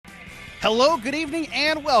Hello, good evening,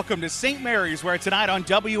 and welcome to St. Mary's, where tonight on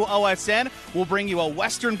WOSN, we'll bring you a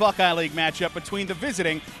Western Buckeye League matchup between the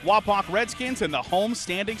visiting Wapak Redskins and the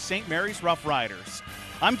home-standing St. Mary's Rough Riders.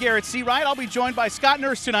 I'm Garrett Seawright. I'll be joined by Scott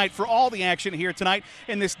Nurse tonight for all the action here tonight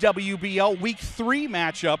in this WBL Week 3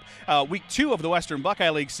 matchup, Week 2 of the Western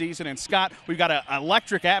Buckeye League season. And Scott, we've got an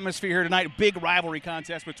electric atmosphere here tonight, big rivalry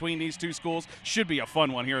contest between these two schools. Should be a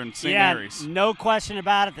fun one here in St. Mary's. No question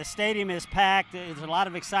about it. The stadium is packed. There's a lot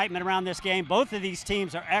of excitement around this game. Both of these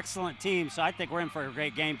teams are excellent teams, so I think we're in for a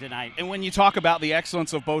great game tonight. And when you talk about the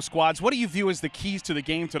excellence of both squads, what do you view as the keys to the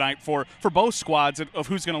game tonight for both squads of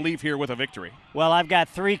who's going to leave here with a victory? Well, I've got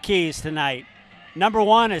 3 keys tonight. Number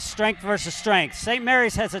 1 is strength versus strength. St.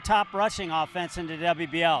 Mary's has a top rushing offense in the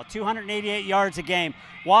WBL, 288 yards a game.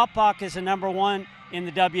 Wapak is the number 1 in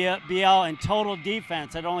the WBL in total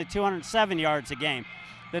defense at only 207 yards a game.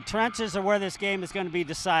 The trenches are where this game is going to be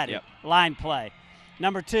decided. Yep. Line play.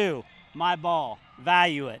 Number 2, my ball.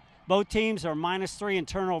 Value it. Both teams are -3 in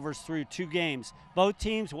turnovers through 2 games. Both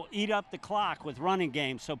teams will eat up the clock with running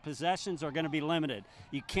games, so possessions are going to be limited.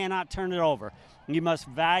 You cannot turn it over. You must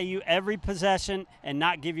value every possession and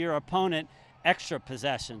not give your opponent extra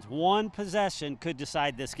possessions. 1 possession could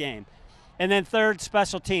decide this game. And then third,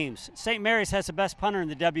 special teams. St. Mary's has the best punter in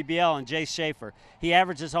the WBL in Jay Schaefer. He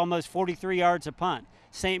averages almost 43 yards a punt.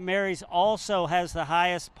 St. Mary's also has the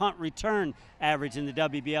highest punt return average in the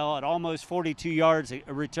WBL at almost 42 yards a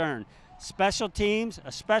return. Special teams,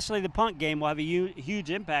 especially the punt game, will have a huge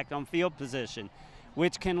impact on field position,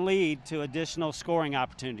 which can lead to additional scoring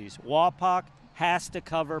opportunities. Wapak has to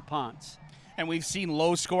cover punts. And we've seen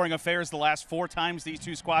low-scoring affairs the last 4 times these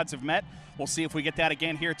two squads have met. We'll see if we get that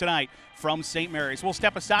again here tonight from St. Mary's. We'll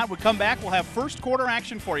step aside. We'll come back. We'll have first quarter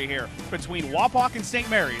action for you here between Wapak and St.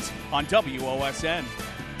 Mary's on WOSN.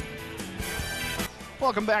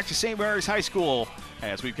 Welcome back to St. Mary's High School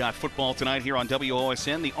as we've got football tonight here on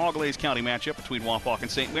WOSN, the Auglaize County matchup between Wapak and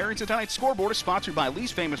St. Mary's. And tonight's scoreboard is sponsored by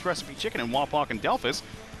Lee's Famous Recipe Chicken in Wapak and Delphus.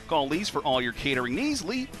 Call Lee's for all your catering needs.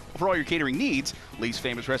 Lee's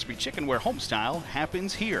Famous Recipe Chicken, where home style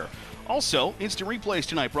happens here. Also, instant replays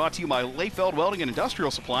tonight brought to you by Layfeld Welding and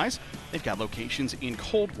Industrial Supplies. They've got locations in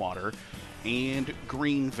Coldwater and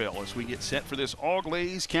Greenville as we get set for this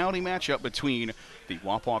Auglaize County matchup between the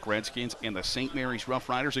Wapak Redskins and the St. Mary's Rough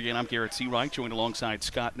Riders. Again, I'm Garrett Seawright, joined alongside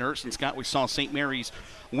Scott Nurse. And Scott, we saw St. Mary's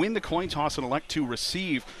win the coin toss and elect to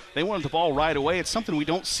receive. They wanted the ball right away. It's something we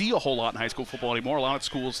don't see a whole lot in high school football anymore. A lot of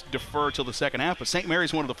schools defer till the second half, but St.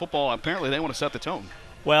 Mary's wanted the football. Apparently, they want to set the tone.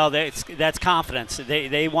 Well, that's confidence.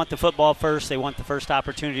 They want the football first. They want the first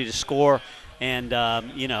opportunity to score. And,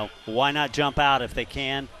 why not jump out if they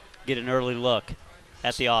can, get an early look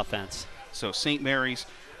at the offense. So St. Mary's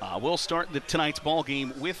will start tonight's ball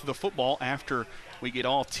game with the football after we get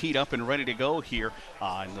all teed up and ready to go here.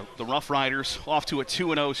 And the Rough Riders off to a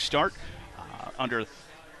 2-0 start under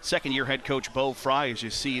second-year head coach Bo Fry, as you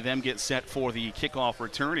see them get set for the kickoff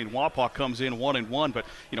return. And Wapak comes in 1-1, but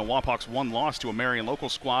Wapak's one loss to a Marion local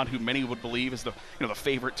squad who many would believe is the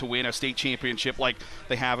favorite to win a state championship, like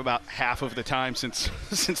they have about half of the time since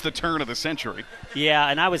the turn of the century. Yeah,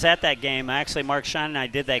 and I was at that game. Actually, Mark Shine and I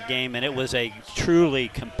did that game, and it was a truly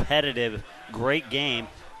competitive, great game.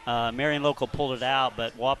 Marion local pulled it out,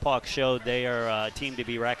 but Wapak showed they are a team to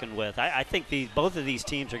be reckoned with. I think both of these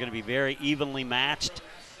teams are going to be very evenly matched.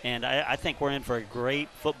 And I think we're in for a great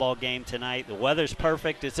football game tonight. The weather's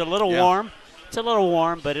perfect. It's a little warm. It's a little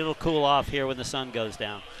warm, but it'll cool off here when the sun goes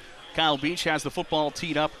down. Kyle Beach has the football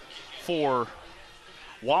teed up for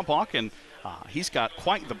Wapak, and he's got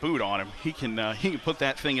quite the boot on him. He can put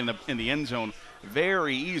that thing in the end zone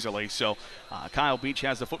very easily. So Kyle Beach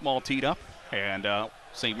has the football teed up, and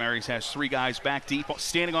St. Mary's has 3 guys back deep,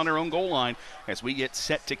 standing on their own goal line as we get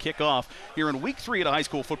set to kick off here in Week 3 of the high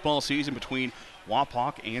school football season between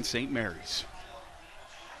Wapak and St. Mary's.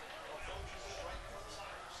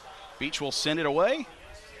 Beach will send it away.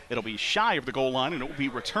 It'll be shy of the goal line, and it will be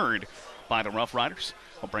returned by the Rough Riders.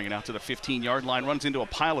 We'll bring it out to the 15-yard line, runs into a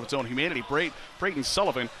pile of its own humanity. Braden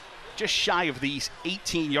Sullivan just shy of the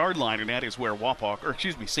 18-yard line, and that is where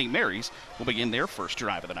St. Mary's will begin their first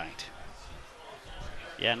drive of the night.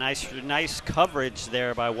 Yeah, nice coverage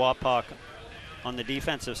there by Wapak on the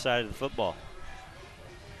defensive side of the football.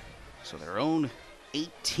 So their own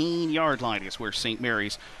 18-yard line is where St.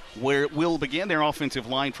 Mary's will begin. Their offensive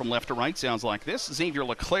line from left to right sounds like this: Xavier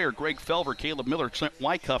LeClaire, Greg Felver, Caleb Miller, Trent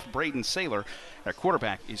Wycuff, Braden Saylor. Their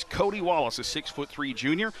quarterback is Cody Wallace, a 6'3"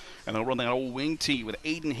 junior, and they'll run that old wing tee with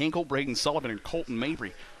Aiden Hinkle, Braden Sullivan, and Colton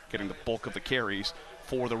Mabry getting the bulk of the carries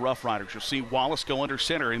for the Rough Riders. You'll see Wallace go under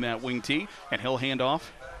center in that wing tee, and he'll hand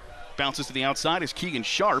off. Bounces to the outside is Keegan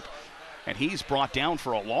Sharp. and he's brought down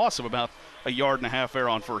for a loss of about a yard and a half there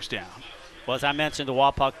on first down. Well, as I mentioned, the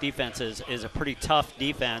Wapak defense is a pretty tough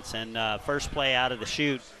defense, and first play out of the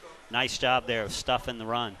chute, nice job there of stuffing the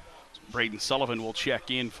run. Braden Sullivan will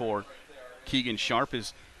check in for Keegan Sharp.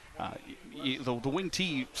 The wing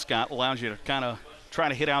tee, Scott, allows you to kind of try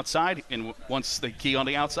to hit outside, and once they key on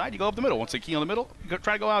the outside, you go up the middle. Once they key on the middle, you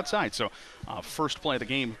try to go outside. So first play of the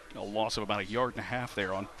game, a loss of about a yard and a half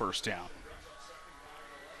there on first down.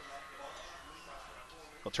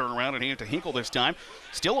 They'll turn around and hand it to Hinkle this time.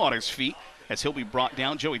 Still on his feet as he'll be brought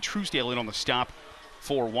down. Joey Truesdale in on the stop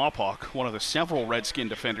for Wapak, one of the several Redskin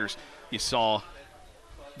defenders you saw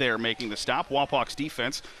there making the stop. Wapak's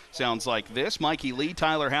defense sounds like this. Mikey Lee,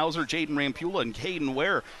 Tyler Hauser, Jaden Rampula, and Caden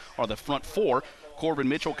Ware are the front four. Corbin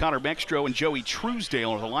Mitchell, Connor Mextro, and Joey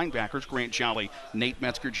Truesdale are the linebackers. Grant Jolly, Nate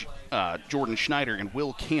Metzger, Jordan Schneider, and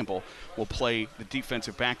Will Campbell will play the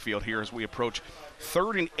defensive backfield here as we approach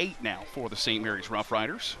 3rd and 8 now for the St. Mary's Rough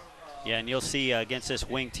Riders. Yeah, and you'll see against this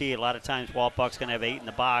wing tee, a lot of times Wapak's going to have 8 in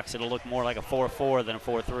the box. It'll look more like a 4-4 than a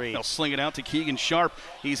 4-3. They'll sling it out to Keegan Sharp.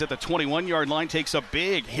 He's at the 21-yard line, takes a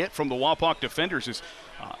big hit from the Wapak defenders.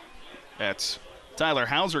 That's Tyler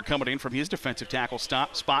Hauser coming in from his defensive tackle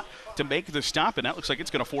spot to make the stop, and that looks like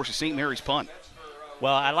it's going to force a St. Mary's punt.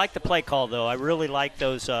 Well, I like the play call, though. I really like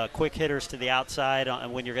those quick hitters to the outside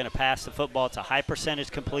when you're going to pass the football. It's a high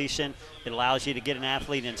percentage completion. It allows you to get an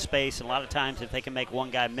athlete in space. And a lot of times, if they can make one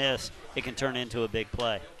guy miss, it can turn into a big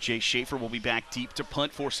play. Jay Schaefer will be back deep to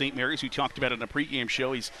punt for St. Mary's. We talked about it in the pregame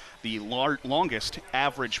show. He's the longest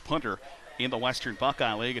average punter in the Western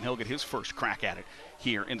Buckeye League, and he'll get his first crack at it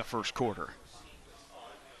here in the first quarter.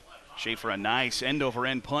 Schaefer, a nice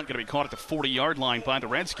end-over-end punt, going to be caught at the 40-yard line by the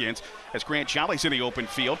Redskins as Grant Jolly's in the open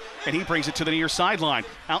field, and he brings it to the near sideline,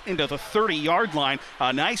 out into the 30-yard line.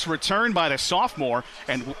 A nice return by the sophomore,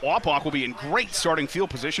 and Wapak will be in great starting field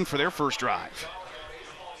position for their first drive.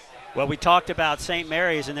 Well, we talked about St.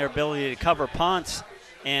 Mary's and their ability to cover punts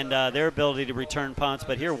and their ability to return punts,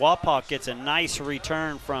 but here Wapak gets a nice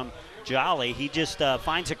return from Jolly. He just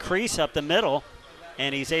finds a crease up the middle,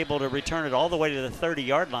 and he's able to return it all the way to the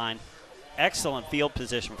 30-yard line. Excellent field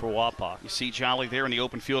position for Wapak. You see Jolly there in the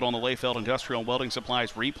open field on the Layfeld Industrial Welding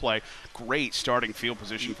Supplies replay. Great starting field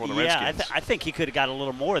position for the Redskins. Yeah, I think he could have got a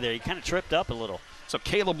little more there. He kind of tripped up a little. So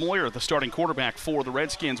Caleb Moyer, the starting quarterback for the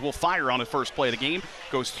Redskins, will fire on the first play of the game.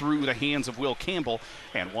 Goes through the hands of Will Campbell,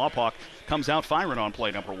 and Wapak comes out firing on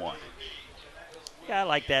play number 1. Yeah, I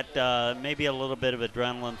like that. Maybe a little bit of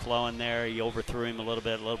adrenaline flowing there. You overthrew him a little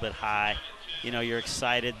bit high. You know, you're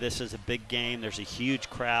excited. This is a big game. There's a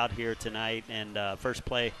huge crowd here tonight. And first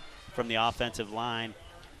play from the offensive line,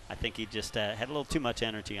 I think he just had a little too much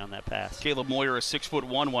energy on that pass. Caleb Moyer, a 6'1",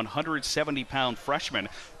 170-pound freshman.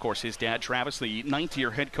 Of course, his dad, Travis, the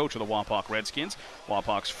 9th-year head coach of the Wapak Redskins.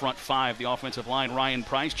 Wapak's front 5, the offensive line, Ryan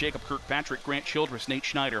Price, Jacob Kirkpatrick, Grant Childress, Nate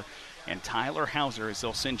Schneider, and Tyler Hauser, as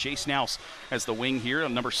they'll send Jason House as the wing here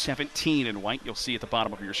on number 17 in white. You'll see at the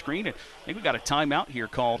bottom of your screen. And I think we got a timeout here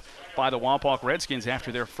called by the Wapak Redskins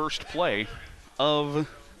after their first play of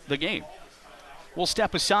the game. We'll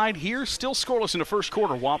step aside here. Still scoreless in the first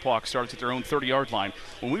quarter. Wapak starts at their own 30-yard line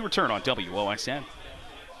when we return on WOSN.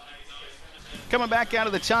 Coming back out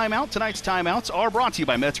of the timeout, tonight's timeouts are brought to you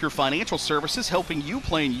by Metzger Financial Services, helping you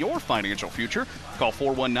plan your financial future. Call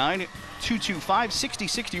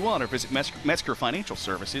 419-225-6061 or visit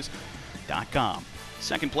MetzgerFinancialServices.com.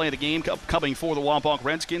 Second play of the game coming for the Wapak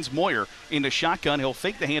Redskins. Moyer in the shotgun. He'll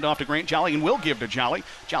fake the handoff to Grant Jolly and will give to Jolly.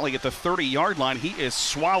 Jolly at the 30-yard line. He is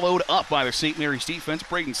swallowed up by the St. Mary's defense.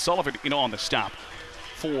 Braden Sullivan on the stop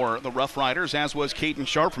for the Rough Riders, as was Caden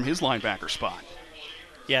Sharp from his linebacker spot.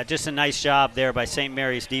 Yeah, just a nice job there by St.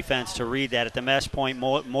 Mary's defense to read that. At the mesh point,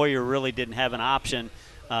 Moyer really didn't have an option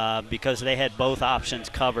because they had both options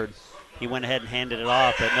covered. He went ahead and handed it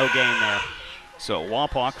off, but no gain there. So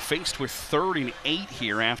Wapak faced with 3rd and 8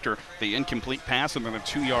 here after the incomplete pass and then a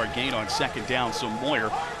 2-yard gain on second down. So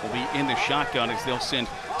Moyer will be in the shotgun as they'll send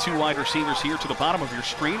 2 wide receivers here to the bottom of your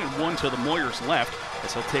screen and 1 to the Moyer's left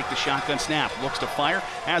as he'll take the shotgun snap. Looks to fire,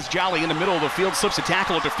 has Jolly in the middle of the field, slips a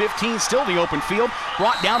tackle at the 15, still the open field,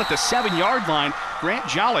 brought down at the 7-yard line. Grant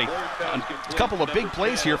Jolly, a couple of big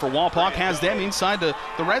plays here for Wapak, has them inside the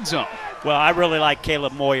red zone. Well, I really like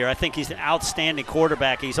Caleb Moyer. I think he's an outstanding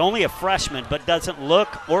quarterback. He's only a freshman, but doesn't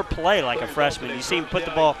look or play like a freshman. You see him put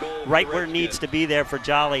the ball right where it needs to be there for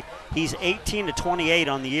Jolly. He's 18-28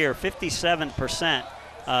 on the year, 57%,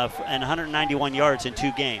 and 191 yards in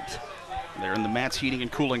 2 games. They're in the Matt's Heating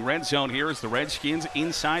and Cooling red zone here as the Redskins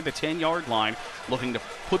inside the 10-yard line, looking to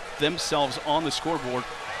put themselves on the scoreboard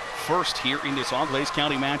first here in this Auglaize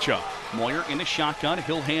County matchup. Moyer in the shotgun.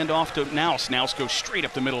 He'll hand off to Naus. Naus goes straight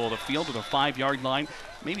up the middle of the field to the 5-yard line.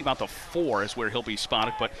 Maybe about the 4 is where he'll be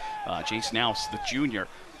spotted, but Jace Naus, the junior,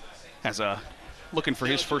 has looking for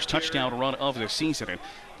his first touchdown run of the season, and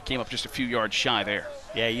came up just a few yards shy there.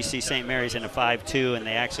 Yeah, you see St. Mary's in a 5-2, and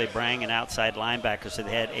they actually bring an outside linebacker, so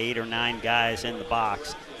they had 8 or 9 guys in the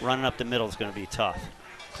box. Running up the middle is going to be tough.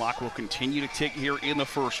 Clock will continue to tick here in the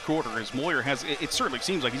first quarter as Moyer has, it certainly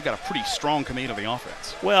seems like he's got a pretty strong command of the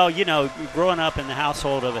offense. Well, you know, growing up in the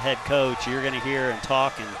household of a head coach, you're going to hear and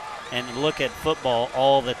talk and look at football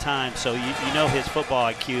all the time, so you know his football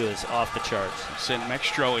IQ is off the charts. Send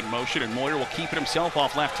Mextro in motion, and Moyer will keep it himself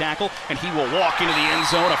off left tackle, and he will walk into the end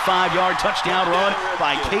zone. A 5-yard touchdown run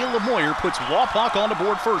by Caleb Moyer puts Wapak on the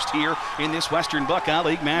board first here in this Western Buckeye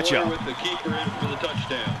League matchup. Moyer with the keeper in for the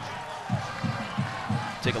touchdown.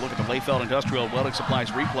 Take a look at the Layfeld Industrial Welding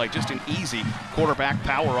Supplies replay. Just an easy quarterback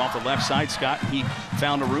power off the left side. Scott, he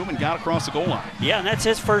found a room and got across the goal line. Yeah, and that's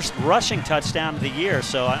his first rushing touchdown of the year,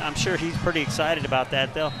 so I'm sure he's pretty excited about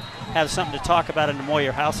that. They'll have something to talk about in the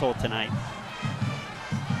Moyer household tonight.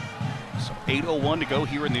 So 8:01 to go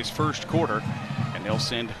here in this first quarter, and they'll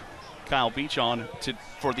send Kyle Beach on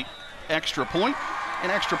for the extra point.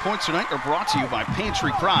 And extra points tonight are brought to you by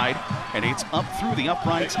Pantry Pride, and it's up through the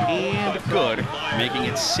uprights and good, making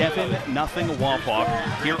it 7-0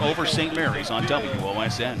 Wapak here over St. Mary's on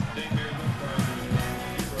WOSN.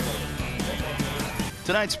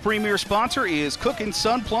 Tonight's premier sponsor is Cook &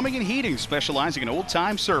 Son Plumbing and Heating, specializing in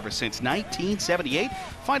old-time service since 1978.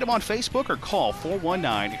 Find them on Facebook or call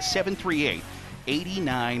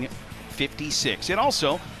 419-738-8956. And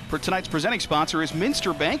also, for tonight's presenting sponsor is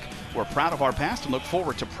Minster Bank. We're proud of our past and look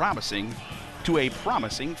forward to a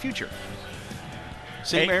promising future.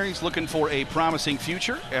 St. Mary's looking for a promising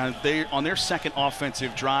future, and they're on their second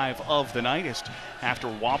offensive drive of the night after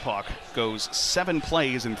Wapak goes 7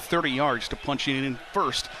 plays and 30 yards to punch it in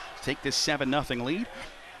first to take this 7-0 lead.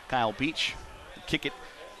 Kyle Beach kick it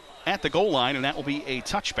at the goal line, and that will be a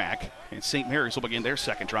touchback, and St. Mary's will begin their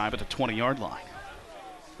second drive at the 20-yard line.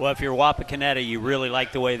 Well, if you're Wapakoneta, you really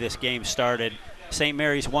like the way this game started. St.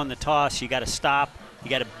 Mary's won the toss. You got to stop. You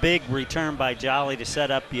got a big return by Jolly to set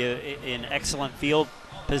up you in excellent field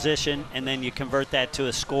position, and then you convert that to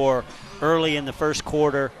a score early in the first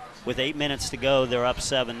quarter. With 8 minutes to go, they're up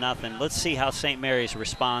 7-0. Let's see how St. Mary's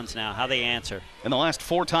responds now, how they answer. In the last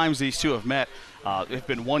 4 times these two have met, they've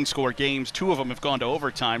been one-score games. 2 of them have gone to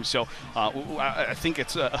overtime, so I think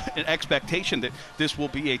it's an expectation that this will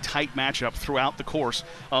be a tight matchup throughout the course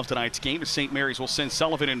of tonight's game. As St. Mary's will send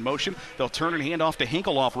Sullivan in motion. They'll turn and hand off to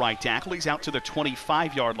Hinkle off right tackle. He's out to the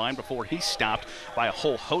 25-yard line before he's stopped by a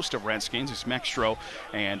whole host of Redskins. It's Mextro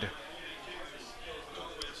and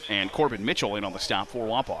Corbin Mitchell in on the stop for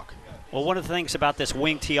Wapak. Well, one of the things about this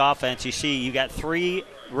wing T offense, you see you got 3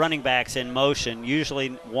 running backs in motion, usually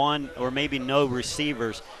 1 or maybe no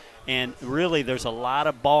receivers, and really there's a lot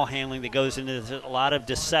of ball handling that goes into this, a lot of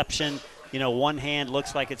deception. You know, one hand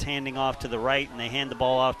looks like it's handing off to the right and they hand the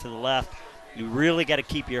ball off to the left. You really got to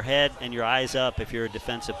keep your head and your eyes up if you're a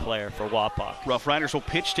defensive player for Wapak. Rough Riders will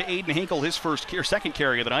pitch to Aiden Hinkle, his second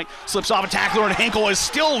carry of the night. Slips off a tackler, and Hinkle is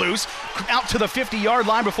still loose. Out to the 50-yard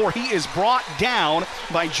line before he is brought down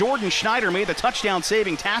by Jordan Schneider. Made the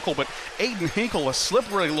touchdown-saving tackle, but Aiden Hinkle, a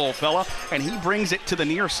slippery little fella, and he brings it to the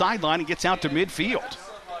near sideline and gets out to midfield.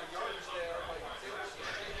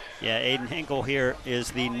 Yeah, Aiden Hinkle here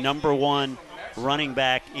is the #1 running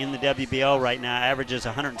back in the WBL right now, averages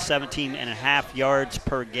 117.5 yards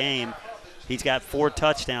per game. He's got 4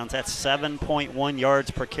 touchdowns. That's 7.1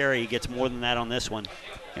 yards per carry. He gets more than that on this one.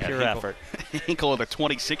 Pure effort. Hinkle with a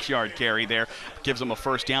 26-yard carry there gives him a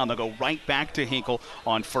first down. They'll go right back to Hinkle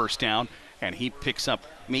on first down, and he picks up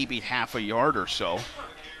maybe half a yard or so.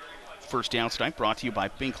 First down tonight brought to you by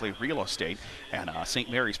Binkley Real Estate, and St.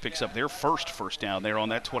 Mary's picks up their first down there on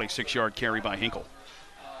that 26-yard carry by Hinkle.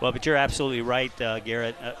 Well, but you're absolutely right,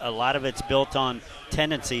 Garrett. A lot of it's built on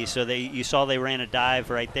tendency. So you saw they ran a dive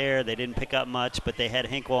right there. They didn't pick up much, but they had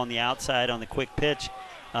Hinkle on the outside on the quick pitch,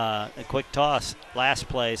 a quick toss last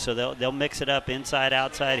play. So they'll mix it up inside,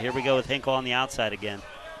 outside. Here we go with Hinkle on the outside again.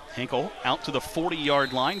 Hinkle out to the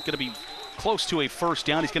 40-yard line. Going to be close to a first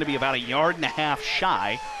down. He's going to be about 1.5 yards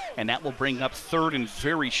shy, and that will bring up 3rd and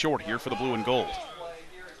very short here for the blue and gold.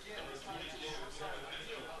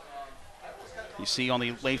 You see on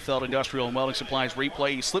the Layfeld Industrial and Welding Supplies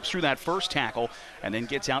replay, he slips through that first tackle and then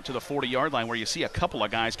gets out to the 40-yard line where you see a couple of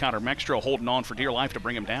guys, Connor Mextro, holding on for dear life to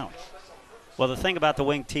bring him down. Well, the thing about the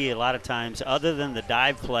wing tee, a lot of times, other than the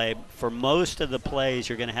dive play, for most of the plays,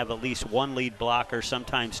 you're going to have at least one lead blocker,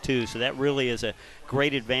 sometimes two. So that really is a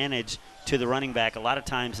great advantage to the running back. A lot of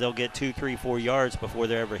times they'll get 2, 3, 4 yards before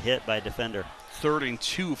they're ever hit by a defender. 3rd and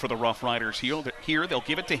 2 for the Rough Riders here. They'll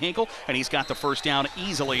give it to Hinkle, and he's got the first down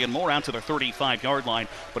easily and more out to the 35-yard line.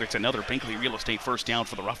 But it's another Binkley Real Estate first down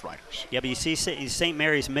for the Rough Riders. Yeah, but you see St.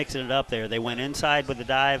 Mary's mixing it up there. They went inside with the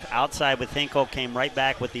dive, outside with Hinkle, came right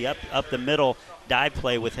back with the up the middle dive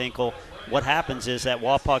play with Hinkle. What happens is that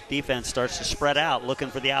Wapak defense starts to spread out, looking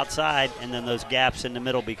for the outside, and then those gaps in the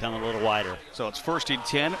middle become a little wider. So it's 1st and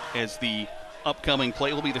 10 as the upcoming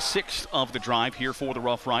play will be the 6th of the drive here for the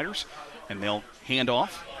Rough Riders. And they'll hand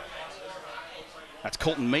off. That's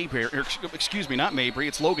Colton Mayberry, excuse me, not Mayberry.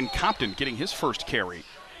 It's Logan Compton getting his first carry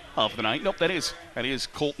of the night. Nope, that is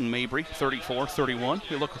Colton Mayberry, 34-31.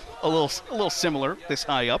 They look a little similar this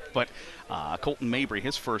high up, but Colton Mayberry,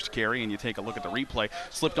 his first carry, and you take a look at the replay.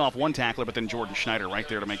 Slipped off one tackler, but then Jordan Schneider right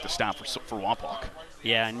there to make the stop for Wapak.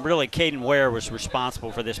 Yeah, and really Caden Ware was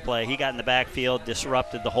responsible for this play. He got in the backfield,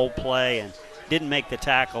 disrupted the whole play, and didn't make the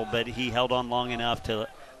tackle, but he held on long enough to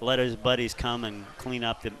let his buddies come and clean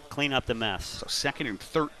up the mess. So 2nd and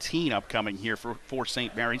 13 upcoming here for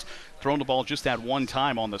St. Mary's. Thrown the ball just that one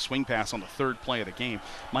time on the swing pass on the 3rd play of the game.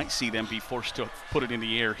 Might see them be forced to put it in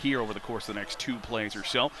the air here over the course of the next 2 plays or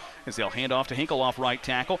so as they'll hand off to Hinkle off right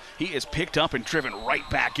tackle. He is picked up and driven right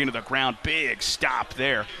back into the ground. Big stop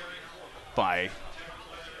there by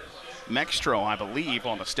Mextro, I believe,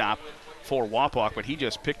 on the stop for Wapak, but he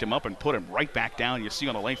just picked him up and put him right back down. You see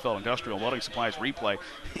on the Lakeville Industrial Welding Supplies replay,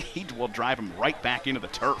 he will drive him right back into the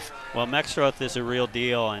turf. Well, Mextroth is a real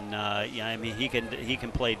deal, and yeah, I mean he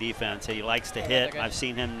can play defense. He likes to hit. I've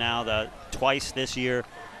seen him now twice this year,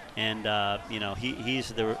 and you know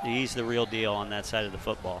he's the real deal on that side of the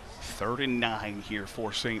football. 3rd and 9 here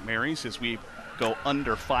for St. Mary's as we go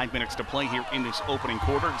under 5 minutes to play here in this opening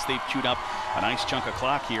quarter as they've chewed up a nice chunk of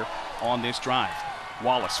clock here on this drive.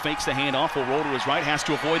 Wallace fakes the handoff, will roll to his right, has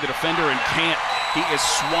to avoid the defender and can't. He is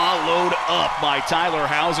swallowed up by Tyler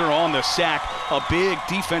Hauser on the sack. A big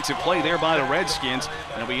defensive play there by the Redskins.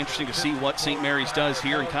 And it'll be interesting to see what St. Mary's does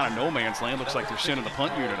here in kind of no man's land. Looks like they're sending the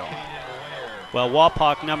punt unit on. Well,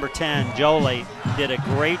 Wapak number 10, Jolie, did a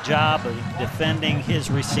great job of defending his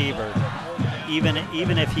receiver. Even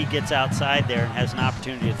if he gets outside there and has an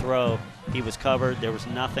opportunity to throw, he was covered. There was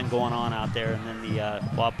nothing going on out there, and then the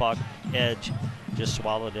Wapak edge just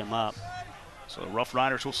swallowed him up. So the Rough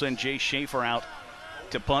Riders will send Jay Schaefer out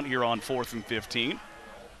to punt here on 4th and 15.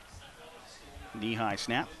 Knee-high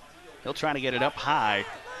snap. He'll try to get it up high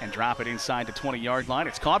and drop it inside the 20-yard line.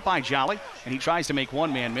 It's caught by Jolly, and he tries to make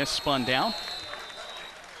one man miss, spun down.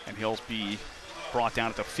 And he'll be brought down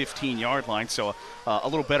at the 15-yard line. So a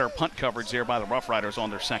little better punt coverage there by the Rough Riders on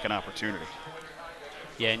their second opportunity.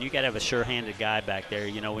 Yeah, and you got to have a sure-handed guy back there.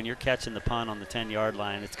 You know, when you're catching the punt on the 10-yard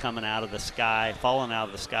line, it's coming out of the sky, falling out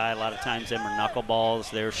of the sky. A lot of times them are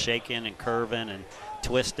knuckleballs. They're shaking and curving and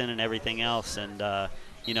twisting and everything else. And,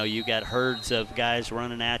 you know, you got herds of guys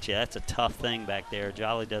running at you. That's a tough thing back there.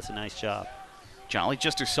 Jolly does a nice job. Jolly,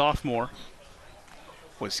 just a sophomore,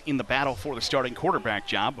 was in the battle for the starting quarterback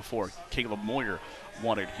job before Caleb Moyer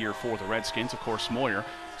won it here for the Redskins. Of course, Moyer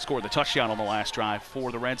scored the touchdown on the last drive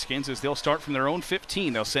for the Redskins as they'll start from their own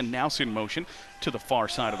 15. They'll send Nelson in motion to the far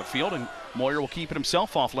side of the field, and Moyer will keep it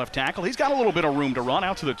himself off left tackle. He's got a little bit of room to run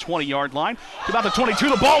out to the 20-yard line. To about the 22,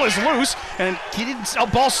 the ball is loose, and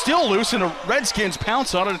ball's still loose, and the Redskins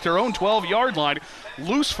pounce on it at their own 12-yard line.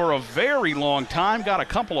 Loose for a very long time, got a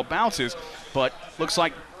couple of bounces, but looks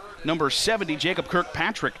like number 70, Jacob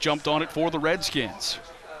Kirkpatrick, jumped on it for the Redskins.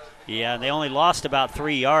 Yeah, they only lost about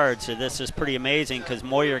 3 yards, so this is pretty amazing because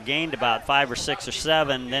Moyer gained about 5 or 6 or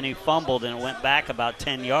 7, then he fumbled and it went back about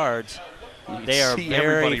 10 yards. They are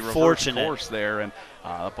very fortunate. Course there, and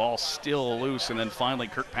the ball's still loose, and then finally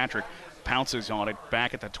Kirkpatrick pounces on it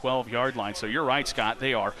back at the 12-yard line. So you're right, Scott.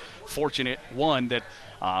 They are fortunate, one, that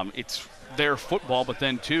it's their football, but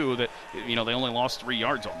then two, that they only lost 3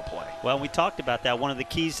 yards on the play. Well, we talked about that. One of the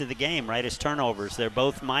keys to the game, right, is turnovers. They're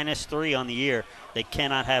both -3 on the year. They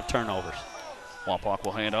cannot have turnovers. Wapak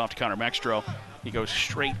will hand off to Connor Mextro. He goes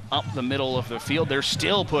straight up the middle of the field. They're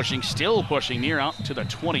still pushing near out to the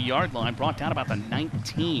 20-yard line. Brought down about the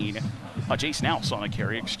 19. Jason Alps on a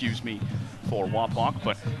carry, for Wapak.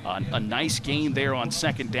 But a nice gain there on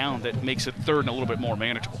second down that makes it third and a little bit more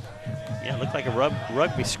manageable. Yeah, it looked like a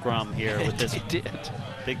rugby scrum here with this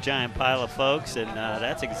big giant pile of folks, and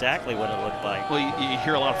that's exactly what it looked like. Well, you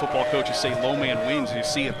hear a lot of football coaches say low man wins, and you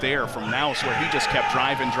see it there from Mouse where he just kept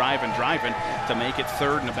driving to make it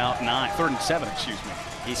third and 7,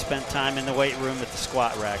 He spent time in the weight room at the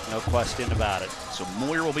squat rack, no question about it. So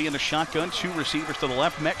Moyer will be in the shotgun, 2 receivers to the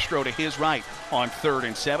left, Mextro to his right on 3rd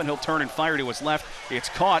and 7. He'll turn and fire to his left. It's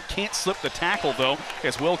caught, can't slip the tackle though,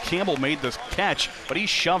 as Will Campbell made the catch, but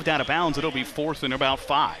he's shoved out of bounds. It'll be 4th and about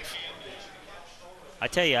 5. I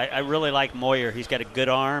tell you, I really like Moyer. He's got a good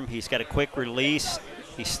arm. He's got a quick release.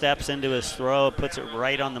 He steps into his throw, puts it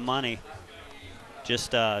right on the money.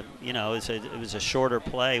 Just, you know, it was a shorter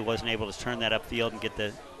play. Wasn't able to turn that upfield and get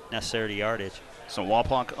the necessary yardage. So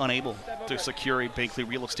Wapak unable to secure a Bakley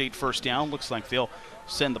Real Estate first down. Looks like they'll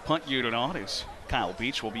send the punt unit on as Kyle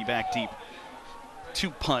Beach will be back deep to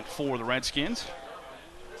punt for the Redskins.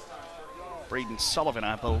 Braden Sullivan,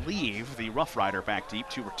 I believe, the Rough Rider back deep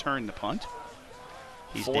to return the punt.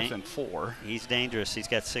 He's 4th and 4. He's dangerous. He's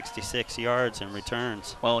got 66 yards and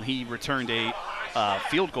returns. Well, and he returned a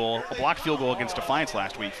field goal, a blocked field goal against Defiance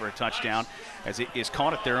last week for a touchdown, as it is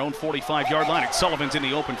caught at their own 45-yard line. And Sullivan's in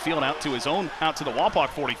the open field out to the Wapak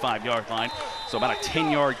 45-yard line. So about a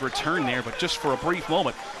 10-yard return there, but just for a brief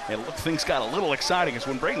moment, things got a little exciting, as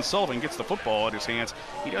when Braden Sullivan gets the football in his hands,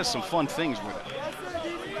 he does some fun things with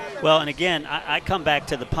it. Well, and again, I come back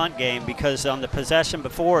to the punt game, because on the possession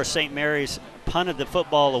before, St. Mary's punted the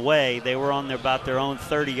football away. They were on about their own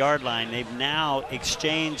 30-yard line. They've now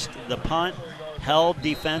exchanged the punt, held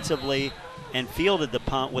defensively, and fielded the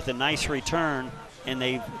punt with a nice return, and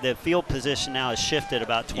the field position now has shifted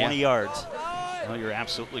about 20 yards. Well, you're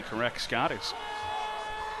absolutely correct, Scott.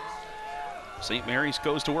 St. Mary's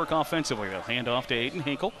goes to work offensively. They'll hand off to Aiden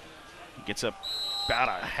Hinkle. He gets up about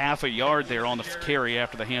a half a yard there on the carry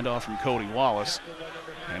after the handoff from Cody Wallace.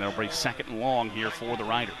 And it'll be 2nd and long here for the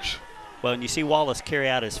Riders. Well, and you see Wallace carry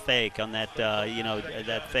out his fake on that,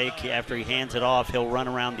 that fake. After he hands it off, he'll run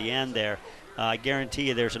around the end there. I guarantee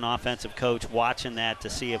you there's an offensive coach watching that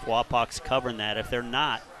to see if Wapak's covering that. If they're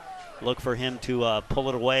not, look for him to pull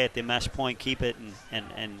it away at the mesh point, keep it,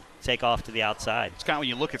 and take off to the outside. Scott, when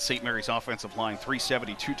you look at St. Mary's offensive line,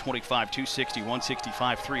 370, 225, 260,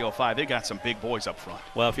 165, 305, they got some big boys up front.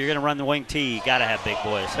 Well, if you're going to run the wing T, you got to have big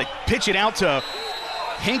boys. They pitch it out to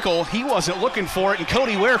Hinkle. He wasn't looking for it, and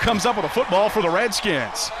Cody Ware comes up with a football for the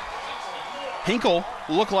Redskins. Hinkle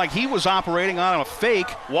looked like he was operating on a fake.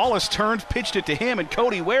 Wallace turned, pitched it to him, and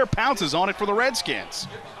Cody Ware pounces on it for the Redskins.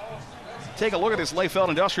 Take a look at this Layfeld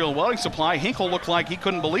Industrial Welding Supply. Hinkle looked like he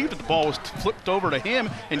couldn't believe that the ball was flipped over to him,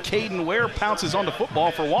 and Caden Ware pounces on the football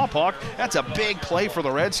for Wapak. That's a big play for the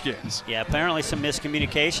Redskins. Yeah, apparently some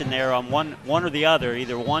miscommunication there on one or the other.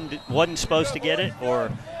 Either one wasn't supposed to get it,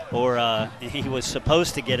 or he was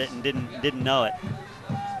supposed to get it and didn't know it.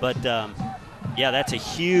 But yeah, that's a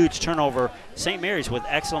huge turnover. St. Mary's with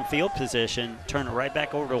excellent field position, turn it right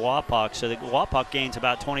back over to Wapak. So the Wapak gains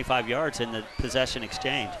about 25 yards in the possession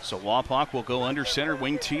exchange. So Wapak will go under center,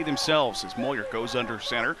 wing T themselves as Moyer goes under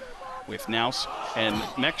center with Nouse and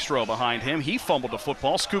Mextro behind him. He fumbled the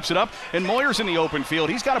football, scoops it up, and Moyer's in the open field.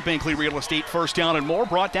 He's got a Bankley Real Estate first down and more,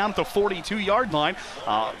 brought down at the 42-yard line.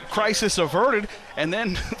 Crisis averted, and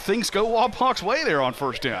then things go Wapak's way there on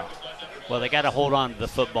first down. Well, they got to hold on to the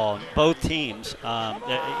football. Both teams,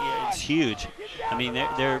 it's huge. I mean,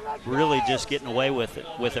 they're really just getting away with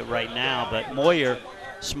it right now. But Moyer,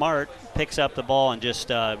 smart, picks up the ball and just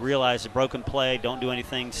realizes a broken play, don't do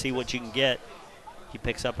anything, see what you can get. He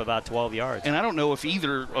picks up about 12 yards. And I don't know if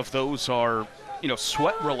either of those are,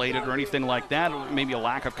 sweat-related or anything like that, or maybe a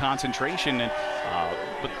lack of concentration.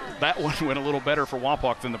 But that one went a little better for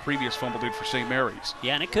Wapak than the previous fumble did for St. Mary's.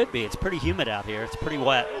 Yeah, and it could be. It's pretty humid out here. It's pretty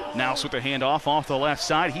wet. Nouse with the handoff off the left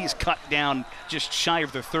side. He's cut down just shy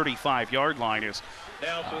of the 35-yard line. Nouse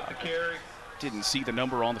with the carry. Didn't see the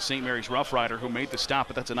number on the St. Mary's Rough Rider who made the stop,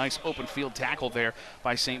 but that's a nice open field tackle there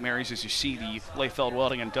by St. Mary's as you see the Layfeld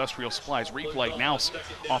Welding Industrial Supplies replay. Nouse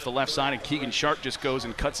off the left side, and Keegan Sharp just goes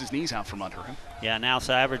and cuts his knees out from under him. Yeah,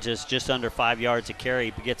 Nouse averages just under 5 yards a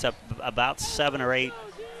carry. He gets up about 7 or 8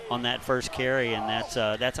 on that first carry, and that's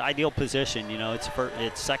ideal position.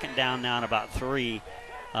 It's second down now and about 3.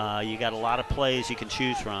 You got a lot of plays you can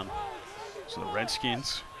choose from. So the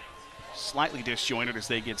Redskins slightly disjointed as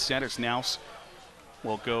they get set as Nouse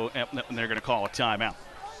will go, and they're going to call a timeout.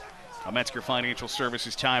 A Metzger Financial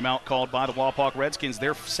Services timeout called by the Wapak Redskins.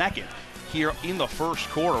 They're second here in the first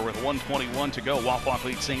quarter with 1:21 to go. Wapak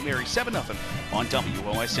leads St. Mary's 7-0 on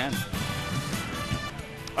WOSN.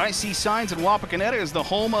 IC Signs in Wapakoneta is the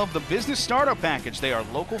home of the business startup package. They are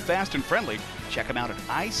local, fast, and friendly. Check them out at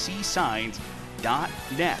icsigns.net.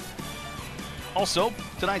 Also,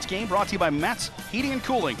 tonight's game brought to you by Matt's Heating and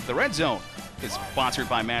Cooling. The Red Zone is sponsored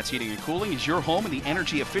by Matt's Heating and Cooling. Is your home in the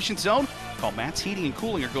energy efficient zone? Call Matt's Heating and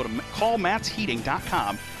Cooling or go to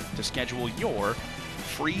callmattsheating.com to schedule your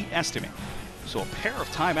free estimate. So a pair of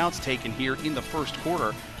timeouts taken here in the first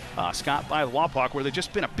quarter, Scott, by Wapak, where they've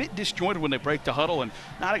just been a bit disjointed when they break the huddle and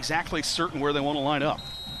not exactly certain where they want to line up.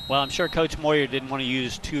 Well, I'm sure Coach Moyer didn't want to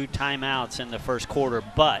use 2 timeouts in the first quarter,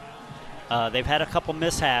 but they've had a couple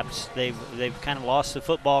mishaps. They've kind of lost the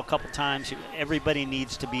football a couple times. Everybody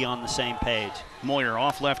needs to be on the same page. Moyer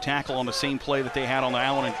off left tackle on the same play that they had on the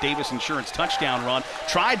Allen and Davis Insurance touchdown run.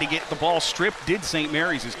 Tried to get the ball stripped, did St.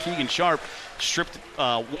 Mary's as Keegan Sharp stripped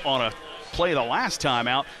on a play the last time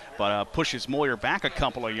out, but pushes Moyer back a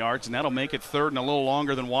couple of yards, and that'll make it third and a little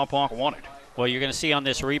longer than Wapak wanted. Well, you're going to see on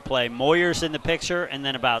this replay, Moyer's in the picture and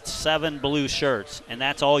then about 7 blue shirts, and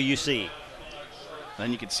that's all you see.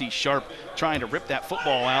 Then you can see Sharp trying to rip that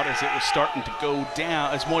football out as it was starting to go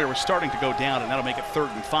down, as Moyer was starting to go down, and that'll make it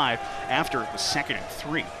 3rd and 5 after the 2nd and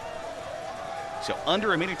 3. So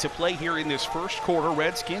under a minute to play here in this first quarter.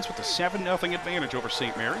 Redskins with a 7-0 advantage over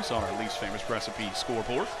St. Mary's on our least famous recipe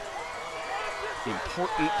scoreboard.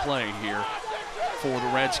 Important play here for the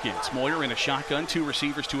Redskins. Moyer in a shotgun, 2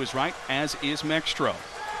 receivers to his right, as is Mextro.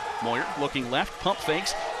 Moyer looking left, pump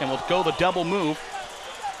fakes, and will go the double move.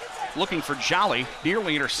 Looking for Jolly,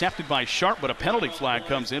 nearly intercepted by Sharp, but a penalty flag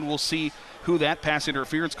comes in. We'll see who that pass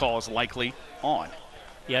interference call is likely on.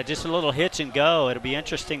 Yeah, just a little hitch and go. It'll be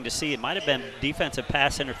interesting to see. It might have been defensive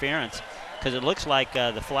pass interference because it looks like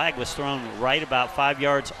the flag was thrown right about 5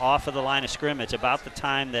 yards off of the line of scrimmage, about the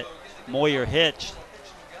time that Moyer hitched.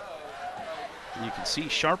 And you can see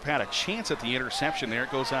Sharp had a chance at the interception there.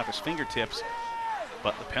 It goes off his fingertips.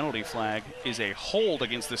 But the penalty flag is a hold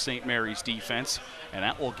against the St. Mary's defense, and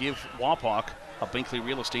that will give Wapak a Binkley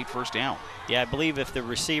Real Estate first down. Yeah, I believe if the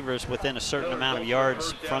receiver's within a certain amount of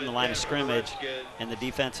yards from the line of scrimmage and the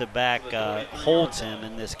defensive back holds him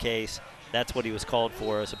in this case, that's what he was called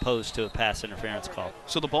for as opposed to a pass interference call.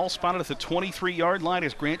 So the ball spotted at the 23-yard line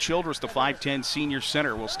as Grant Childress, the 5'10 senior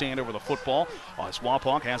center, will stand over the football. As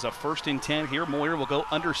Wapak has a 1st and 10 here. Moyer will go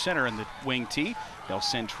under center in the wing tee. They'll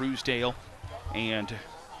send Truesdale and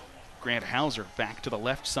Grant Hauser back to the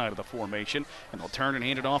left side of the formation, and they'll turn and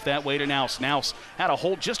hand it off that way to Nouse. Nouse had a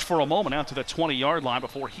hold just for a moment out to the 20-yard line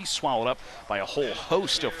before he's swallowed up by a whole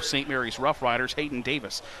host of St. Mary's Rough Riders. Hayden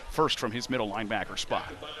Davis first from his middle linebacker spot.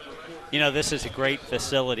 You know, this is a great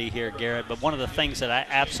facility here, Garrett, but one of the things that I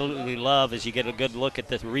absolutely love is you get a good look at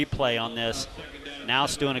the replay on this.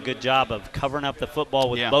 Nouse doing a good job of covering up the football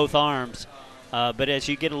with both arms. But as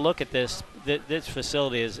you get a look at this, this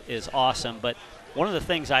facility is awesome. But one of the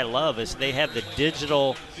things I love is they have the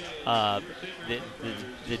digital, what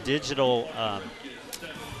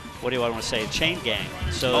do I want to say, chain gang.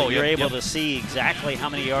 So you're able to see exactly how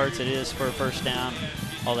many yards it is for a first down,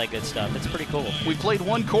 all that good stuff. It's pretty cool. We played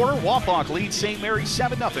 1 quarter. Wapak leads St. Mary's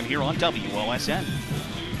 7-0 here on WOSN.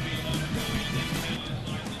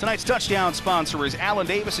 Tonight's touchdown sponsor is Allen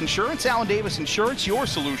Davis Insurance. Allen Davis Insurance, your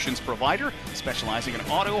solutions provider, specializing in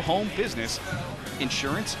auto, home, business,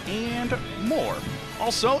 insurance, and more.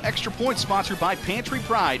 Also, Extra Points sponsored by Pantry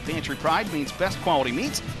Pride. Pantry Pride means best quality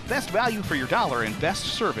meats, best value for your dollar, and best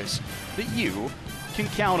service that you can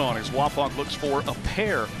count on as Wapak looks for a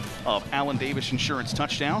pair of Allen Davis Insurance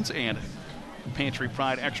touchdowns and Pantry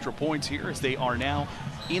Pride Extra Points here as they are now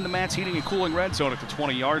in the Matt's Heating and Cooling red zone at the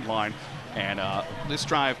 20-yard line. And this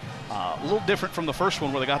drive a little different from the first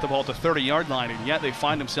one where they got the ball at the 30-yard line, and yet they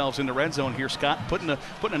find themselves in the red zone here, Scott, putting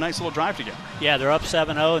a nice little drive together. Yeah, they're up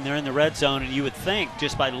 7-0, and they're in the red zone, and you would think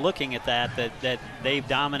just by looking at that they've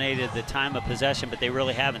dominated the time of possession, but they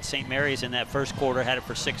really haven't. St. Mary's in that first quarter had it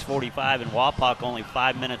for 6:45, and Wapak only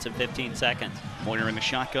 5 minutes and 15 seconds. Moyer in the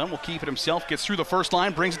shotgun will keep it himself, gets through the first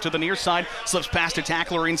line, brings it to the near side, slips past a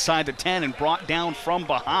tackler inside the 10 and brought down from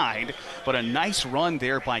behind. But a nice run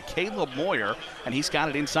there by Caleb Moyer, and he's got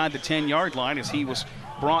it inside the 10-yard line as he was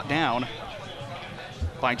brought down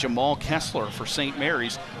by Jamal Kessler for St.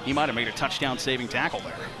 Mary's. He might have made a touchdown-saving tackle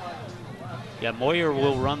there. Yeah, Moyer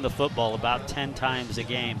will run the football about 10 times a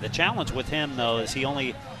game. The challenge with him, though, is he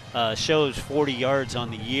only shows 40 yards on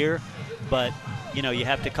the year, but you know, you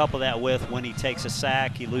have to couple that with when he takes a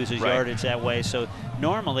sack, he loses yardage that way. So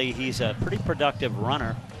normally he's a pretty productive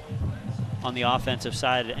runner on the offensive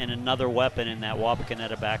side and another weapon in that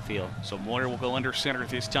Wapakoneta backfield. So Moyer will go under center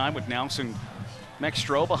this time with Nouse and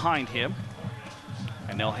Mextro behind him.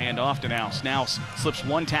 And they'll hand off to Nouse. Nouse slips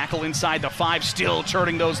 1 tackle inside the 5, still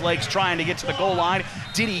churning those legs, trying to get to the goal line.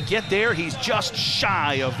 Did he get there? He's just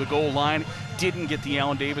shy of the goal line. Didn't get the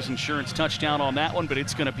Allen Davis Insurance touchdown on that one, but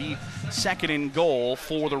it's going to be 2nd and goal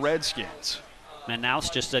for the Redskins. Man, Nouse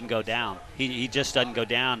just doesn't go down. He just doesn't go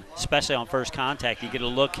down, especially on first contact. You get a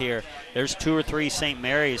look here. There's 2 or 3 St.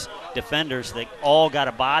 Mary's defenders that all got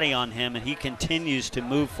a body on him, and he continues to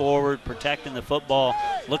move forward, protecting the football,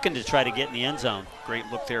 looking to try to get in the end zone. Great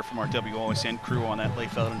look there from our WOSN crew on that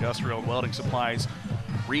Layfeld Industrial Welding Supplies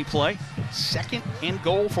replay. 2nd and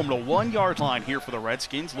goal from the 1-yard line here for the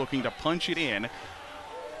Redskins, looking to punch it in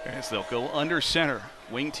as they'll go under center.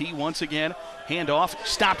 Wing T once again, handoff,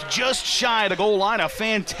 stopped just shy of the goal line. A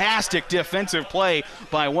fantastic defensive play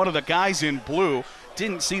by one of the guys in blue.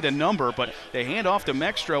 Didn't see the number, but they hand off to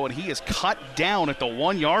Mextro, and he is cut down at the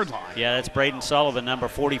 1-yard line. Yeah, that's Braden Sullivan, number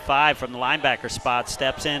 45 from the linebacker spot,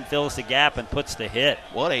 steps in, fills the gap, and puts the hit.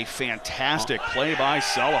 What a fantastic play by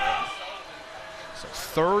Sullivan. So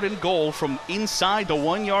 3rd and goal from inside the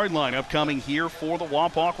 1-yard line upcoming here for the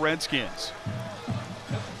Wapak Redskins.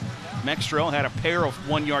 Mextro had a pair of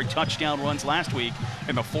 1-yard touchdown runs last week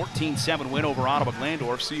in the 14-7 win over Ottawa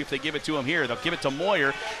Glandorf. See if they give it to him here. They'll give it to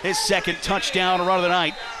Moyer. His 2nd touchdown run of the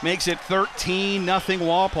night makes it 13-0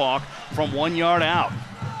 Wapak from 1 yard out.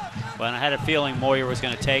 Well, and I had a feeling Moyer was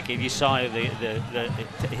going to take it. You saw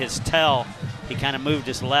his tell. He kind of moved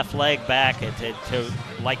his left leg back to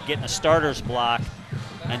like getting a starter's block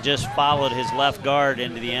and just followed his left guard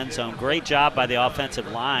into the end zone. Great job by the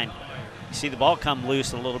offensive line. You see the ball come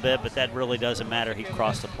loose a little bit, but that really doesn't matter. He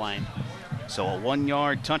crossed the plane. So a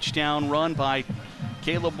 1-yard touchdown run by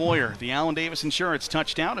Caleb Moyer. The Allen Davis Insurance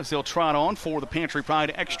touchdown as they'll trot on for the Pantry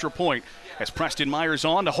Pride extra point. As Preston Myers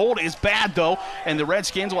on, the hold is bad though, and the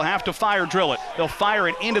Redskins will have to fire drill it. They'll fire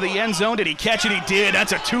it into the end zone. Did he catch it? He did.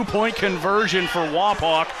 That's a 2-point conversion for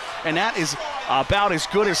Wapak, and that is about as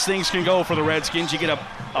good as things can go for the Redskins. You get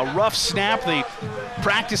a rough snap. They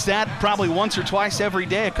practice that probably once or twice every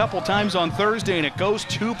day, a couple times on Thursday, and it goes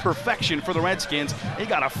to perfection for the Redskins. They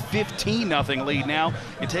got a 15-0 lead now.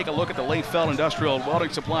 You take a look at the Layfeld Industrial Welding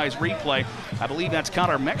Supplies replay. I believe that's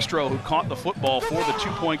Connor Mextro who caught the football for the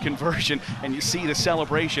 2-point conversion, and you see the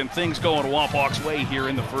celebration. Things going Wapak's way here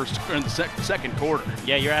in the second quarter.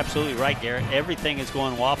 Yeah, you're absolutely right, Garrett. Everything is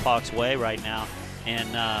going Wapak's way right now.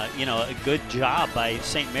 And, a good job by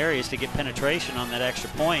St. Mary's to get penetration on that extra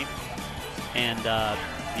point. And,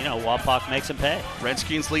 Wapak makes them pay.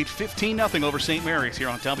 Redskins lead 15-0 over St. Mary's here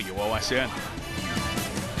on WOSN.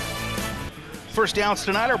 First downs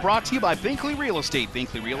tonight are brought to you by Binkley Real Estate.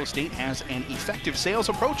 Binkley Real Estate has an effective sales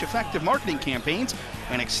approach, effective marketing campaigns,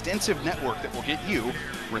 an extensive network that will get you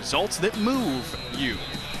results that move you.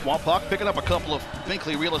 Wapak picking up a couple of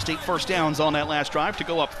Binkley Real Estate first downs on that last drive to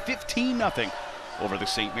go up 15-0 over the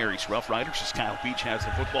St. Mary's Rough Riders as Kyle Beach has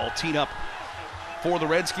the football teed up for the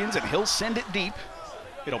Redskins, and he'll send it deep.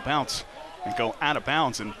 It'll bounce and go out of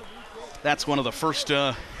bounds, and that's one of the first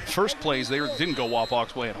plays there that didn't go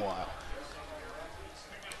Wapak's way in a while.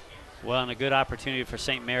 Well, and a good opportunity for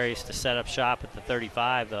St. Mary's to set up shop at the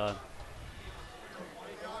 35.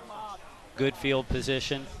 Good field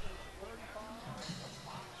position.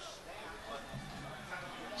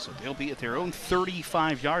 So they'll be at their own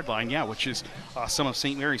 35-yard line, which is some of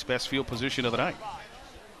St. Mary's best field position of the night.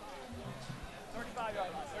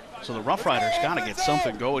 So the Rough Riders got to get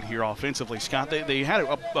something going here offensively, Scott. They had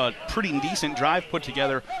a pretty decent drive put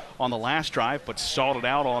together on the last drive, but stalled it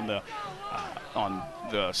out on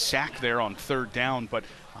the sack there on 3rd down. But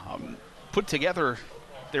put together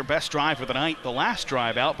their best drive of the night, the last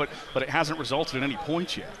drive out, but it hasn't resulted in any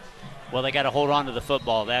points yet. Well, they got to hold on to the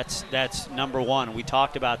football. That's number one. We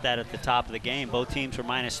talked about that at the top of the game. Both teams were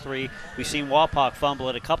 -3. We've seen Wapak fumble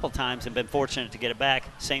it a couple times and been fortunate to get it back.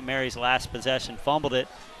 St. Mary's last possession fumbled it,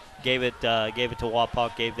 gave it to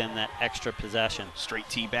Wapak, gave them that extra possession. Straight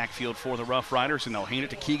T backfield for the Rough Riders, and they'll hand it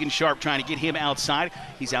to Keegan Sharp, trying to get him outside.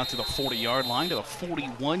 He's out to the 40-yard line, to the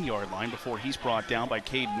 41-yard line before he's brought down by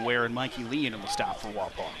Caden Ware and Mikey Lee in the stop for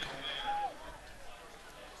Wapak.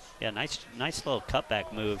 Yeah, nice little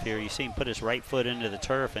cutback move here. You see him put his right foot into the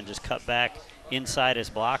turf and just cut back inside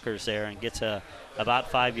his blockers there and gets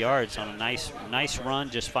about 5 yards on a nice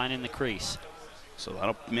run, just finding the crease. So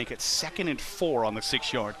that'll make it 2nd and 4 on the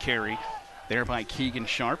 6-yard carry there by Keegan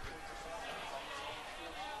Sharp.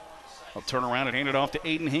 They'll turn around and hand it off to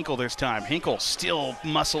Aiden Hinkle this time. Hinkle still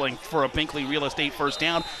muscling for a Binkley Real Estate first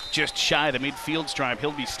down, just shy of the midfield stripe.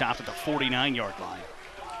 He'll be stopped at the 49-yard line.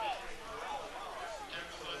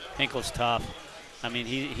 Hinkle's tough. I mean,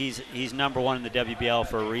 he's number one in the WBL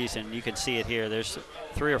for a reason. You can see it here. There's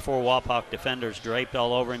 3 or 4 Wapak defenders draped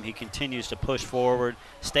all over him. He continues to push forward,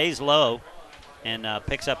 stays low, and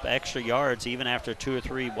picks up extra yards even after 2 or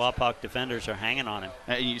 3 Wapak defenders are hanging on him.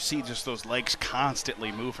 You see just those legs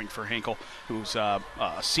constantly moving for Hinkle, who's a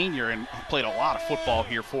senior and played a lot of football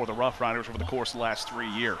here for the Rough Riders over the course of the last 3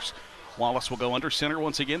 years. Wallace will go under center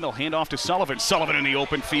once again. They'll hand off to Sullivan. Sullivan in the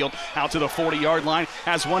open field, out to the 40-yard line.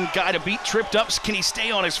 Has one guy to beat, tripped up. Can he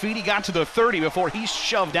stay on his feet? He got to the 30 before he's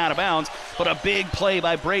shoved out of bounds. But a big play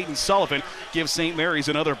by Braden Sullivan gives St. Mary's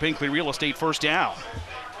another Binkley Real Estate first down.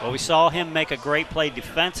 Well, we saw him make a great play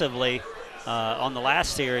defensively on the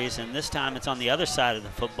last series, and this time it's on the other side of the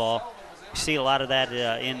football. You see a lot of that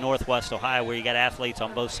in Northwest Ohio, where you got athletes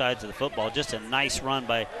on both sides of the football. Just a nice run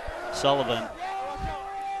by Sullivan.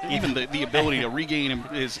 Even the ability to regain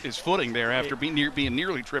his footing there after being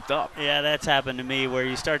nearly tripped up. Yeah, that's happened to me, where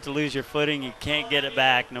you start to lose your footing, you can't get it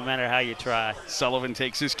back no matter how you try. Sullivan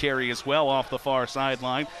takes his carry as well off the far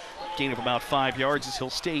sideline. Gain of about 5 yards as he'll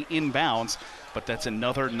stay in bounds. But that's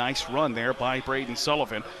another nice run there by Braden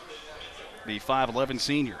Sullivan, the 5'11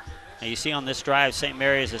 senior. Now you see on this drive, St.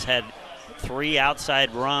 Mary's has had 3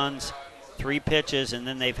 outside runs, 3 pitches, and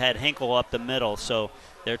then they've had Hinkle up the middle. So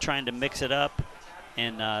they're trying to mix it up,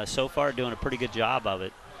 and so far doing a pretty good job of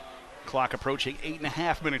it. Clock approaching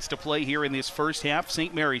 8.5 minutes to play here in this first half.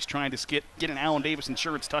 St. Mary's trying to get an Allen Davis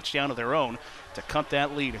Insurance touchdown of their own to cut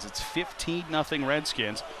that lead as it's 15-0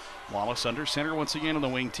 Redskins. Wallace under center once again on the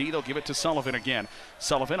wing tee. They'll give it to Sullivan again.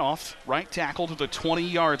 Sullivan off right tackle to the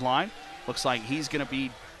 20-yard line. Looks like he's going to be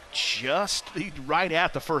just right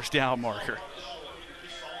at the first down marker.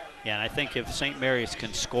 Yeah, and I think if St. Mary's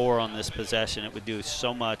can score on this possession, it would do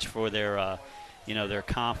so much for their their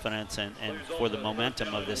confidence and for the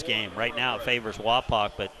momentum of this game. Right now it favors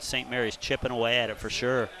Wapak, but St. Mary's chipping away at it for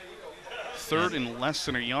sure. Third and less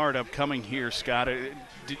than a yard upcoming here, Scott.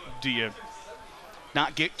 Do you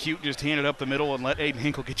not get cute, just hand it up the middle and let Aiden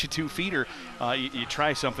Hinkle get you 2 feet, or you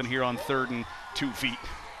try something here on 3rd and 2 feet?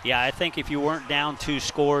 Yeah, I think if you weren't down 2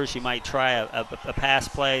 scores, you might try a pass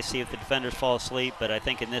play, see if the defenders fall asleep. But I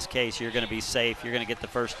think in this case, you're going to be safe. You're going to get the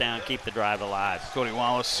first down, keep the drive alive. Cody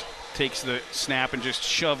Wallace takes the snap and just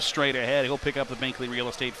shoves straight ahead. He'll pick up the Binkley Real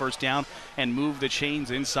Estate first down and move the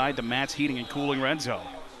chains inside the Matt's Heating and Cooling red zone.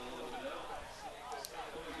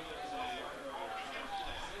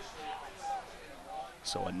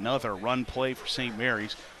 So another run play for St.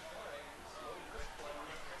 Mary's.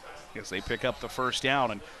 As they pick up the first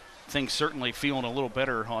down, and things certainly feeling a little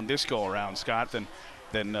better on this go-around, Scott, than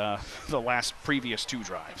the previous 2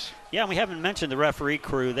 drives. Yeah, and we haven't mentioned the referee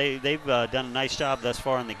crew. They've done a nice job thus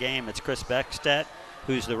far in the game. It's Chris Beckstedt,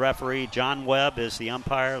 who's the referee. John Webb is the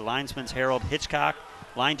umpire. Linesman's Harold Hitchcock.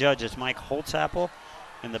 Line judge is Mike Holtzapfel.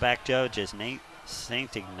 And the back judge is Nate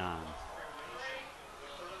Saint-Ignan.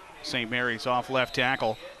 St. Mary's off left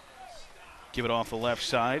tackle. Give it off the left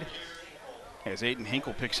side as Aiden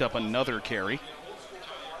Hinkle picks up another carry.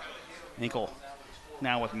 Hinkle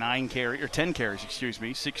now with 10 carries,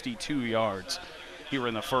 62 yards here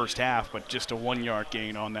in the first half, but just a 1-yard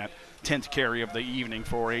gain on that 10th carry of the evening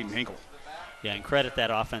for Aiden Hinkle. Yeah, and credit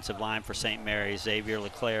that offensive line for St. Mary's. Xavier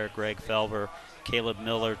LeClaire, Greg Felver, Caleb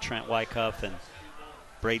Miller, Trent Wycuff, and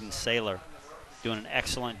Braden Saylor doing an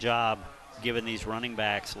excellent job giving these running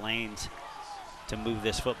backs lanes to move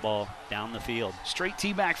this football down the field. Straight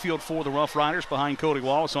T backfield for the Rough Riders behind Cody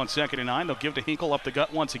Wallace on 2nd and 9. They'll give to Hinkle up the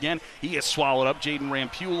gut once again. He is swallowed up. Jaden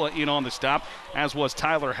Rampula in on the stop, as was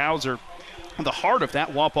Tyler Hauser. The heart of that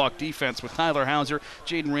Wapak defense with Tyler Hauser,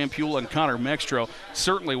 Jaden Rampula, and Connor Mextro.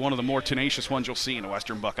 Certainly one of the more tenacious ones you'll see in the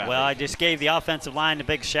Western Buckeye. Well, I just gave the offensive line a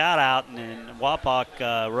big shout out, and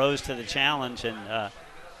Wapak rose to the challenge and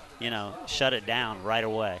shut it down right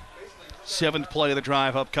away. 7th play of the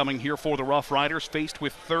drive upcoming here for the Rough Riders, faced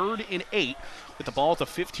with 3rd and 8 with the ball at the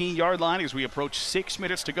 15-yard line as we approach 6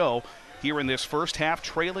 minutes to go here in this first half,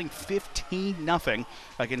 trailing 15-0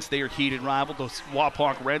 against their heated rival, the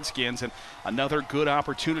Wapak Redskins. And another good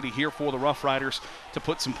opportunity here for the Rough Riders to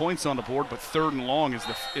put some points on the board, but 3rd and long is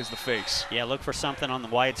the face. Yeah, look for something on the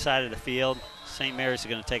wide side of the field. St. Mary's is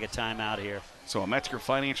going to take a timeout here. So a Metzger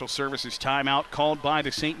Financial Services timeout called by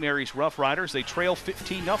the St. Mary's Rough Riders. They trail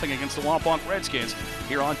 15-0 against the Wapak Redskins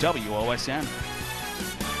here on WOSN.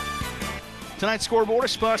 Tonight's scoreboard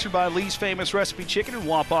is sponsored by Lee's Famous Recipe Chicken in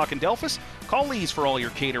Wapak and Delphus. Call Lee's for all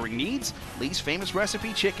your catering needs. Lee's Famous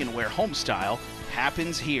Recipe Chicken, where home style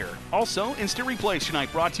happens here. Also, Instant Replays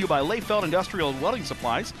tonight brought to you by Layfeld Industrial and Welding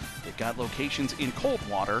Supplies. They've got locations in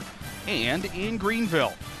Coldwater and in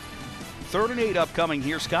Greenville. 3rd and 8 upcoming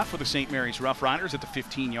here, Scott, for the St. Mary's Rough Riders at the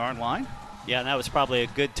 15-yard line. Yeah, and that was probably a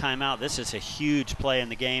good timeout. This is a huge play in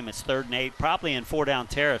the game. It's 3rd and 8, probably in 4-down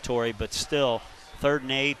territory, but still 3rd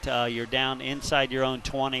and 8. You're down inside your own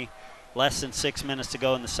 20. Less than 6 minutes to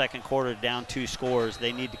go in the second quarter, down 2 scores.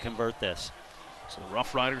 They need to convert this. So the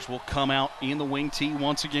Rough Riders will come out in the wing tee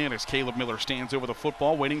once again as Caleb Miller stands over the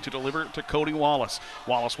football, waiting to deliver it to Cody Wallace.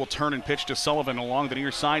 Wallace will turn and pitch to Sullivan along the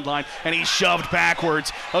near sideline, and he's shoved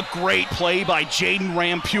backwards. A great play by Jaden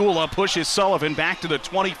Rampula pushes Sullivan back to the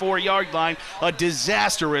 24-yard line. A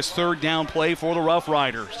disastrous third down play for the Rough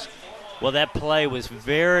Riders. Well, that play was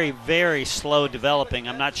very, very slow developing.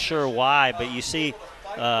 I'm not sure why, but you see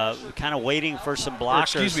kind of waiting for some blockers.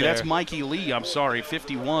 Excuse me, that's Mikey Lee. I'm sorry,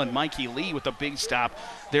 51. Mikey Lee with a big stop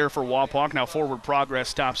there for Wapak. Now forward progress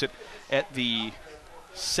stops it at the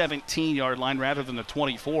 17-yard line rather than the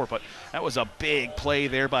 24, but that was a big play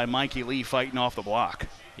there by Mikey Lee fighting off the block.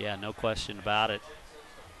 Yeah, no question about it.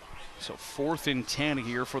 So 4th and 10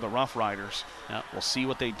 here for the Rough Riders. Yep. We'll see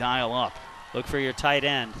what they dial up. Look for your tight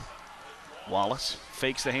end. Wallace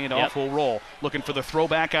fakes the handoff, will roll. Looking for the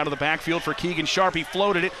throwback out of the backfield for Keegan Sharp. He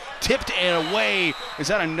floated it, tipped and away. Is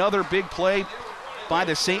that another big play by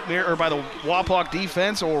the by the Wapak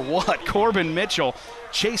defense or what? Corbin Mitchell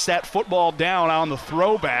chased that football down on the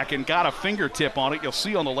throwback and got a fingertip on it. You'll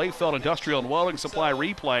see on the Layfeld Industrial and Welding Supply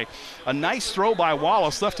replay. A nice throw by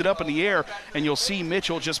Wallace, left it up in the air, and you'll see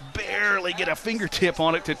Mitchell just barely get a fingertip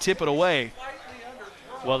on it to tip it away.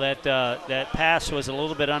 Well, that pass was a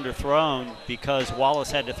little bit underthrown because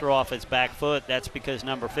Wallace had to throw off his back foot. That's because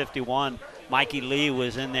number 51, Mikey Lee,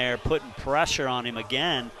 was in there putting pressure on him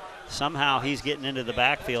again. Somehow he's getting into the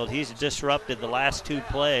backfield. He's disrupted the last 2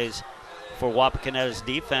 plays for Wapakoneta's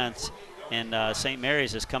defense, and St.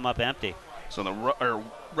 Mary's has come up empty. So the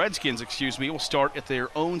Redskins, will start at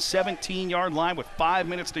their own 17-yard line with 5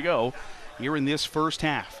 minutes to go here in this first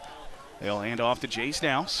half. They'll hand off to Jace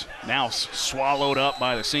Nouse. Nouse swallowed up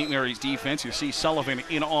by the St. Mary's defense. You see Sullivan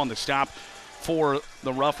in on the stop for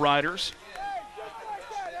the Rough Riders.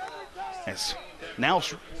 As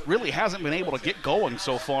Nouse really hasn't been able to get going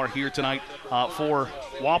so far here tonight for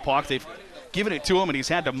Wapak. They've given it to him, and he's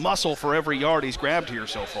had to muscle for every yard he's grabbed here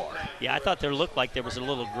so far. Yeah, I thought there looked like there was a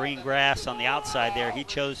little green grass on the outside there. He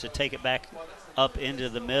chose to take it back up into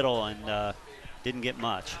the middle and didn't get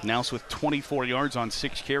much. Nouse with 24 yards on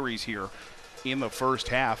 6 carries here in the first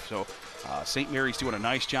half. So St. Mary's doing a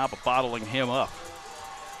nice job of bottling him up.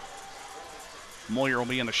 Moyer will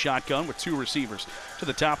be in the shotgun with 2 receivers to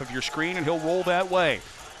the top of your screen, and he'll roll that way.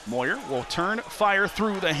 Moyer will fire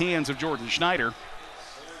through the hands of Jordan Schneider.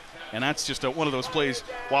 And that's just one of those plays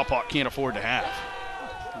Wapak can't afford to have.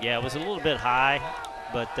 Yeah, it was a little bit high,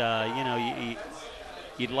 but,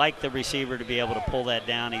 you'd like the receiver to be able to pull that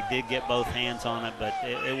down. He did get both hands on it, but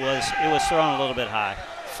it was thrown a little bit high.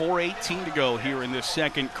 4:18 to go here in this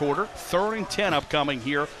second quarter. 3rd and 10 upcoming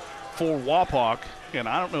here for Wapak. And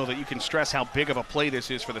I don't know that you can stress how big of a play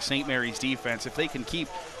this is for the St. Mary's defense. If they can keep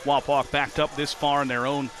Wapak backed up this far in their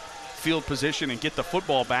own field position and get the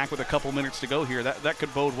football back with a couple minutes to go here, that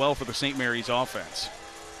could bode well for the St. Mary's offense.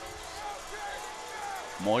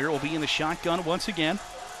 Moyer will be in the shotgun once again.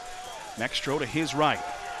 Mextro to his right.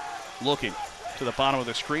 Looking to the bottom of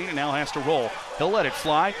the screen and now has to roll. He'll let it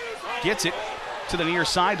fly. Gets it to the near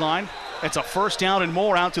sideline. It's a first down and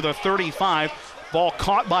more out to the 35. Ball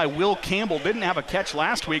caught by Will Campbell. Didn't have a catch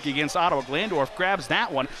last week against Ottawa Glandorf. Grabs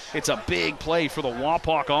that one. It's a big play for the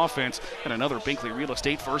Wapak offense and another Binkley Real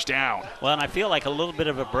Estate first down. Well, and I feel like a little bit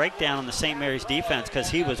of a breakdown on the St. Mary's defense because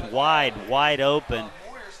he was wide open.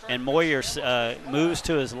 And Moyer moves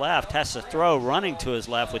to his left, has to throw running to his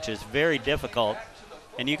left, which is very difficult.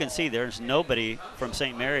 And you can see there's nobody from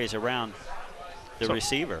St. Mary's around the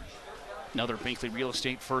receiver. Another Binkley Real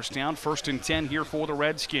Estate first down. 1st and 10 here for the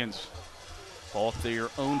Redskins. Ball at their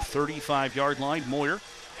own 35-yard line. Moyer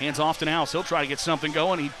hands off to Nouse. He'll try to get something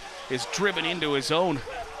going. He is driven into his own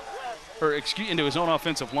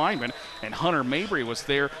offensive lineman, and Hunter Mabry was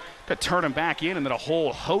there to turn him back in, and then a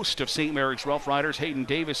whole host of St. Mary's Rough Riders. Hayden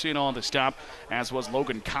Davis in on the stop, as was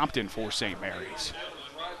Logan Compton for St. Mary's.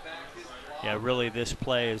 Yeah, really this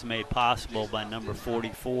play is made possible by number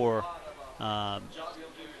 44,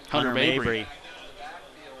 Hunter Mabry.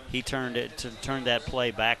 He turned that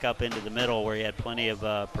play back up into the middle where he had plenty of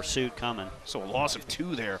pursuit coming. So a loss of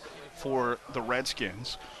 2 there for the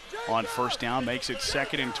Redskins on first down, makes it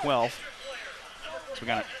 2nd and 12. So we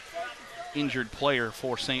got an injured player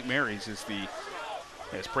for St. Mary's as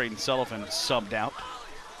Braden Sullivan subbed out.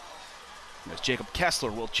 As Jacob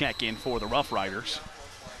Kessler will check in for the Rough Riders.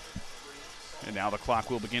 And now the clock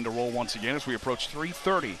will begin to roll once again as we approach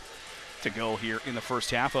 3:30 to go here in the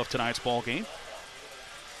first half of tonight's ball game.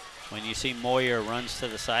 When you see Moyer runs to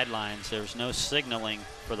the sidelines, there's no signaling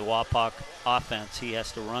for the Wapak offense. He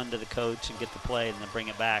has to run to the coach and get the play and then bring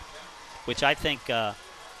it back, which I think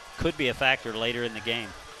could be a factor later in the game.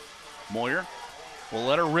 Moyer will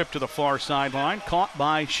let her rip to the far sideline. Caught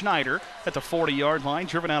by Schneider at the 40-yard line.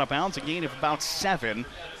 Driven out of bounds. A gain of about 7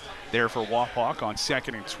 there for Wapak on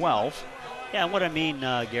 2nd and 12. Yeah, and what I mean,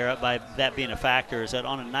 Garrett, by that being a factor is that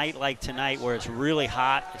on a night like tonight where it's really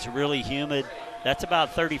hot, it's really humid, that's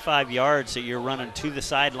about 35 yards that you're running to the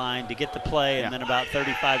sideline to get the play, and then about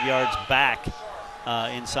 35 yards back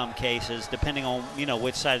in some cases, depending on,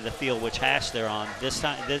 which side of the field, which hash they're on. This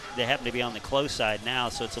time, they happen to be on the close side now,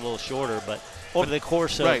 so it's a little shorter, but over the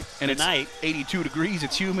course of the night. It's 82 degrees,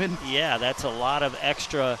 it's humid. Yeah, that's a lot of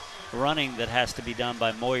extra running that has to be done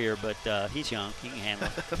by Moyer, but he's young. He can handle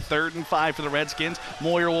it. 3rd and 5 for the Redskins.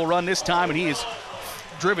 Moyer will run this time, and he is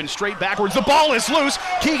driven straight backwards. The ball is loose.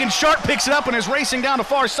 Keegan Sharp picks it up and is racing down the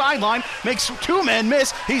far sideline. Makes 2 men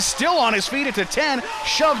miss. He's still on his feet at the 10.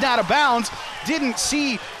 Shoved out of bounds. Didn't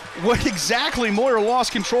see what exactly Moyer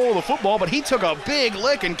lost control of the football, but he took a big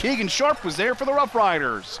lick, and Keegan Sharp was there for the Rough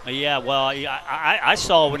Riders. Yeah, well, I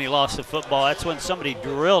saw when he lost the football. That's when somebody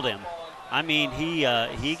drilled him. I mean,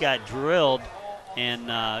 he got drilled,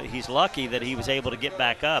 and he's lucky that he was able to get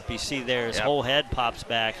back up. You see there, his whole head pops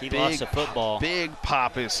back. He lost the football. Big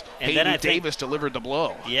pop is Hayden Davis delivered the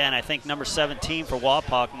blow. Yeah, and I think number 17 for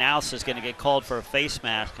Wapak, Nouse, is going to get called for a face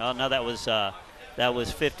mask. Oh, no, that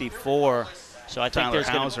was 54. So I think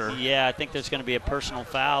I think there's going to be a personal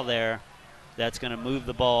foul there that's going to move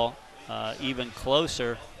the ball even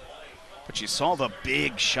closer. But you saw the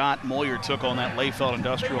big shot Moyer took on that Layfeld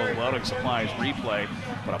Industrial Welding Supplies replay.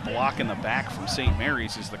 But a block in the back from St.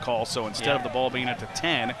 Mary's is the call. So instead of the ball being at the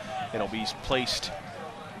 10, it'll be placed.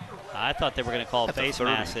 I thought they were going to call a face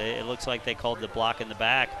mask. It looks like they called the block in the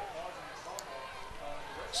back.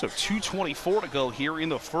 So 2:24 to go here in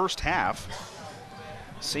the first half.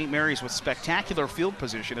 St. Mary's with spectacular field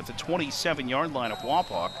position at the 27-yard line of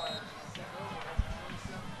Wapak.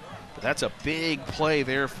 But that's a big play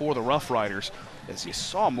there for the Rough Riders, as you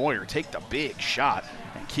saw Moyer take the big shot,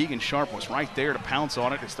 and Keegan Sharp was right there to pounce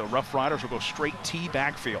on it as the Rough Riders will go straight T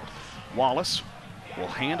backfield. Wallace will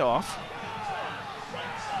hand off.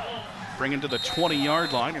 Bring him to the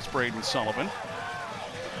 20-yard line. It's Braden Sullivan.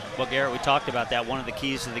 Well, Garrett, we talked about that. One of the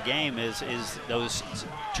keys to the game is those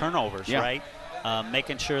turnovers, right?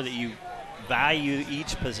 Making sure that you value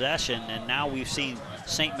each possession. And now we've seen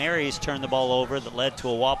St. Mary's turn the ball over that led to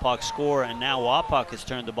a Wapak score, and now Wapak has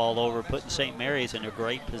turned the ball over, putting St. Mary's in a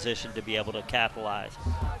great position to be able to capitalize.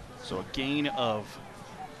 So a gain of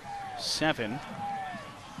 7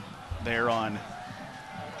 there on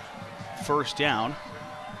first down.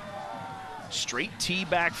 Straight T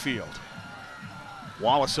backfield.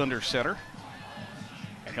 Wallace under center.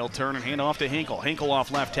 And he'll turn and hand off to Hinkle. Hinkle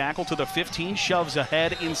off left tackle to the 15, shoves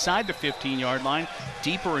ahead inside the 15-yard line,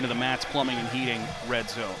 deeper into the Matt's Plumbing and Heating red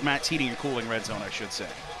zone. Matt's Heating and Cooling red zone, I should say.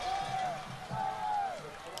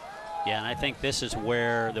 Yeah, and I think this is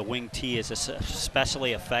where the wing T is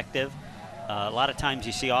especially effective. A lot of times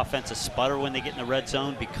you see offenses sputter when they get in the red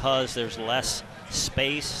zone because there's less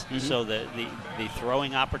space, so the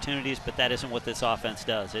throwing opportunities, but that isn't what this offense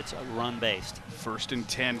does. It's run-based. 1st and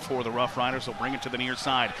 10 for the Rough Riders. They'll bring it to the near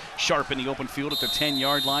side. Sharp in the open field at the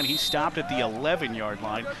 10-yard line. He stopped at the 11-yard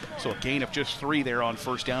line, so a gain of just 3 there on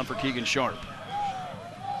first down for Keegan Sharp.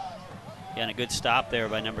 Yeah, and a good stop there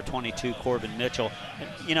by number 22, Corbin Mitchell.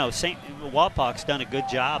 You know, Wapak's done a good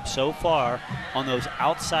job so far on those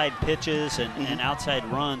outside pitches and outside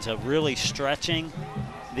runs of really stretching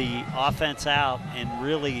the offense out and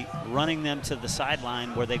really running them to the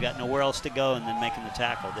sideline where they got nowhere else to go and then making the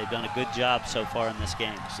tackle. They've done a good job so far in this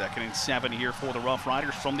game. 2nd and 7 here for the Rough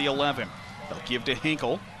Riders from the 11. They'll give to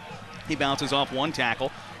Hinkle. He bounces off one tackle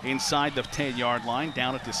inside the 10-yard line,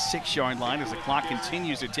 down at the 6-yard line as the clock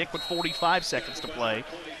continues to tick with 45 seconds to play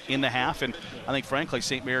in the half. And I think, frankly,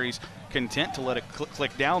 St. Mary's content to let it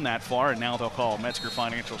click down that far, and now they'll call Metzger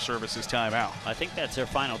Financial Services timeout. I think that's their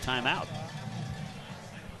final timeout.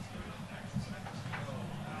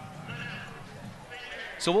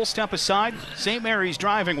 So we'll step aside. St. Mary's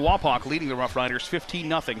driving, Wapak leading the Rough Riders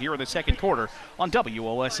 15-0 here in the second quarter on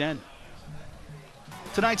WOSN.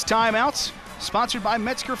 Tonight's timeouts sponsored by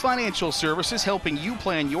Metzger Financial Services, helping you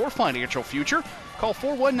plan your financial future. Call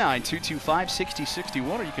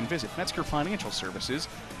 419-225-6061, or you can visit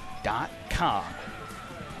MetzgerFinancialServices.com.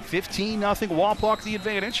 15-0 Wapak the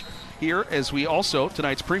advantage here, as we also,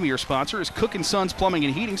 tonight's premier sponsor is Cook & Sons Plumbing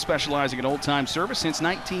and Heating, specializing in old-time service since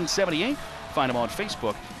 1978. Find them on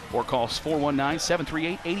Facebook or call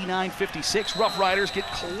 419-738-8956. Rough Riders get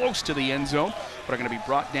close to the end zone, but are going to be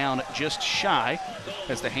brought down just shy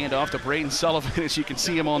as the handoff to Braden Sullivan. As you can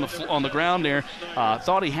see him on the ground there,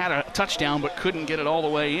 thought he had a touchdown but couldn't get it all the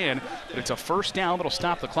way in. But it's a first down that'll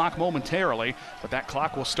stop the clock momentarily, but that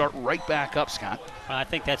clock will start right back up, Scott. I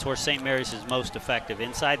think that's where St. Mary's is most effective.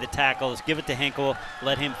 Inside the tackles, give it to Hinkle,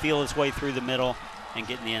 let him feel his way through the middle, and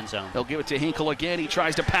get in the end zone. They'll give it to Hinkle again. He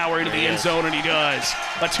tries to power into the end zone, and he does.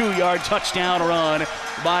 A 2-yard touchdown run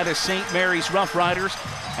by the St. Mary's Rough Riders.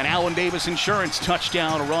 An Allen Davis Insurance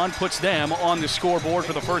touchdown run puts them on the scoreboard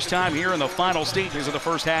for the first time here in the final stages of the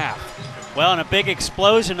first half. Well, and a big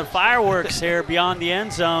explosion of fireworks here beyond the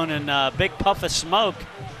end zone, and a big puff of smoke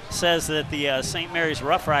says that the St. Mary's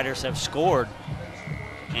Rough Riders have scored.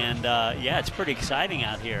 And, yeah, it's pretty exciting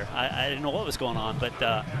out here. I didn't know what was going on,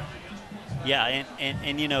 but yeah,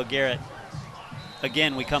 and you know, Garrett,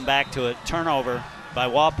 again, we come back to it. Turnover by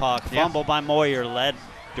Wapak, fumble by Moyer led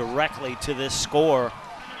directly to this score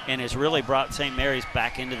and has really brought St. Mary's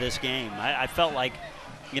back into this game. I felt like,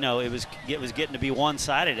 you know, it was getting to be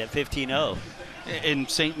one-sided at 15-0. And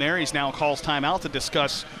St. Mary's now calls timeout to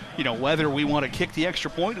discuss, you know, whether we want to kick the extra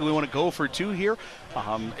point, do we want to go for 2 here?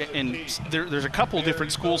 And there's a couple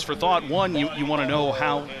different schools for thought. One, you want to know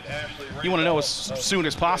as soon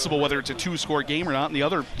as possible whether it's a 2-score game or not. And the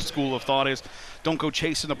other school of thought is don't go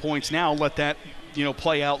chasing the points now. Let that, you know,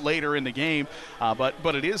 play out later in the game.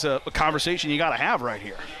 But it is a conversation you got to have right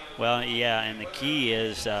here. Well, yeah, and the key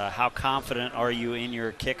is how confident are you in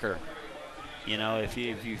your kicker? You know, if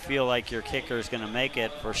you feel like your kicker is going to make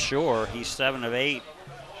it, for sure. He's 7 of 8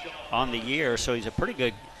 on the year, so he's a pretty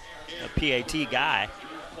good PAT guy.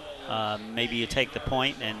 Maybe you take the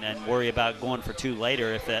point and worry about going for 2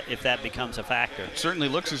 later if that becomes a factor. Certainly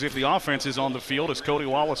looks as if the offense is on the field as Cody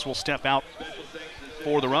Wallace will step out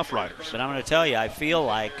for the Rough Riders. But I'm going to tell you, I feel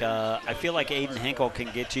like Aiden Hinkle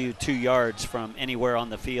can get you 2 yards from anywhere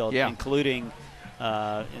on the field, including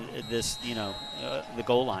this, you know, the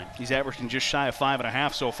goal line. He's averaging just shy of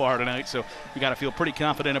 5.5 so far tonight, so you got to feel pretty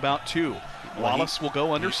confident about 2. Wallace will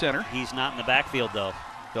go under center. He's not in the backfield, though.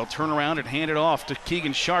 They'll turn around and hand it off to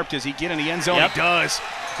Keegan Sharp. Does he get in the end zone? He does.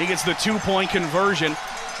 He gets the 2-point conversion.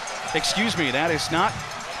 Excuse me, that is not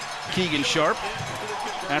Keegan Sharp.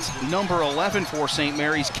 That's number 11 for St.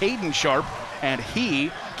 Mary's, Caden Sharp, and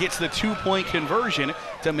he gets the 2-point conversion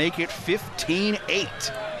to make it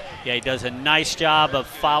 15-8. Yeah, he does a nice job of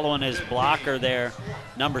following his blocker there,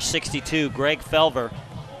 number 62, Greg Felver.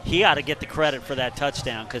 He ought to get the credit for that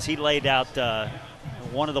touchdown because he laid out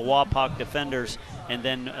one of the Wapak defenders and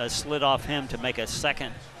then slid off him to make a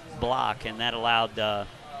second block, and that allowed the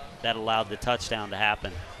touchdown to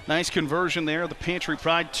happen. Nice conversion there. The Pantry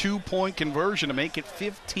Pride 2-point conversion to make it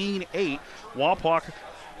 15-8. Wapak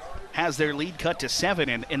has their lead cut to 7,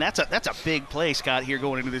 and that's a big play, Scott, here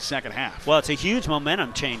going into the second half. Well, it's a huge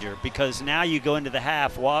momentum changer because now you go into the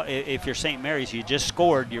half. If you're St. Mary's, you just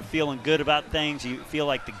scored. You're feeling good about things. You feel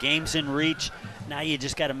like the game's in reach. Now you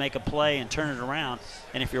just got to make a play and turn it around.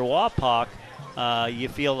 And if you're Wapak, you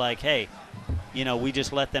feel like, hey, you know, we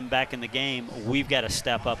just let them back in the game. We've got to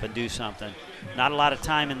step up and do something. Not a lot of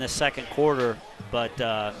time in the second quarter, but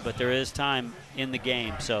there is time in the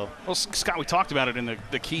game. So, well, Scott, we talked about it in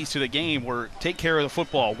the keys to the game were take care of the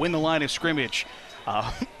football, win the line of scrimmage,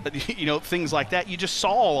 you know, things like that. You just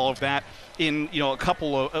saw all of that in, you know,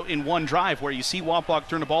 in one drive where you see Wapak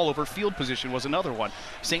turn the ball over. Field position was another one.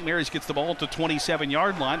 St. Mary's gets the ball to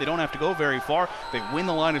 27-yard line. They don't have to go very far. They win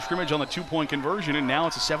the line of scrimmage on the 2-point conversion, and now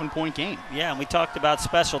it's a 7-point game. Yeah, and we talked about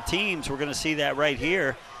special teams. We're going to see that right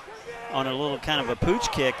here on a little kind of a pooch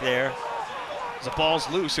kick there. The ball's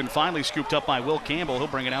loose and finally scooped up by Will Campbell. He'll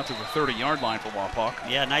bring it out to the 30-yard line for Wapak.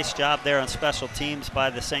 Yeah, nice job there on special teams by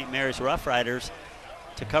the St. Mary's Rough Riders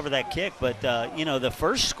to cover that kick. But, you know, the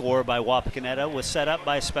first score by Wapakoneta was set up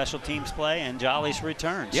by special teams play and Jolly's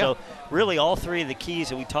return. Yeah. So really all 3 of the keys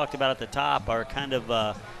that we talked about at the top are kind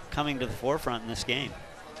of coming to the forefront in this game.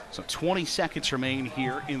 So 20 seconds remain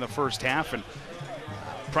here in the first half, and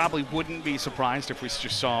probably wouldn't be surprised if we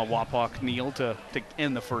just saw Wapak kneel to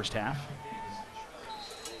end the first half.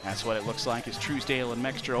 That's what it looks like as Truesdale and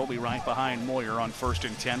Mexter will be right behind Moyer on 1st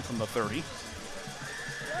and 10 from the 30.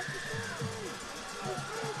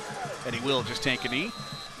 And he will just take a knee.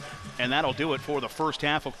 And that'll do it for the first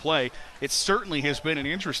half of play. It certainly has been an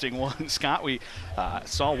interesting one, Scott. We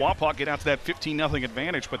saw Wapak get out to that 15-0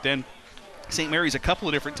 advantage, but then St. Mary's a couple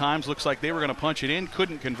of different times looks like they were going to punch it in,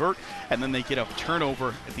 couldn't convert, and then they get a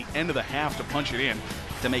turnover at the end of the half to punch it in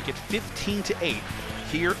to make it 15-8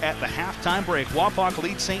 here at the halftime break. Wapak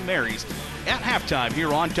leads St. Mary's at halftime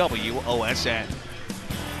here on WOSN.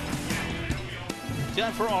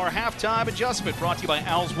 Time for our halftime adjustment, brought to you by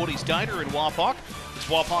Al's Woody's Diner in Wapak. It's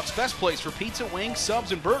Wapak's best place for pizza, wings,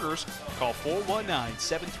 subs, and burgers. Call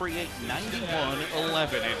 419-738-9111.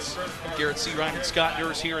 It's Garrett Seawright and Scott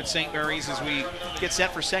Nurse here at St. Mary's as we get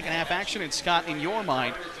set for second half action. And Scott, in your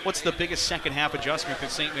mind, what's the biggest second half adjustment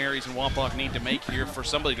that St. Mary's and Wapak need to make here for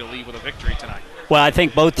somebody to leave with a victory tonight? Well, I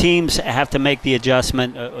think both teams have to make the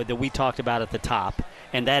adjustment that we talked about at the top,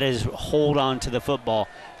 and that is hold on to the football.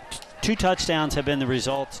 2 touchdowns have been the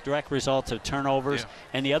results, direct results of turnovers,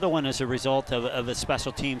 and the other one is a result of a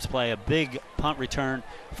special teams play, a big punt return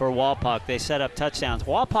for Wapak. They set up touchdowns.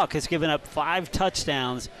 Wapak has given up 5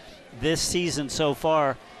 touchdowns this season so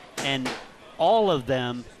far, and all of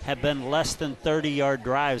them have been less than 30-yard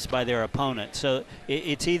drives by their opponent. So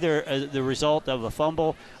it's either the result of a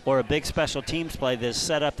fumble or a big special teams play that's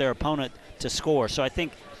set up their opponent to score. So I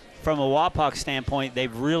think from a Wapak standpoint,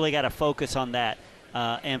 they've really got to focus on that.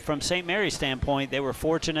 And from St. Mary's standpoint, they were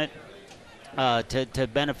fortunate to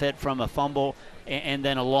benefit from a fumble and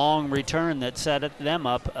then a long return that set them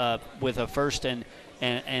up with a 1st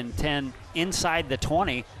and 10 inside the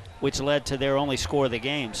 20, which led to their only score of the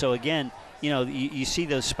game. So again, you see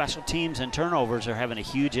those special teams and turnovers are having a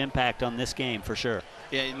huge impact on this game for sure.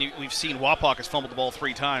 Yeah, and we've seen Wapak has fumbled the ball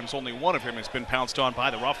 3 times. Only one of them has been pounced on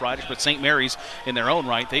by the Rough Riders, but St. Mary's, in their own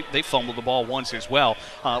right, they fumbled the ball once as well.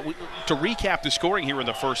 To recap the scoring here in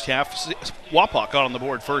the first half, Wapak got on the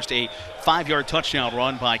board first. A 5-yard touchdown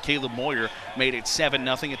run by Caleb Moyer made it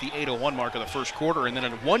 7-0 at the 8:01 mark of the first quarter, and then a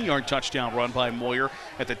 1-yard touchdown run by Moyer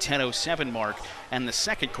at the 10:07 mark. And the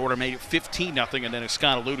second quarter made it 15-0, and then as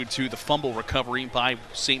Scott alluded to, the fumble recovery by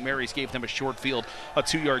St. Mary's gave them a short field, a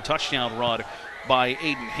 2-yard touchdown run by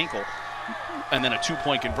Aiden Hinkle, and then a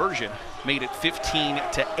 2-point conversion made it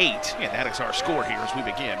 15-8, and that is our score here as we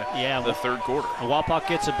begin the third quarter. Wapak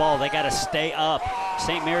gets the ball. They got to stay up.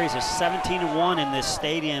 St. Mary's is 17-1 in this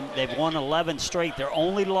stadium. They've won 11 straight. Their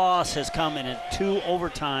only loss has come in a 2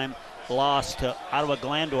 overtime loss to Ottawa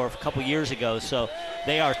Glandorf a couple years ago. So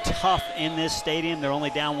they are tough in this stadium. They're only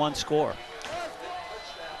down 1 score.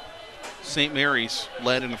 St. Mary's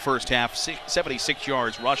led in the first half, 76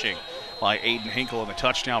 yards rushing by Aiden Hinkle in the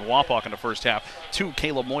touchdown. Wapak in the first half, 2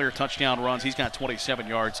 Caleb Moyer touchdown runs. He's got 27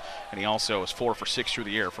 yards, and he also is 4 for 6 through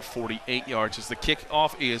the air for 48 yards as the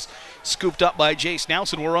kickoff is scooped up by Jace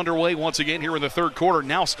Nouse, and we're underway once again here in the third quarter.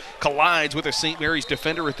 Nouse collides with a St. Mary's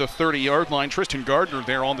defender at the 30-yard line. Tristan Gardner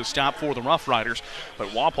there on the stop for the Rough Riders, but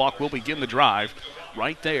Wapak will begin the drive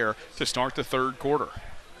right there to start the third quarter.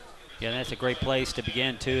 Yeah, that's a great place to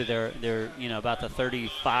begin, too. They're about the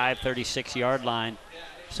 35, 36-yard line.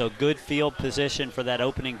 So good field position for that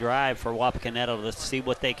opening drive for Wapakoneta. Let's see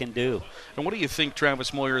what they can do. And what do you think,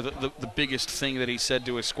 Travis Moyer, the biggest thing that he said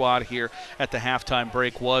to his squad here at the halftime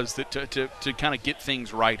break was that to kind of get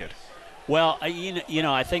things righted? Well,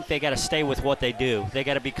 I think they got to stay with what they do. They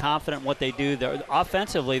got to be confident in what they do.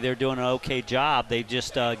 Offensively, they're doing an okay job. They've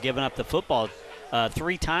just given up the football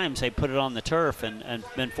 3 times. They put it on the turf and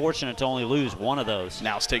been fortunate to only lose 1 of those.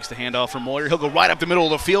 Nouse takes the handoff from Moyer. He'll go right up the middle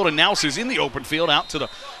of the field, and Nouse is in the open field out to the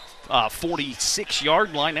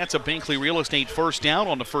 46-yard line. That's a Bankley Real Estate first down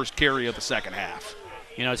on the first carry of the second half.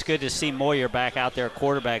 It's good to see Moyer back out there,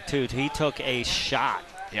 quarterback, too. He took a shot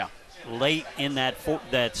late in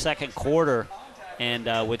that second quarter,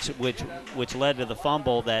 and which led to the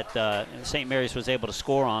fumble that St. Mary's was able to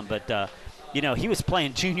score on. But he was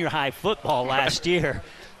playing junior high football last year.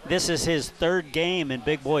 This is his 3rd game in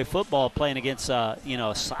big boy football playing against a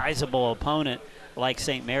sizable opponent like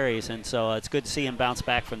St. Mary's, and so it's good to see him bounce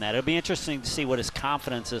back from that. It'll be interesting to see what his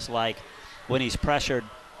confidence is like when he's pressured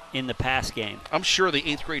in the pass game. I'm sure the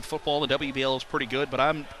 8th grade football in the WBL is pretty good, but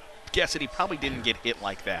I'm guessing he probably didn't get hit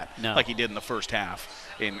like that, like he did in the first half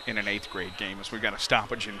in an 8th grade game, as we've got a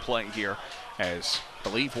stoppage in play here, as I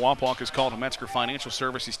believe Wapak has called a Metzger Financial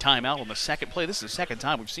Services timeout on the second play. This is the second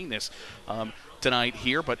time we've seen this tonight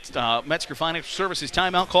here, but Metzger Financial Services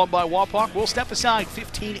timeout called by Wapak. We'll step aside.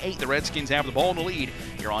 15-8. The Redskins have the ball in the lead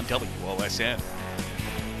here on WOSN.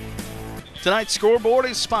 Tonight's scoreboard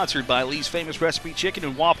is sponsored by Lee's Famous Recipe Chicken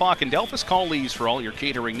in Wapak and Delphus. Call Lee's for all your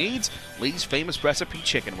catering needs. Lee's Famous Recipe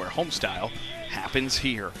Chicken, where homestyle happens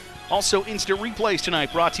here. Also, instant replays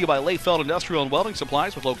tonight brought to you by Layfeld Industrial and Welding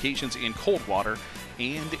Supplies with locations in Coldwater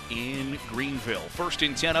and in Greenville. 1st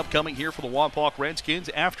and 10 upcoming here for the Wapak Redskins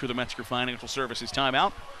after the Metzger Financial Services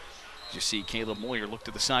timeout. As you see, Caleb Moyer look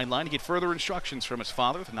to the sideline to get further instructions from his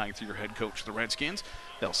father, the 9th-year head coach of the Redskins.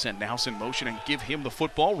 They'll send Nouse in motion and give him the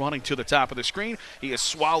football, running to the top of the screen. He is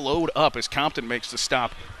swallowed up as Compton makes the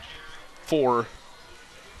stop for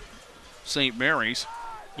St. Mary's.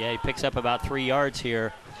 Yeah, he picks up about 3 yards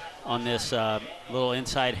here on this little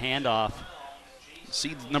inside handoff.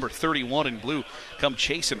 see number 31 in blue come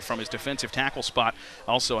chasing from his defensive tackle spot.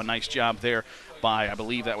 Also a nice job there by, I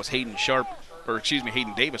believe that was Hayden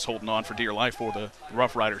Davis holding on for dear life for the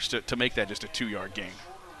Rough Riders to make that just a 2-yard gain.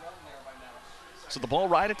 So the ball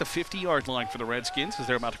right at the 50-yard line for the Redskins as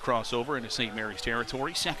they're about to cross over into St. Mary's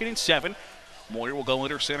territory. 2nd and 7. Moyer will go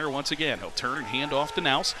under center once again. He'll turn and hand off to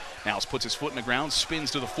Nouse. Nouse puts his foot in the ground,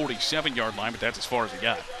 spins to the 47-yard line, but that's as far as he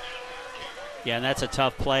got. Yeah, and that's a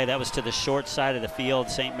tough play. That was to the short side of the field.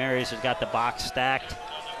 St. Mary's has got the box stacked.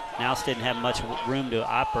 Nouse didn't have much room to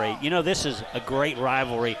operate. You know, this is a great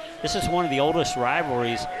rivalry. This is one of the oldest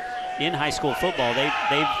rivalries in high school football.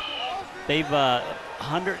 They've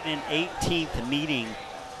 118th meeting,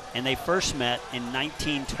 and they first met in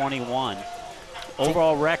 1921.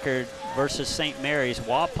 Overall record versus St. Mary's,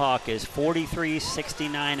 Wapak is 43,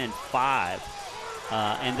 69, and 5.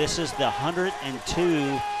 And this is the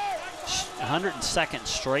 102nd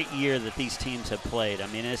straight year that these teams have played. I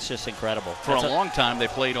mean, it's just incredible. For a long time, they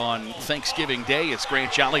played on Thanksgiving Day as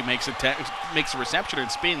Grant Jolly makes a reception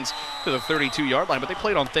and spins to the 32-yard line, but they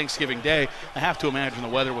played on Thanksgiving Day. I have to imagine the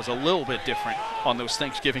weather was a little bit different on those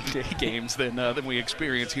Thanksgiving Day games than we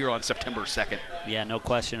experience here on September 2nd. Yeah, no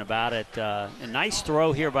question about it. A nice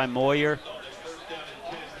throw here by Moyer.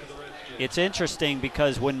 It's interesting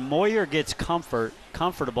because when Moyer gets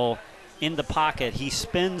comfortable in the pocket, he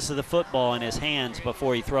spins the football in his hands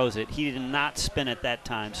before he throws it. He did not spin it that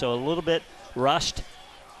time, so a little bit rushed.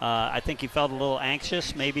 I think he felt a little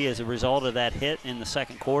anxious maybe as a result of that hit in the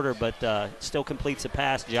second quarter, but still completes the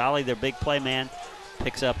pass. Jolly, their big play man,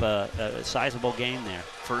 picks up a sizable gain there.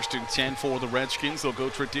 1st and 10 for the Redskins. They'll go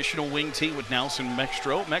traditional wing tee with Nelson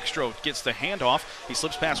Mextro. Mextro gets the handoff. He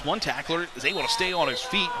slips past one tackler, is able to stay on his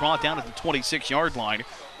feet, brought down at the 26-yard line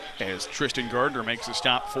as Tristan Gardner makes a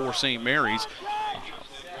stop for St. Mary's.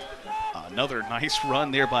 Another nice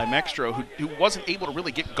run there by Mextro, who wasn't able to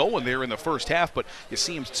really get going there in the first half, but you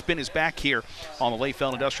see him spin his back here on the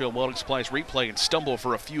Layfeld Industrial Welding Supplies replay and stumble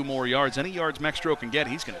for a few more yards. Any yards Mextro can get,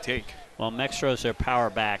 he's going to take. Well, Mextro's their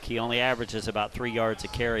power back. He only averages about 3 yards a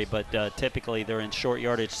carry, but typically they're in short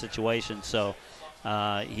yardage situations, so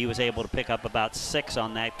he was able to pick up about 6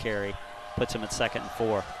 on that carry. Puts him at 2nd and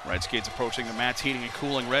 4. Redskins approaching the Matt's Heating and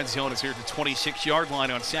Cooling red zone is here at the 26-yard line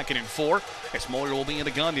on 2nd and 4. As Moyer will be in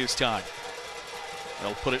the gun this time.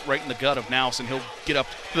 They'll put it right in the gut of Nouse, and he'll get up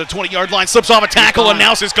to the 20-yard line, slips off a tackle, and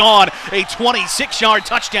Nouse is gone. A 26-yard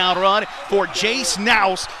touchdown run for Jace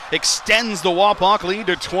Nouse extends the Wapak lead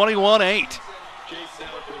to 21-8.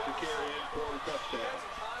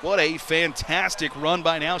 What a fantastic run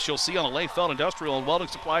by Nouse. You'll see on the Layfeld Industrial and Welding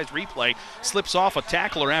Supplies replay. Slips off a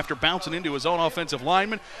tackler after bouncing into his own offensive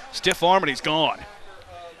lineman. Stiff arm, and he's gone.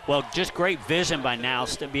 Well, just great vision by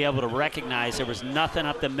Nouse to be able to recognize there was nothing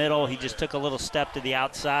up the middle. He just took a little step to the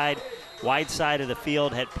outside. Wide side of the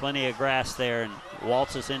field, had plenty of grass there, and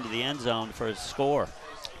waltzes into the end zone for his score.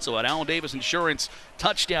 So an Allen Davis Insurance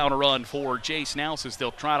touchdown run for Jace Nouse as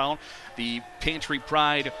they'll trot on the Pantry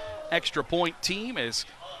Pride extra point team as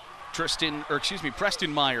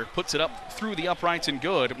Preston Meyer puts it up through the uprights and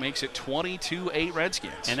good. It makes it 22-8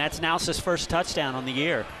 Redskins. And that's Nouse's first touchdown on the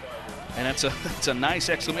year. And that's a nice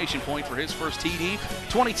exclamation point for his first TD.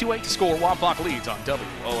 22-8 to score. Wapak leads on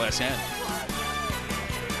WOSN.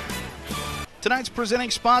 Tonight's presenting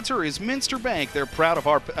sponsor is Minster Bank. They're proud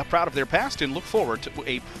of their past and look forward to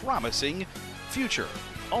a promising future.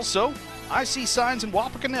 Also, IC Signs in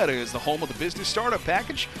Wapakoneta is the home of the business startup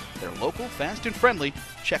package. They're local, fast, and friendly.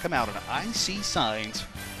 Check them out on icsigns.net.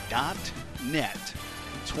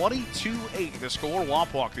 22-8 the score.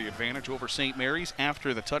 Wapak the advantage over St. Mary's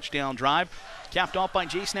after the touchdown drive. Capped off by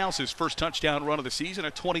Jace Nouse's first touchdown run of the season,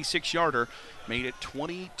 a 26-yarder. Made it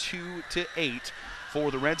 22-8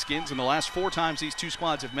 for the Redskins. And the last 4 times these two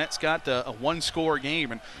squads have met, Scott, a one-score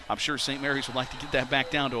game. And I'm sure St. Mary's would like to get that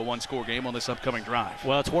back down to a one-score game on this upcoming drive.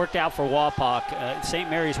 Well, it's worked out for Wapak. St.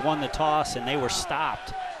 Mary's won the toss, and they were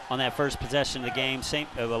stopped on that first possession of the game.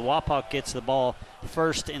 Wapak gets the ball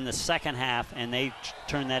first in the second half, and they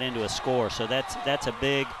turn that into a score. So that's a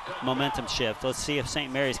big momentum shift. Let's see if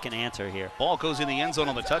St. Mary's can answer here. Ball goes in the end zone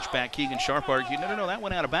on the touchback. Keegan Sharp argued, no, that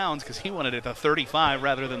went out of bounds because he wanted it at the 35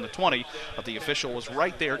 rather than the 20. But the official was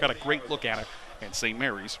right there, got a great look at it. And St.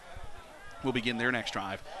 Mary's will begin their next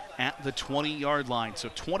drive at the 20-yard line. So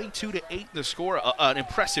 22-8 the score. An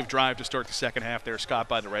impressive drive to start the second half there, Scott,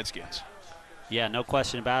 by the Redskins. Yeah, no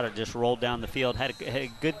question about it. Just rolled down the field. Had a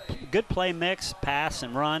good play mix, pass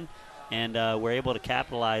and run, and were able to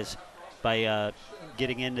capitalize by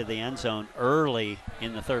getting into the end zone early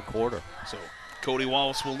in the third quarter. So Cody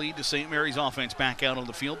Wallace will lead the St. Mary's offense back out on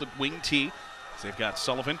the field at wing T. So they've got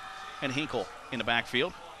Sullivan and Hinkle in the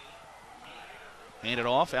backfield. Hand it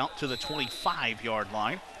off out to the 25-yard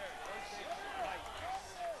line.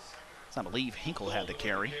 I believe Hinkle had the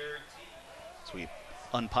carry. So we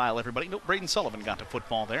unpile everybody. Nope, Braden Sullivan got the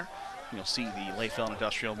football there. You'll see the Layfeld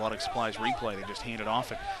Industrial Athletic Supplies replay. They just hand it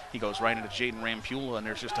off, and he goes right into Jaden Rampula, and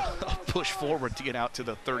there's just a push forward to get out to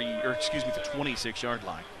the the 26-yard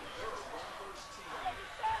line.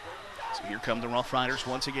 So here come the Rough Riders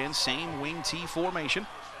once again. Same wing T formation.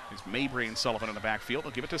 It's Mabry and Sullivan in the backfield.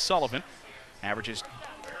 They'll give it to Sullivan. Averages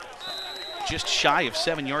just shy of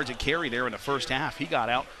 7 yards a carry there in the first half. He got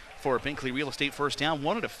out for a Binkley Real Estate first down.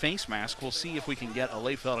 Wanted a face mask. We'll see if we can get a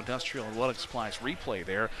Layfeld Industrial Athletic Supplies replay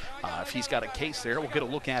there. If he's got a case there, we'll get a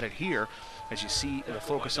look at it here. As you see, the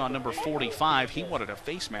focus on number 45. He wanted a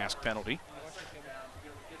face mask penalty.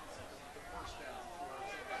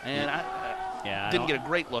 And I didn't get a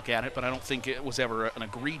great look at it, but I don't think it was ever an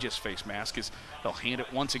egregious face mask, as they'll hand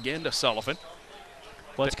it once again to Sullivan.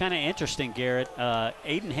 Well, it's kind of interesting, Garrett.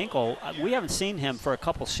 Aiden Hinkle, we haven't seen him for a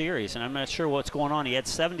couple series, and I'm not sure what's going on. He had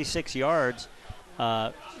 76 yards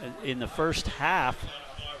in the first half,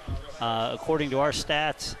 according to our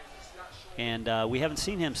stats, and we haven't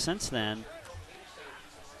seen him since then.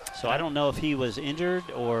 So I don't know if he was injured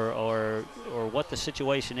or what the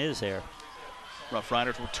situation is there. Rough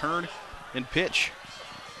Riders will turn and pitch.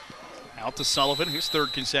 Out to Sullivan, his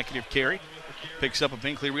third consecutive carry. Picks up a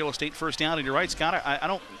Binkley Real Estate first down. And you're right, Scott, I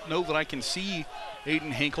don't know that I can see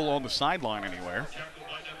Aiden Hinkle on the sideline anywhere.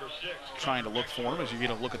 Trying to look for him as you get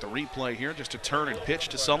a look at the replay here. Just a turn and pitch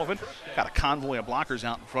to Sullivan. Got a convoy of blockers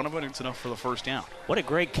out in front of it. It's enough for the first down. What a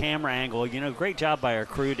great camera angle. You know, great job by our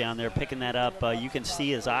crew down there picking that up. You can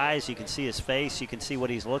see his eyes. You can see his face. You can see what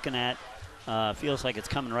he's looking at. Feels like it's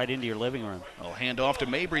coming right into your living room. I'll hand off to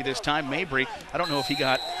Mabry this time. Mabry, I don't know if he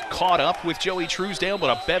got caught up with Joey Truesdale, but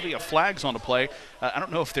a bevy of flags on the play. I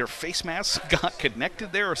don't know if their face masks got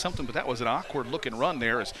connected there or something, but that was an awkward-looking run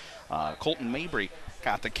there as Colton Mabry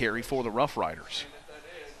got the carry for the Rough Riders.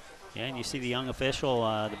 Yeah, and you see the young official,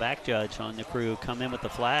 the back judge on the crew, come in with the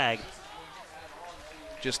flag.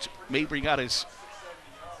 Just Mabry got his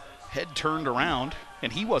head turned around,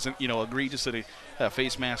 and he wasn't, egregious that a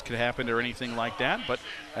face mask could happen or anything like that, but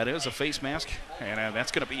that is a face mask, and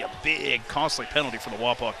that's going to be a big, costly penalty for the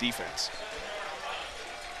Wapak defense.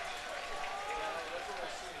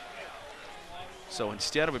 So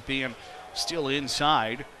instead of it being still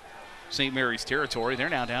inside St. Mary's territory, they're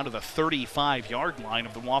now down to the 35-yard line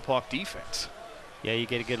of the Wapak defense. Yeah, you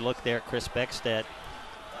get a good look there at Chris Beckstedt,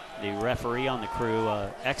 the referee on the crew.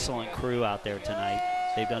 Excellent crew out there tonight.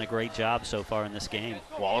 They've done a great job so far in this game.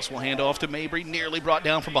 Wallace will hand off to Mabry, nearly brought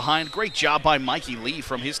down from behind. Great job by Mikey Lee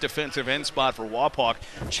from his defensive end spot for Wapak,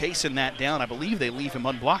 chasing that down. I believe they leave him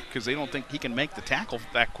unblocked because they don't think he can make the tackle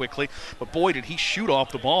that quickly. But boy, did he shoot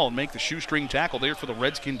off the ball and make the shoestring tackle there for the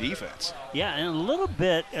Redskin defense. Yeah, and a little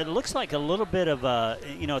bit, it looks like a little bit of,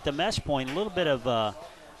 at the mesh point, a little bit of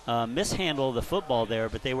mishandle of the football there,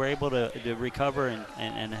 but they were able to recover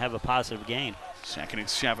and have a positive gain. 2nd and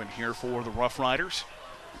 7 here for the Rough Riders.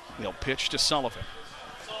 They'll pitch to Sullivan.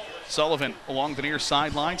 Sullivan along the near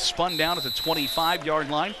sideline, spun down at the 25-yard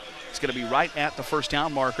line. It's going to be right at the first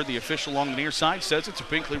down marker. The official along the near side says it's a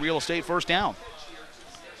Binkley Real Estate first down.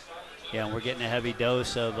 Yeah, and we're getting a heavy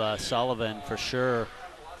dose of Sullivan for sure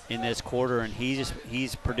in this quarter, and he's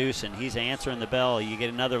producing. He's answering the bell. You get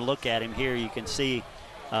another look at him here. You can see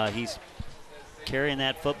he's carrying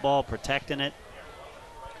that football, protecting it,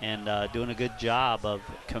 and doing a good job of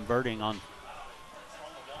converting on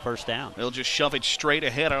first down. They'll just shove it straight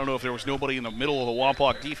ahead. I don't know if there was nobody in the middle of the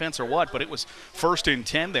Wapak defense or what, but it was 1st and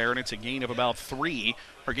 10 there, and it's a gain of about 3,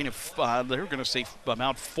 or gain of, they're going to say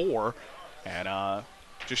about 4, and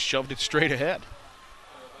just shoved it straight ahead.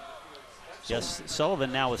 Yes,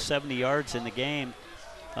 Sullivan now with 70 yards in the game.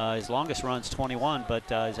 His longest run's 21, but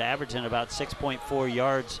he's averaging about 6.4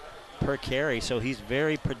 yards per carry, so he's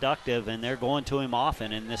very productive, and they're going to him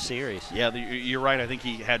often in this series. Yeah, you're right. I think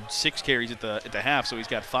he had 6 carries at the half, so he's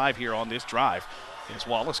got 5 here on this drive. As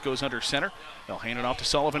Wallace goes under center, they'll hand it off to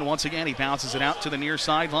Sullivan once again. He bounces it out to the near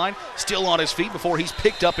sideline, still on his feet before he's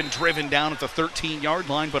picked up and driven down at the 13-yard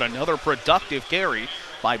line, but another productive carry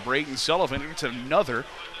by Braden Sullivan. It's another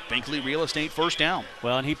Binkley Real Estate first down.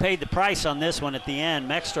 Well, and he paid the price on this one at the end.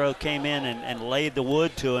 Mextro came in and laid the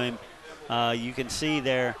wood to him. You can see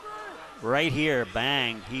there, right here,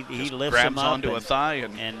 bang, he lifts him up. Onto a thigh.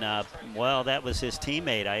 Well, that was his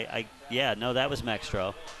teammate. That was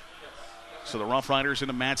Mextro. So the Rough Riders in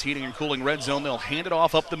the Matt's Heating and Cooling red zone. They'll hand it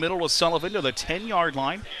off up the middle with Sullivan to the 10-yard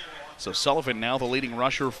line. So Sullivan now the leading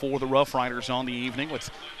rusher for the Rough Riders on the evening with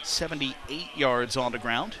 78 yards on the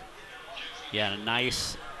ground. Yeah, and a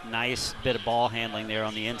nice bit of ball handling there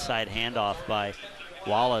on the inside handoff by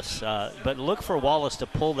Wallace. But look for Wallace to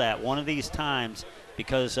pull that one of these times,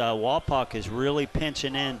 because Wapak is really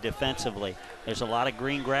pinching in defensively. There's a lot of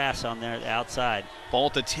green grass on there outside. Ball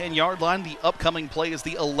at the 10-yard line. The upcoming play is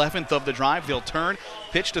the 11th of the drive. They'll turn,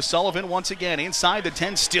 pitch to Sullivan once again inside the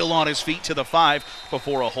 10, still on his feet to the 5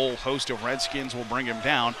 before a whole host of Redskins will bring him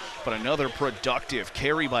down. But another productive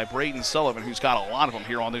carry by Braden Sullivan, who's got a lot of them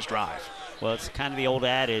here on this drive. Well, it's kind of the old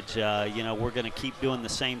adage, we're going to keep doing the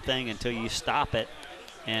same thing until you stop it.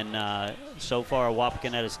 And so far,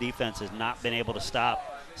 Wapakoneta's defense has not been able to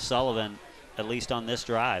stop Sullivan, at least on this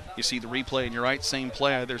drive. You see the replay, and you're right, same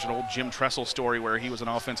play. There's an old Jim Tressel story where he was an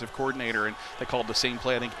offensive coordinator, and they called the same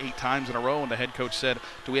play, I think, 8 times in a row, and the head coach said,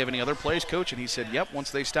 "Do we have any other plays, coach?" And he said, "Yep,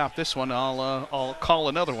 once they stop this one, I'll call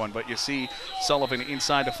another one." But you see Sullivan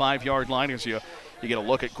inside the 5-yard line as you get a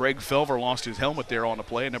look at Greg Felver, lost his helmet there on the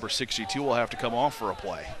play. Number 62 will have to come off for a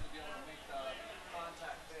play.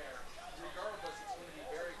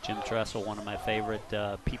 Jim Tressel, one of my favorite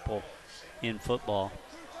people in football.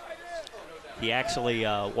 He actually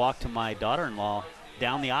walked to my daughter-in-law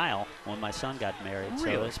down the aisle when my son got married.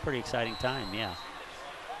 Really? So it's a pretty exciting time, yeah.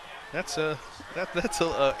 That's a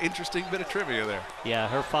interesting bit of trivia there. Yeah,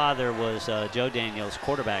 her father was Joe Daniels,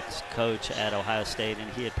 quarterback's coach at Ohio State,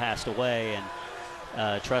 and he had passed away,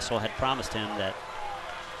 and Tressel had promised him that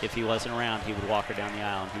if he wasn't around, he would walk her down the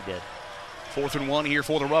aisle, and he did. 4th and 1 here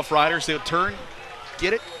for the Rough Riders. They'll turn,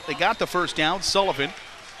 get it. They got the first down. Sullivan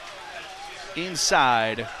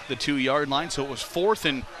inside the 2-yard line, so it was 4th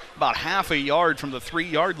and about half a yard from the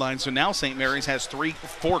 3-yard line. So now St. Mary's has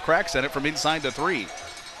 4 cracks at it from inside the 3.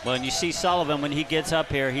 Well, and you see Sullivan, when he gets up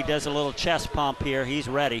here, he does a little chest pump here. He's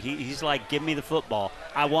ready. He's like, "Give me the football.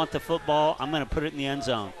 I want the football. I'm going to put it in the end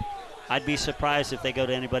zone." I'd be surprised if they go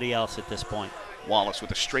to anybody else at this point. Wallace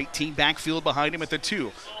with a straight team backfield behind him at the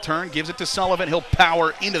 2. Turn, gives it to Sullivan. He'll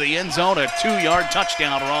power into the end zone. A 2-yard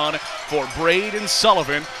touchdown run for Braden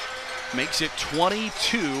Sullivan. Makes it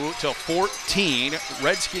 22-14.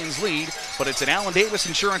 Redskins lead, but it's an Allen Davis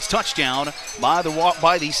Insurance touchdown by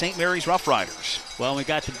the St. Mary's Rough Riders. Well, we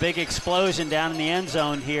got the big explosion down in the end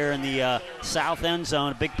zone here in the south end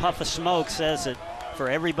zone. A big puff of smoke says that for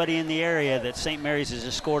everybody in the area that St. Mary's has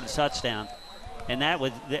just scored a touchdown. And that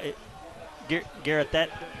was, Garrett,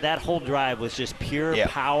 that whole drive was just pure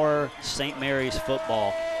power St. Mary's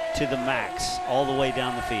football to the max all the way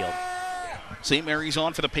down the field. St. Mary's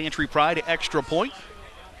on for the Pantry Pride extra point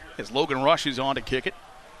as Logan Rush is on to kick it,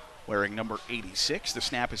 wearing number 86. The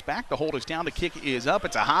snap is back. The hold is down. The kick is up.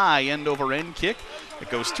 It's a high end-over-end kick.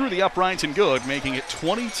 It goes through the uprights and good, making it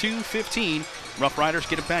 22-15. Rough Riders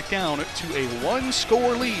get it back down to a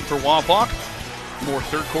 1-score lead for Wapak. More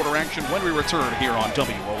third-quarter action when we return here on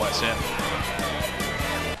WOSN.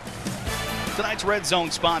 Tonight's Red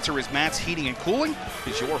Zone sponsor is Matt's Heating and Cooling.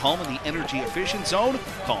 Is your home in the energy efficient zone?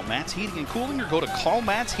 Call Matt's Heating and Cooling or go to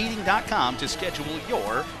callmattsheating.com to schedule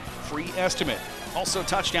your free estimate. Also,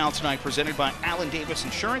 touchdown tonight presented by Allen Davis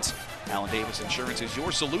Insurance. Allen Davis Insurance is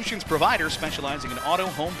your solutions provider, specializing in auto,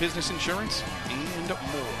 home, business insurance, and more.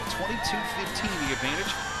 22-15 the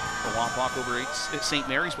advantage for Wapak over St.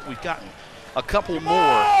 Mary's, but we've gotten a couple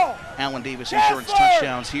more Allen Davis Insurance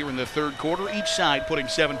touchdowns here in the third quarter, each side putting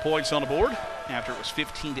 7 points on the board after it was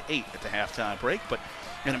 15-8 at the halftime break. But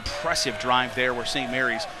an impressive drive there where St.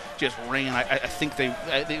 Mary's just ran. I think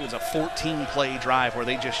it was a 14-play drive where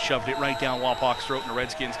they just shoved it right down Wapak's throat, and the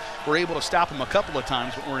Redskins were able to stop them a couple of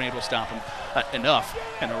times, but weren't able to stop them enough,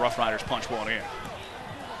 and the Rough Riders punch one in.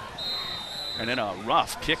 And then a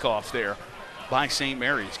rough kickoff there by St.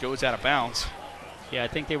 Mary's. Goes out of bounds. Yeah, I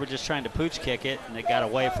think they were just trying to pooch kick it, and it got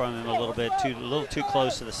away from him a little bit, a little too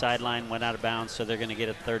close to the sideline, went out of bounds, so they're going to get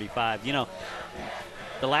it 35. You know,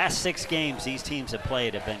 the last 6 games these teams have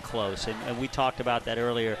played have been close, and we talked about that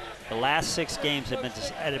earlier. The last 6 games have been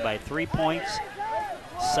decided by 3 points,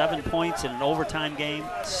 7 points in an overtime game,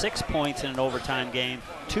 6 points in an overtime game,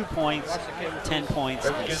 2 points, 10 points,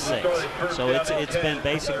 and 6. So it's been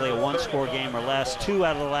basically a 1-score game or less. 2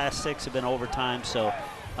 out of the last 6 have been overtime, so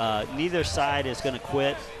neither side is going to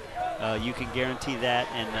quit. You can guarantee that,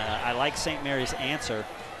 and I like St. Mary's answer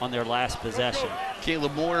on their last possession.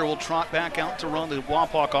 Caleb Moyer will trot back out to run the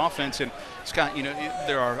Wapak offense, and Scott, you know,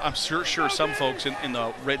 there are, I'm sure some folks in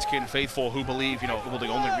the Redskin faithful who believe, you know, well, the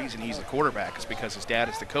only reason he's the quarterback is because his dad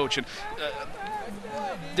is the coach, and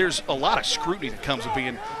there's a lot of scrutiny that comes with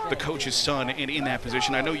being the coach's son in that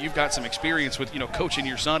position. I know you've got some experience with, you know, coaching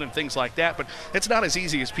your son and things like that, but it's not as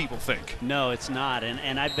easy as people think. No, it's not,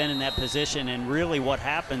 and I've been in that position, and really what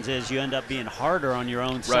happens is you end up being harder on your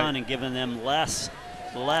own son and giving them less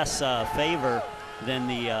favor than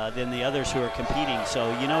the others who are competing.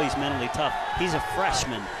 So you know he's mentally tough. He's a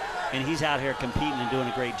freshman and he's out here competing and doing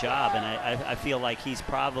a great job. And I feel like he's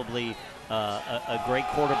probably a great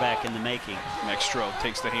quarterback in the making. Extra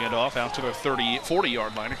takes the handoff out to the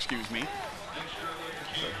 40-yard line, excuse me.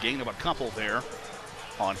 A gain of a couple there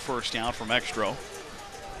on first down from Extra.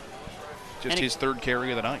 Just his third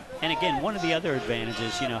carry of the night. And again, one of the other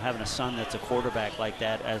advantages, having a son that's a quarterback like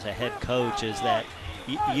that as a head coach is that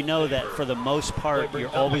you know that for the most part you're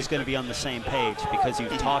always going to be on the same page because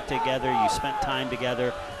you've talked together, you spent time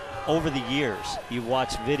together over the years. You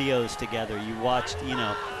watched videos together, you watched,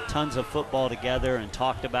 tons of football together and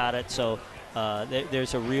talked about it. So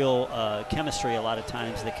there's a real chemistry a lot of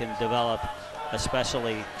times that can develop,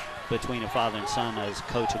 especially between a father and son as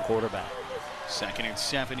coach and quarterback. 2nd and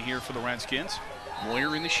 7 here for the Redskins.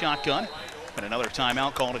 Moyer in the shotgun. And another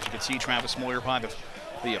timeout called, as you can see, Travis Moyer by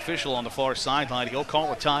the official on the far sideline. He'll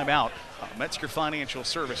call a timeout. Metzger Financial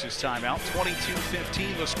Services timeout.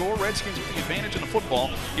 22-15 the score. Redskins with the advantage in the football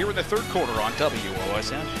here in the third quarter on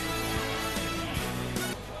WOSN.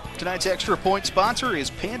 Tonight's Extra Point sponsor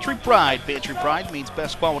is Pantry Pride. Pantry Pride means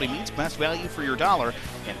best quality meats, best value for your dollar,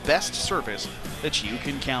 and best service that you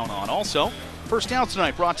can count on. Also, First Down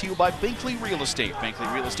tonight brought to you by Binkley Real Estate.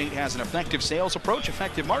 Binkley Real Estate has an effective sales approach,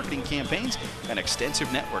 effective marketing campaigns, an extensive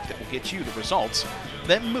network that will get you the results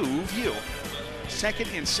that move you.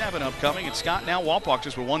 2nd and 7 upcoming, and Scott, now Wapak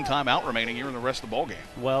just with one timeout remaining here in the rest of the ballgame.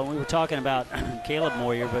 Well, we were talking about Caleb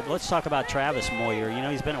Moyer, but let's talk about Travis Moyer.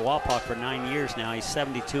 He's been at Wapak for 9 years now. He's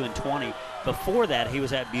 72-20. Before that, he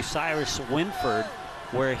was at Bucyrus Winford,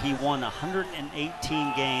 where he won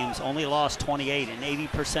 118 games, only lost 28, an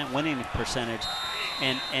 80% winning percentage,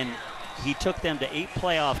 and he took them to 8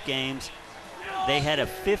 playoff games. They had a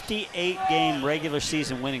 58-game regular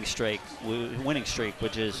season winning streak,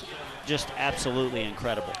 which is just absolutely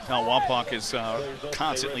incredible. Now, Wapak has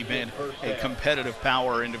constantly been a competitive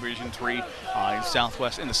power in Division III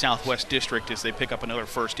in the Southwest District as they pick up another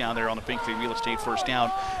first down there on the Binkley Real Estate first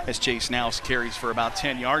down as Chase Nouse carries for about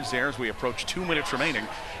 10 yards there as we approach 2 minutes remaining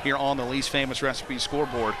here on the Lee's Famous Recipe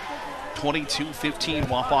scoreboard. 22-15,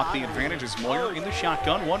 Wapak the advantage as Moyer in the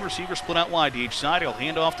shotgun. One receiver split out wide to each side. He'll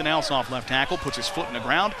hand off to Nouse off left tackle, puts his foot in the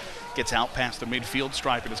ground, gets out past the midfield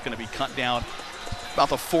stripe, and it's going to be cut down about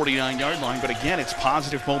the 49-yard line. But again, it's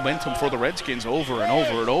positive momentum for the Redskins over and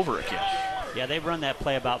over and over again. Yeah, they've run that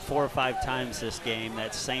play about 4 or 5 times this game,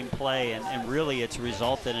 that same play, and really it's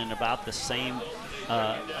resulted in about the same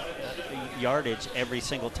yardage every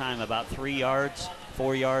single time, about 3 yards,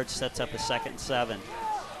 4 yards, sets up a 2nd and 7.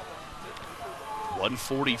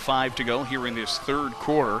 1:45 to go here in this third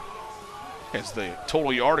quarter as the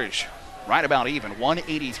total yardage right about even.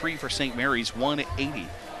 183 for St. Mary's, 180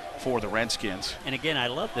 for the Redskins. And again, I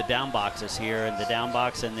love the down boxes here, and the down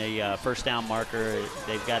box and the first down marker.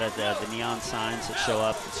 They've got the neon signs that show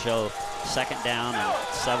up that show 2nd down and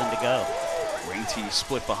 7 to go. Rainty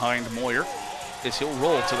split behind Moyer as he'll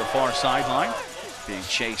roll to the far sideline, being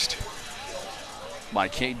chased by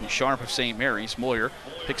Caden Sharp of St. Mary's. Moyer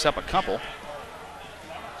picks up a couple.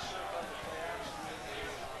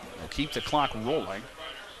 They'll keep the clock rolling.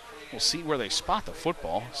 We'll see where they spot the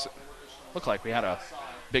football. Looked like we had a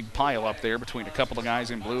big pile up there between a couple of guys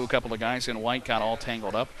in blue, a couple of guys in white, got all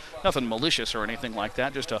tangled up. Nothing malicious or anything like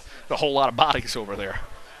that, just a whole lot of bodies over there.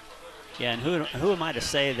 Yeah, and who am I to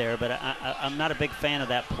say there, but I'm not a big fan of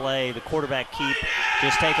that play. The quarterback keep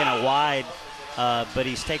just taking it wide, but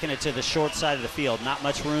he's taking it to the short side of the field. Not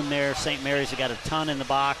much room there. St. Mary's have got a ton in the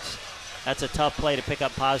box. That's a tough play to pick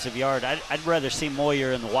up positive yard. I'd rather see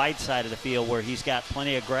Moyer in the wide side of the field where he's got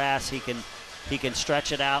plenty of grass. He can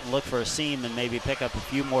stretch it out and look for a seam and maybe pick up a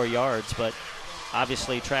few more yards. But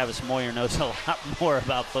obviously Travis Moyer knows a lot more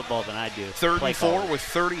about football than I do. 3rd and 4 with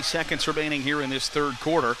 30 seconds remaining here in this third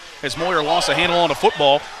quarter. As Moyer lost a handle on the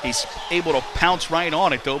football, he's able to pounce right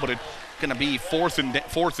on it though, but it's going to be fourth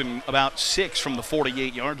and about 6 from the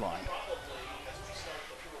 48-yard line.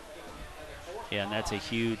 Yeah, and that's a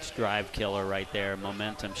huge drive killer right there,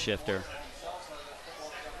 momentum shifter.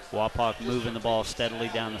 Wapak moving the ball steadily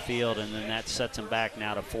down the field, and then that sets them back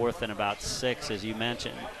now to 4th and about 6, as you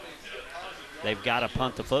mentioned. They've got to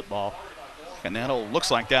punt the football. And looks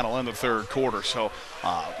like that'll end the third quarter. So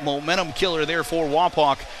momentum killer there for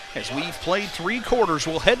Wapak. As we've played 3 quarters,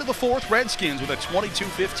 we'll head to the 4th. Redskins with a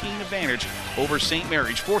 22-15 advantage over St.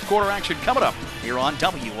 Mary's. 4th quarter action coming up here on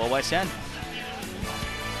WOSN.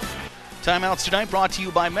 Timeouts tonight brought to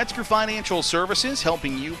you by Metzger Financial Services,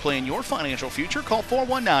 helping you plan your financial future. Call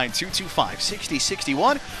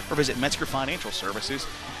 419-225-6061 or visit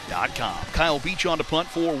MetzgerFinancialServices.com. Kyle Beach on to punt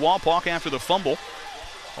for Wapak after the fumble.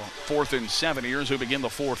 4th and 7 here as we begin the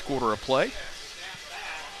 4th quarter of play.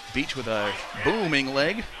 Beach with a booming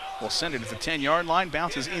leg will send it at the 10-yard line.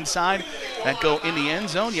 Bounces inside. That go in the end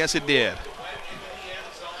zone? Yes, it did.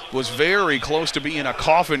 Was very close to being a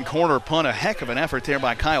coffin corner punt. A heck of an effort there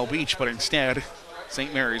by Kyle Beach, but instead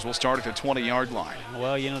St. Mary's will start at the 20-yard line.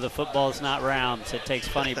 Well, you know, the football is not rounds. It takes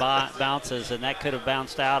funny bounces, and that could have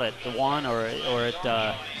bounced out at the 1 or it,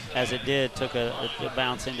 as it did, took a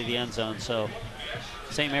bounce into the end zone. So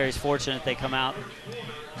St. Mary's fortunate they come out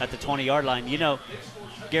at the 20-yard line. You know,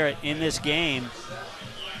 Garrett, in this game,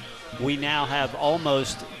 we now have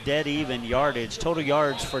almost dead even yardage. Total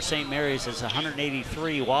yards for St. Mary's is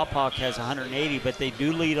 183. Wapak has 180, but they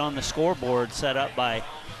do lead on the scoreboard set up by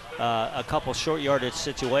a couple short yardage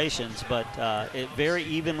situations, but a very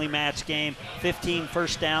evenly matched game. 15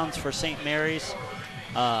 first downs for St. Mary's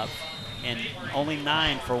and only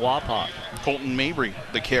 9 for Wapak. Colton Mabry,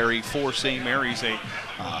 the carry for St. Mary's, a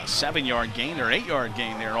 7-yard gain or an 8-yard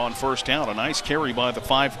gain there on first down. A nice carry by the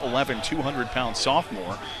 5'11", 200-pound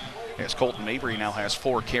sophomore, as Colton Mabry now has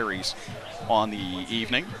 4 carries on the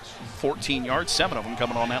evening. 14 yards, 7 of them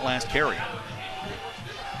coming on that last carry.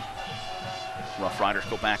 Rough Riders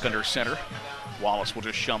go back under center. Wallace will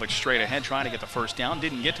just shove it straight ahead, trying to get the first down.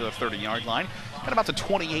 Didn't get to the 30-yard line. Got about the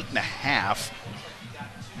 28.5.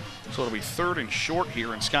 So it'll be 3rd and short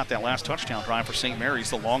here. And Scott, that last touchdown drive for St. Mary's,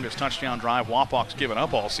 the longest touchdown drive Wapak's given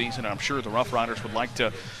up all season. And I'm sure the Rough Riders would like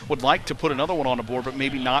to put another one on the board, but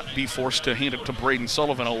maybe not be forced to hand it to Braden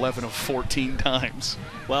Sullivan 11 of 14 times.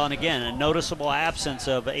 Well, and again, a noticeable absence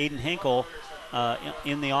of Aiden Hinkle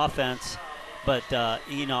in the offense. But,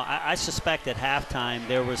 you know, I suspect at halftime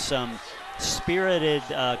there was some spirited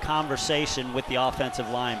conversation with the offensive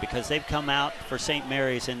line, because they've come out for St.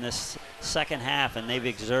 Mary's in this second half and they've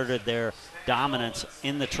exerted their dominance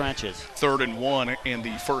in the trenches. 3rd and 1, and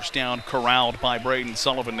the first down corralled by Braden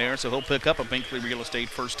Sullivan there. So he'll pick up a Binkley Real Estate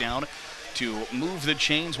first down to move the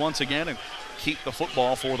chains once again and keep the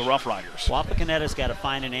football for the Rough Riders. Wapakoneta's got to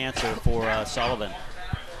find an answer for Sullivan.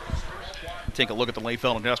 Take a look at the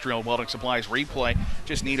Layfeld Industrial Welding Supplies replay.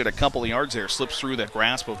 Just needed a couple of yards there. Slips through that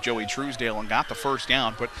grasp of Joey Truesdale and got the first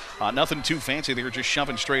down. But nothing too fancy. They were just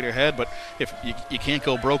shoving straight ahead. But if you can't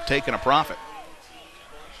go broke taking a profit.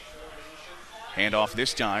 Handoff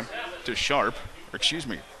this time to Sharp.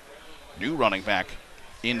 New running back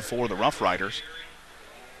in for the Rough Riders.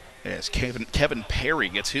 As Kevin Perry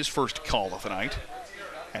gets his first call of the night.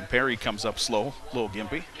 And Perry comes up slow, a little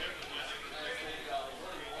gimpy.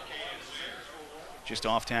 Just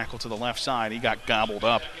off tackle to the left side. He got gobbled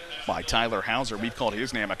up by Tyler Hauser. We've called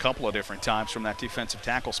his name a couple of different times from that defensive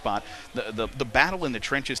tackle spot. The battle in the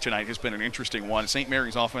trenches tonight has been an interesting one. St.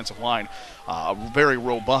 Mary's offensive line, very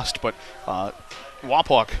robust, but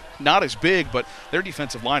Wapak not as big, but their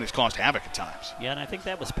defensive line has caused havoc at times. Yeah, and I think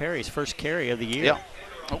that was Perry's first carry of the year. Yeah.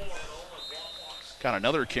 Oh. Got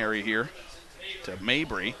another carry here to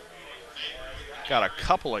Mabry. Got a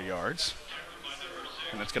couple of yards.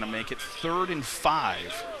 And that's going to make it 3rd and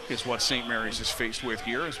 5 is what St. Mary's is faced with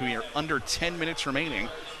here, as we are under 10 minutes remaining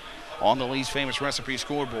on the Lee's Famous Recipe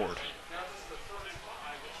scoreboard.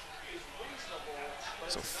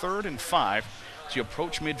 So 3rd and 5 as you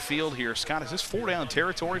approach midfield here. Scott, is this 4-down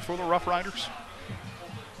territory for the Rough Riders?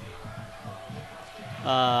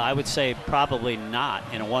 I would say probably not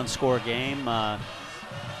in a one-score game. Not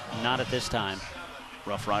at this time.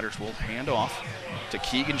 Rough Riders will hand off to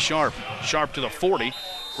Keegan Sharp. Sharp to the 40.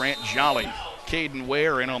 Grant Jolly. Caden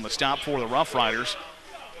Ware in on the stop for the Rough Riders.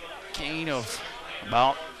 Gain of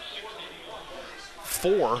about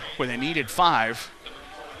 4 when they needed 5.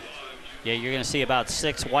 Yeah, you're going to see about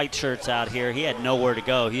 6 white shirts out here. He had nowhere to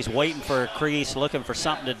go. He's waiting for a crease, looking for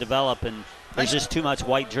something to develop, and there's just too much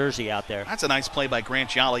white jersey out there. That's a nice play by Grant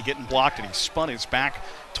Jolly, getting blocked, and he spun his back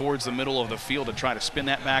towards the middle of the field to try to spin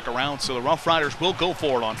that back around. So the Rough Riders will go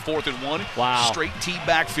for it on 4th and 1. Wow. Straight T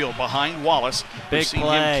backfield behind Wallace. Big We've seen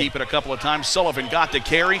play. him keep it a couple of times. Sullivan got the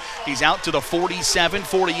carry. He's out to the 47,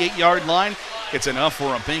 48-yard line. It's enough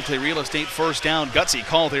for a Binkley Real Estate first down. Gutsy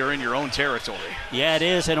call there in your own territory. Yeah, it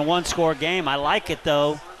is in a one-score game. I like it,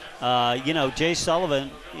 though. You know, Jay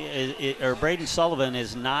Sullivan, or Braden Sullivan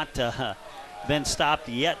is not been stopped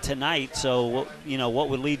yet tonight. So, you know, what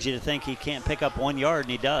would lead you to think he can't pick up 1 yard,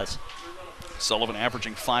 and he does. Sullivan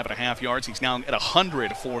averaging 5.5 yards. He's now at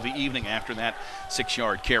 100 for the evening after that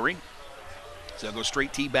 6-yard carry. So they'll go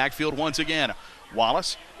straight T backfield once again.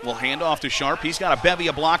 Wallace will hand off to Sharp. He's got a bevy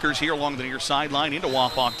of blockers here along the near sideline into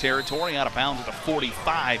Wapak territory, out of bounds at the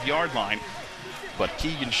 45-yard line. But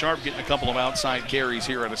Keegan Sharp getting a couple of outside carries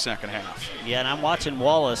here in the second half. Yeah, and I'm watching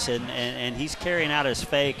Wallace, and he's carrying out his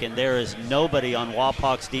fake, and there is nobody on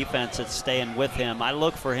Wapak's defense that's staying with him. I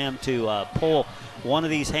look for him to pull one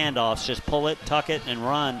of these handoffs, just pull it, tuck it, and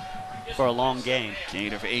run. for a long game.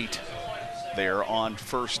 Gain of 8 there on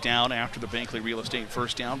first down after the Bankley Real Estate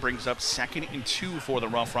first down. Brings up 2nd and 2 for the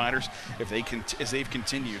Rough Riders as they've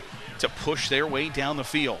continued to push their way down the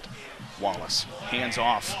field. Wallace hands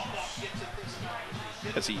off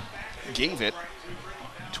as he gave it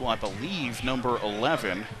to, I believe, number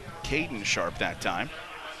 11, Caden Sharp that time.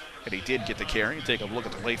 And he did get the carry. Take a look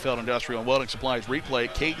at the Layfeld Industrial and Welding Supplies replay.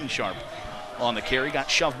 Caden Sharp on the carry,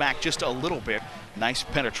 got shoved back just a little bit. Nice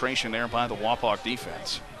penetration there by the Wapak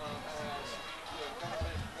defense.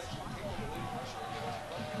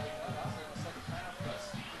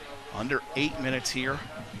 Under 8 minutes here.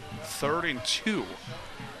 3rd and 2.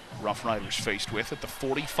 Rough Riders faced with at the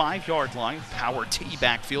 45-yard line. Power T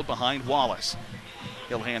backfield behind Wallace.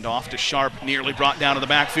 He'll hand off to Sharp, nearly brought down to the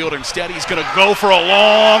backfield. Instead, he's going to go for a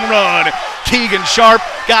long run. Keegan Sharp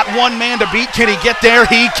got one man to beat. Can he get there?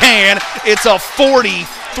 He can. It's a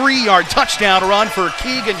 43-yard touchdown run for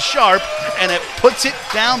Keegan Sharp, and it puts it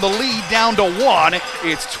down, the lead down to 1.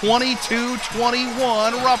 It's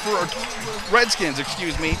 22-21. Redskins,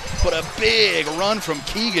 but a big run from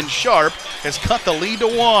Keegan Sharp has cut the lead to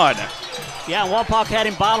 1. Yeah, Wapak had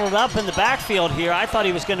him bottled up in the backfield here. I thought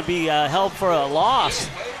he was going to be held for a loss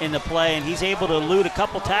in the play, and he's able to elude a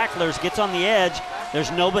couple tacklers, gets on the edge.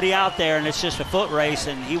 There's nobody out there, and it's just a foot race,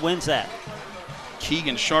 and he wins that.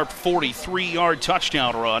 Keegan Sharp, 43-yard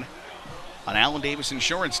touchdown run. An Allen Davis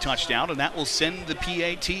Insurance touchdown, and that will send the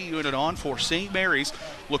PAT unit on for St. Mary's,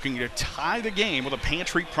 looking to tie the game with a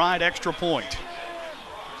Pantry Pride extra point.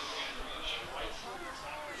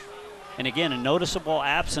 And again, a noticeable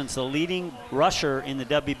absence. The leading rusher in the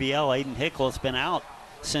WBL, Aiden Hickle, has been out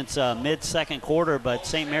since mid-second quarter, but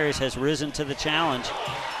St. Mary's has risen to the challenge.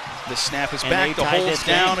 The snap is back, the holds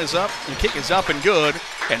down is up, the kick is up and good,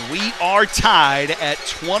 and we are tied at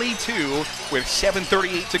 22 with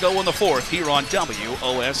 7:38 to go in the 4th here on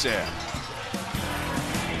WOSN.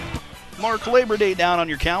 Mark Labor Day down on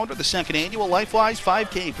your calendar, the 2nd annual LifeWise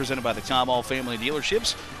 5K presented by the Tom Hall Family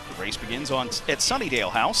Dealerships. The race begins at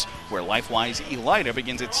Sunnydale House, where LifeWise Elida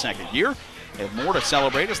begins its 2nd year. And more to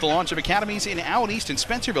celebrate as the launch of academies in Allen East and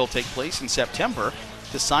Spencerville take place in September.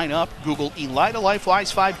 To sign up, Google Elida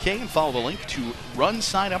LifeWise 5K and follow the link to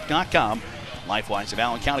runsignup.com. LifeWise of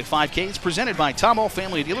Allen County 5K is presented by Tom Hall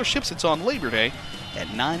Family Dealerships. It's on Labor Day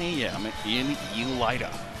at 9 a.m. in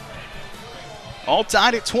Elida. All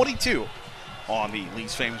tied at 22 on the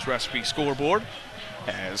Lee's Famous Recipe scoreboard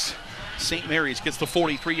as St. Mary's gets the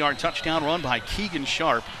 43-yard touchdown run by Keegan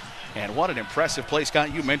Sharp. And what an impressive play,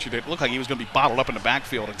 Scott. You mentioned it. It looked like he was going to be bottled up in the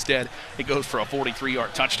backfield. Instead, it goes for a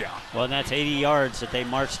 43-yard touchdown. Well, and that's 80 yards that they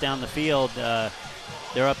marched down the field. They're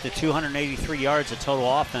up to 283 yards of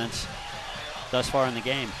total offense thus far in the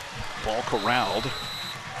game. Ball corralled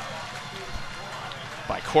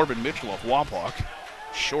by Corbin Mitchell of Wapak.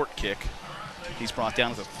 Short kick. He's brought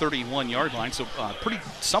down to the 31-yard line, so pretty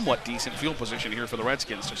somewhat decent field position here for the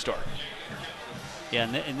Redskins to start. Yeah,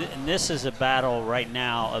 and this is a battle right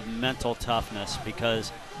now of mental toughness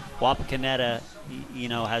because Wapakoneta,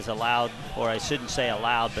 has allowed, or I shouldn't say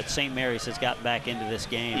allowed, but St. Mary's has got back into this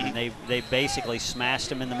game, and they basically smashed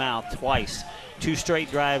him in the mouth twice. 2 straight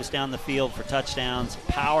drives down the field for touchdowns.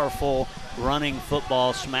 Powerful running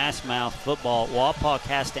football, smash mouth football. Wapak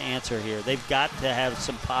has to answer here. They've got to have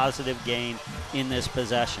some positive gain in this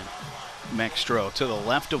possession. Mextro to the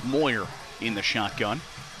left of Moyer in the shotgun.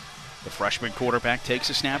 The freshman quarterback takes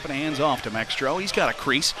a snap and hands off to Mextro. He's got a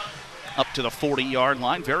crease up to the 40-yard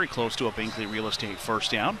line, very close to a Bankley Real Estate first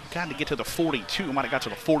down. Got to get to the 42, might have got to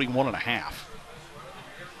the 41.5.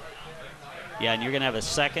 Yeah, and you're going to have a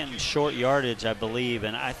second short yardage, I believe,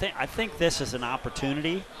 and I think this is an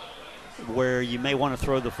opportunity where you may want to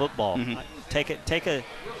throw the football.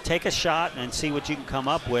 Take a shot and see what you can come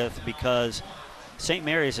up with because St.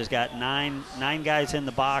 Mary's has got nine guys in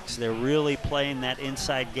the box. They're really playing that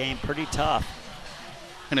inside game pretty tough.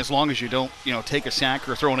 And as long as you don't, take a sack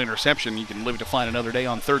or throw an interception, you can live to find another day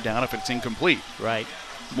on 3rd down if it's incomplete. Right.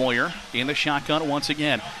 Moyer in the shotgun once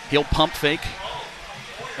again. He'll pump fake.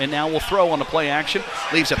 And now we'll throw on the play action.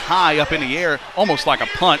 Leaves it high up in the air, almost like a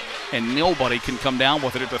punt, and nobody can come down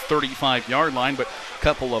with it at the 35-yard line. But a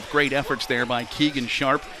couple of great efforts there by Keegan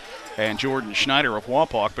Sharp and Jordan Schneider of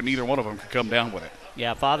Wapak, but neither one of them could come down with it.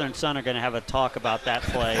 Yeah, father and son are going to have a talk about that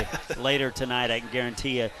play later tonight, I can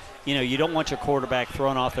guarantee you. You don't want your quarterback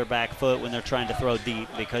throwing off their back foot when they're trying to throw deep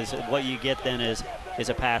because what you get then is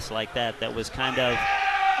a pass like that was kind of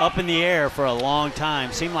up in the air for a long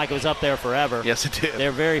time. Seemed like it was up there forever. Yes, it did.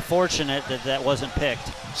 They're very fortunate that wasn't picked.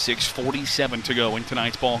 6:47 to go in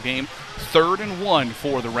tonight's ball game. 3rd and 1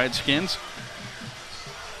 for the Redskins.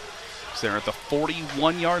 They're at the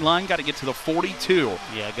 41-yard line. Got to get to the 42.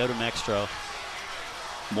 Yeah, go to Mextro.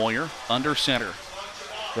 Moyer under center.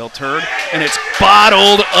 They'll turn, and it's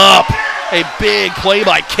bottled up. A big play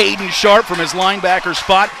by Caden Sharp from his linebacker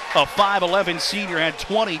spot. A 5'11 senior had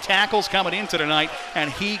 20 tackles coming into tonight, and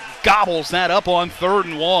he gobbles that up on 3rd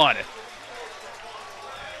and 1.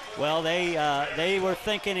 Well, they were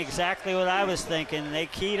thinking exactly what I was thinking. They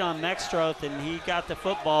keyed on Mextroth, and he got the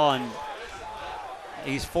football, and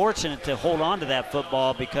he's fortunate to hold on to that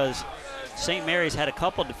football because St. Mary's had a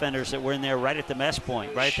couple defenders that were in there right at the mesh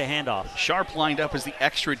point, right at the handoff. Sharp lined up as the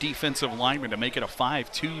extra defensive lineman to make it a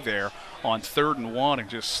 5-2 there on 3rd and 1 and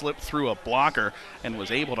just slipped through a blocker and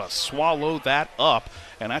was able to swallow that up.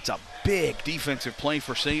 And that's a big defensive play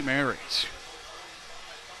for St. Mary's.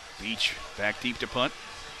 Beach back deep to punt.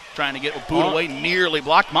 Trying to get a boot away, nearly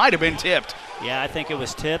blocked, might have been tipped. Yeah, I think it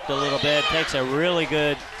was tipped a little bit. Takes a really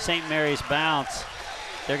good St. Mary's bounce.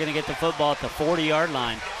 They're going to get the football at the 40-yard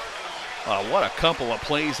line. What a couple of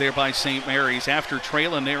plays there by St. Mary's. After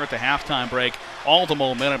trailing there at the halftime break, all the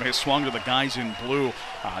momentum has swung to the guys in blue.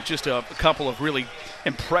 Just a couple of really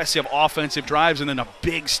impressive offensive drives and then a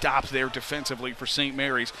big stop there defensively for St.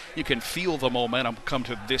 Mary's. You can feel the momentum come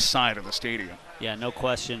to this side of the stadium. Yeah, no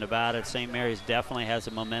question about it. St. Mary's definitely has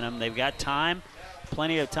the momentum. They've got time,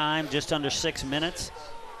 plenty of time, just under 6 minutes.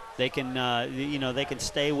 They can, they can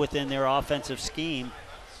stay within their offensive scheme.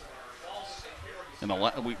 And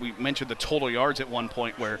we mentioned the total yards at one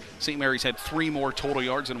point where St. Mary's had 3 more total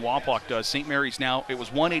yards than Wapak does. St. Mary's now, it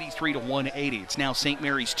was 183 to 180. It's now St.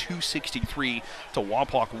 Mary's 263 to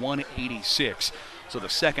Wapak 186. So the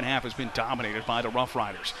second half has been dominated by the Rough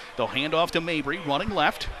Riders. They'll hand off to Mabry, running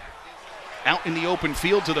left. Out in the open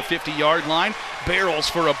field to the 50-yard line. Barrels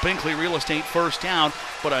for a Binkley Real Estate first down,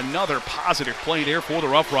 but another positive play there for the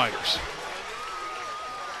Rough Riders.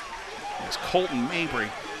 As Colton Mabry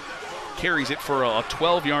carries it for a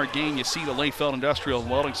 12-yard gain. You see the Layfeld Industrial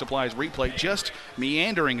Welding Supplies replay just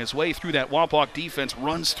meandering his way through that Wapak defense,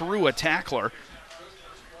 runs through a tackler.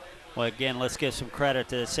 Well, again, let's give some credit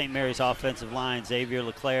to St. Mary's offensive line. Xavier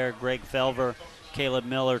LeClaire, Greg Felver, Caleb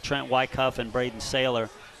Miller, Trent Wycuff, and Braden Saylor.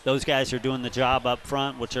 Those guys are doing the job up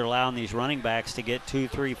front, which are allowing these running backs to get 2,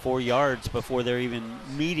 3, 4 yards before they're even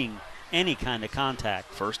meeting any kind of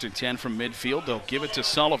contact. 1st and 10 from midfield. They'll give it to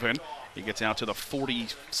Sullivan. He gets out to the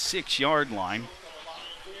 46-yard line.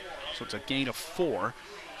 So it's a gain of 4.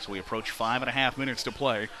 So we approach 5.5 minutes to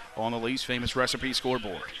play on the Lee's Famous Recipe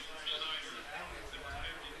scoreboard.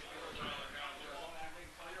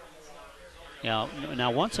 Now,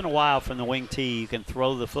 once in a while from the wing tee, you can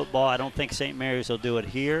throw the football. I don't think St. Mary's will do it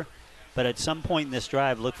here, but at some point in this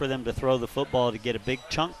drive, look for them to throw the football to get a big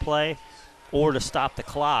chunk play or to stop the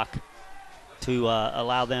clock to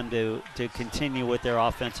allow them to continue with their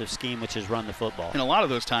offensive scheme, which is run the football. And a lot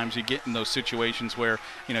of those times you get in those situations where,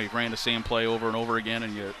 you've ran the same play over and over again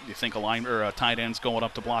and you think a tight end's going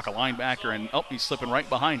up to block a linebacker and, he's slipping right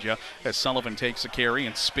behind you as Sullivan takes a carry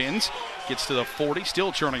and spins, gets to the 40,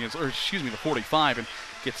 still churning, the 45, and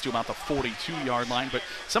gets to about the 42-yard line. But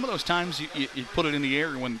some of those times you put it in the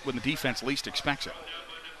air when the defense least expects it.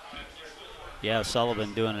 Yeah,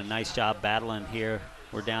 Sullivan doing a nice job battling here.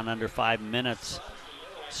 We're down under 5 minutes,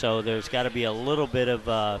 so there's got to be a little bit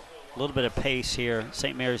of pace here.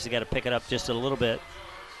 St. Mary's has got to pick it up just a little bit.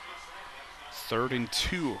 3rd and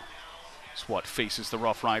 2 is what faces the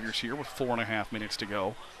Rough Riders here with 4.5 minutes to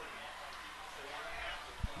go.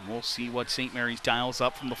 And we'll see what St. Mary's dials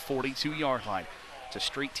up from the 42-yard line. It's a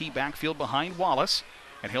straight T backfield behind Wallace.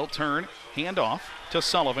 And he'll turn, hand off to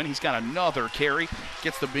Sullivan. He's got another carry.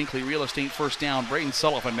 Gets the Binkley Real Estate first down. Braden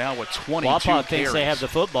Sullivan now with 22 Wapak carries. thinks they have the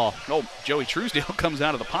football. Oh, Joey Truesdale comes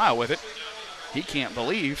out of the pile with it. He can't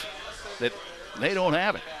believe that they don't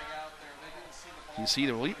have it. We'll see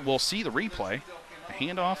the replay. A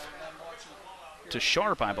handoff to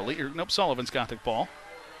Sharp, I believe. Nope, Sullivan's got the ball.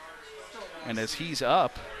 And as he's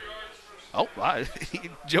up,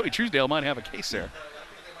 Joey Truesdale might have a case there.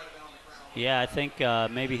 Yeah, I think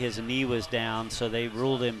maybe his knee was down, so they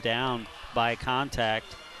ruled him down by contact.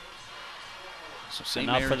 So St.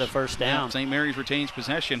 Enough for the first down. Yeah, St. Mary's retains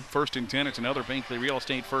possession. 1st and 10. It's another Binkley Real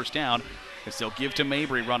Estate first down. As they'll give to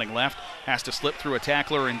Mabry running left. Has to slip through a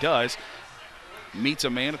tackler and does. Meets a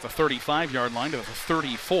man at the 35-yard line to the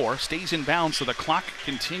 34. Stays in bounds, so the clock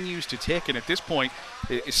continues to tick. And at this point,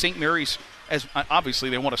 St. Mary's, as obviously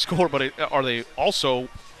they want to score, but are they also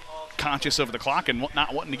conscious of the clock and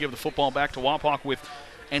not wanting to give the football back to Wapak with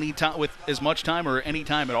any time, with as much time or any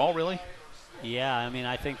time at all, really? Yeah, I mean,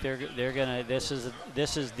 I think they're gonna. This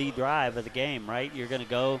is the drive of the game, right? You're gonna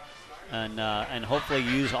go and hopefully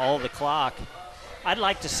use all the clock I'd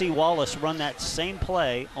like to see Wallace run that same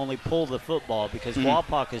play, only pull the football, because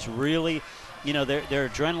Wapak is really, their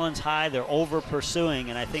adrenaline's high, they're over pursuing,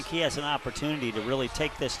 and I think he has an opportunity to really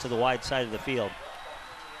take this to the wide side of the field.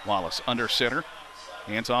 Wallace under center,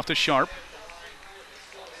 hands off to Sharp.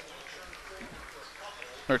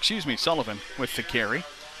 Sullivan with the carry.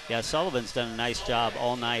 Yeah, Sullivan's done a nice job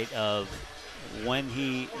all night of when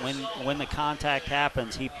the contact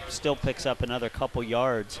happens, he still picks up another couple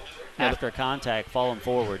yards after contact, falling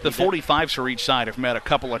forward. The 45s for each side have met a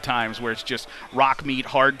couple of times where it's just rock meet,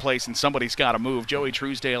 hard place, and somebody's got to move. Joey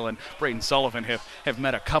Truesdale and Braden Sullivan have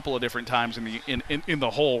met a couple of different times in the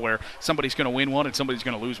hole where somebody's going to win one and somebody's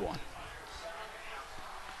going to lose one.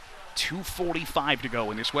 2:45 to go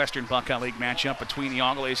in this Western Buckeye League matchup between the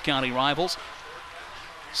Auglaize County rivals.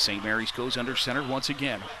 St. Mary's goes under center once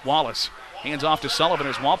again. Wallace hands off to Sullivan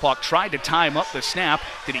as Wapak tried to time up the snap.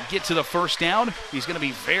 Did he get to the first down? He's going to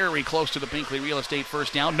be very close to the Binkley Real Estate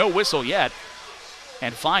first down. No whistle yet.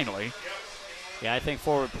 And finally. Yeah, I think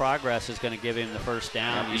forward progress is going to give him the first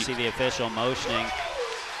down. You see the official motioning.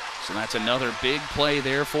 So that's another big play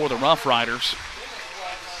there for the Rough Riders,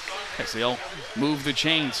 as they'll move the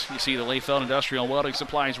chains. You see the Layfeld Industrial Welding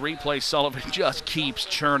Supplies replay. Sullivan just keeps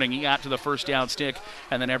churning. He got to the first down stick,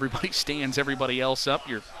 and then everybody stands everybody else up.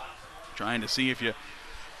 You're trying to see if you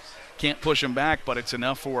can't push them back, but it's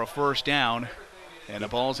enough for a first down. And the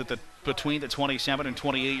ball's at between the 27 and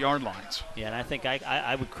 28-yard lines. Yeah, and I think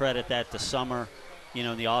I would credit that to Summer,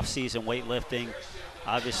 in the off-season weightlifting.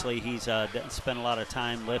 Obviously, he's spent a lot of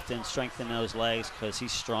time lifting, strengthening those legs because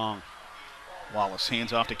he's strong. Wallace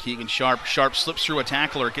hands off to Keegan Sharp. Sharp slips through a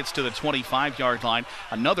tackler, gets to the 25-yard line.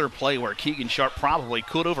 Another play where Keegan Sharp probably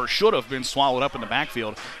could have or should have been swallowed up in the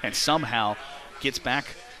backfield and somehow gets back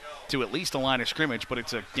to at least the line of scrimmage, but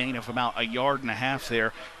it's a gain of about 1.5 yards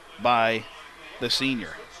there by the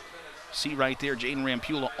senior. See right there, Jaden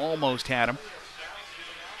Rampula almost had him.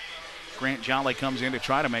 Grant Jolly comes in to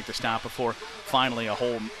try to make the stop before finally a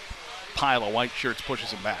whole pile of white shirts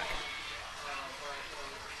pushes him back.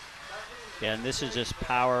 Yeah, and this is just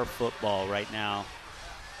power football right now.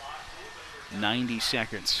 90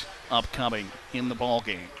 seconds upcoming in the ball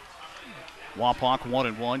game. Wapak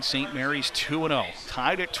 1-1, St. Mary's 2-0.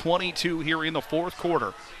 Tied at 22 here in the fourth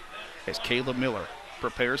quarter as Caleb Miller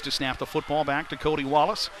prepares to snap the football back to Cody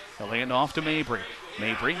Wallace. He'll hand off to Mabry.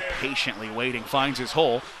 Mabry patiently waiting, finds his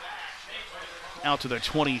hole. Out to the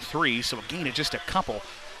 23, so a gain of just a couple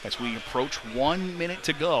as we approach 1 minute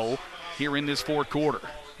to go here in this fourth quarter.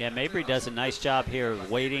 Yeah, Mabry does a nice job here of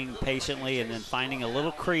waiting patiently and then finding a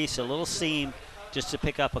little crease, a little seam, just to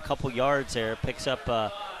pick up a couple yards there. Picks up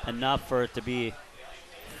enough for it to be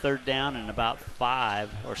third down and about 5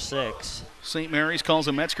 or 6. St. Mary's calls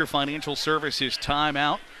a Metzger Financial Services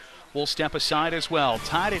timeout. We'll step aside as well.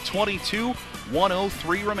 Tied at 22,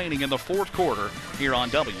 1:03 remaining in the fourth quarter here on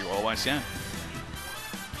WOSN.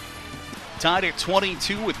 Tied at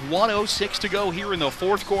 22 with 1:06 to go here in the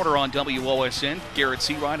fourth quarter on WOSN. Garrett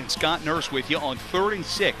Seawright and Scott Nurse with you on 3rd and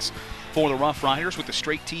 6 for the Rough Riders with the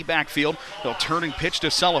straight T backfield. They'll turn and pitch to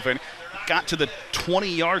Sullivan. Got to the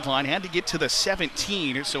 20-yard line, had to get to the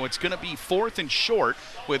 17, so it's going to be 4th and short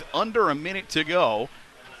with under a minute to go.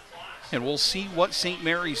 And we'll see what St.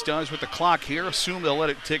 Mary's does with the clock here. Assume they'll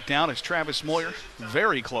let it tick down as Travis Moyer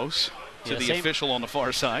very close to the official on the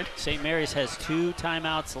far side. St. Mary's has 2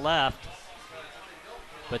 timeouts left,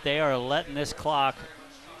 but they are letting this clock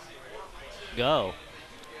go.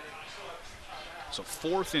 So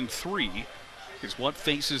 4th and 3 is what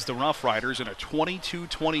faces the Rough Riders in a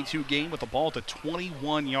 22-22 game with the ball at the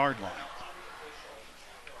 21-yard line.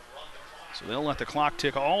 So they'll let the clock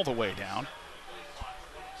tick all the way down.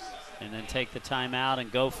 And then take the timeout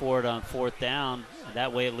and go for it on 4th down. And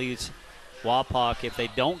that way it leaves Wapak, if they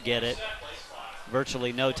don't get it,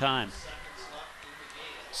 virtually no time.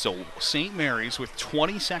 So St. Mary's with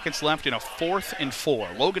 20 seconds left in a 4th and 4.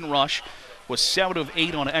 Logan Rush was 7 of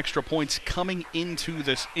 8 on extra points coming into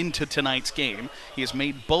tonight's game. He has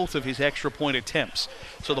made both of his extra point attempts.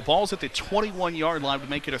 So the ball's at the 21-yard line would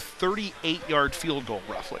make it a 38-yard field goal,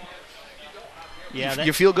 roughly. Yeah,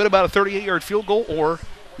 you feel good about a 38-yard field goal, or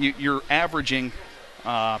you're averaging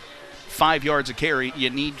 5 yards a carry. You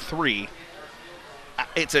need 3.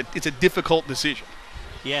 It's a difficult decision.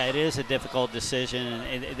 Yeah, it is a difficult decision,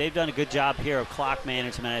 and they've done a good job here of clock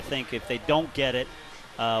management. I think if they don't get it,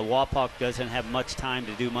 Wapak doesn't have much time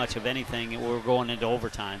to do much of anything. We're going into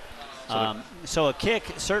overtime. So a kick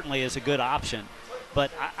certainly is a good option,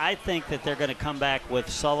 but I think that they're going to come back with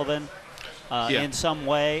Sullivan in some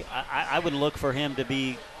way. I would look for him to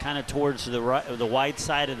be kind of towards the wide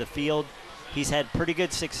side of the field he's had pretty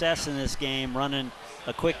good success in this game, running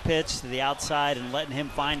a quick pitch to the outside and letting him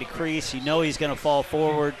find a crease. You know he's going to fall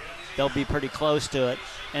forward. They'll be pretty close to it.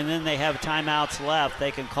 And then they have timeouts left.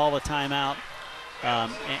 They can call a timeout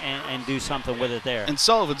and do something with it there. And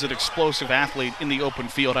Sullivan's an explosive athlete in the open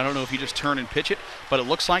field. I don't know if you just turn and pitch it, but it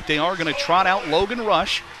looks like they are going to trot out Logan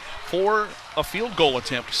Rush for a field goal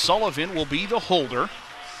attempt. Sullivan will be the holder.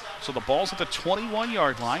 So the ball's at the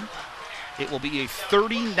 21-yard line. It will be a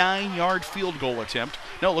 39-yard field goal attempt.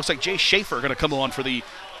 No, it looks like Jay Schaefer going to come on for the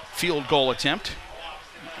field goal attempt.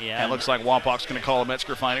 Yeah. And it looks like Wapak's going to call a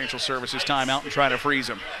Metzger Financial Services timeout and try to freeze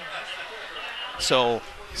him. So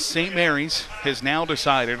St. Mary's has now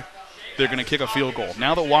decided they're going to kick a field goal.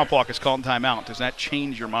 Now that Wapak has called timeout, does that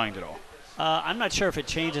change your mind at all? I'm not sure if it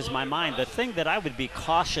changes my mind. The thing that I would be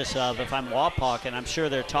cautious of if I'm Wapak, and I'm sure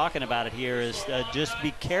they're talking about it here, is just be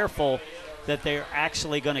careful that they're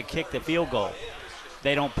actually going to kick the field goal.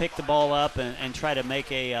 They don't pick the ball up and try to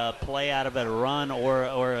make a play out of it, a run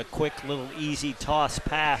or a quick little easy toss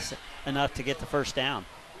pass enough to get the first down.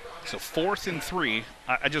 So 4th and 3.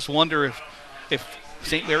 I just wonder if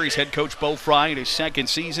St. Mary's head coach Bo Fry in his second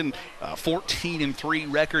season,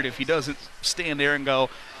 14-3 record, if he doesn't stand there and go,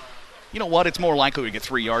 you know what, it's more likely we get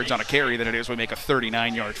 3 yards on a carry than it is we make a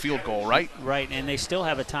 39-yard field goal, right? Right, and they still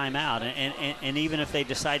have a timeout. And even if they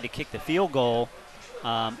decide to kick the field goal,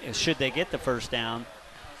 should they get the first down,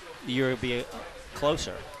 you'll be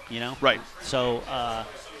closer, you know? Right. So a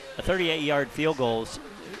 38-yard field goal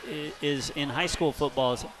is in high school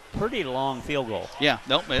football is a pretty long field goal. Yeah,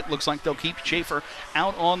 nope, it looks like they'll keep Schaefer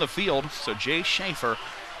out on the field. So Jay Schaefer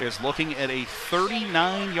is looking at a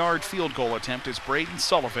 39-yard field goal attempt as Braden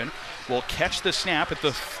Sullivan will catch the snap at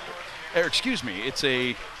it's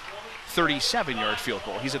a 37-yard field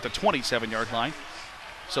goal. He's at the 27-yard line.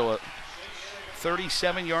 So a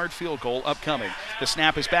 37-yard field goal upcoming. The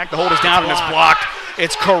snap is back, the hold is down, and it's blocked.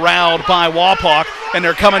 It's corralled by Wapak, and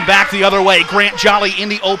they're coming back the other way. Grant Jolly in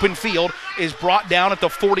the open field is brought down at the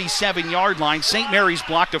 47-yard line. St. Mary's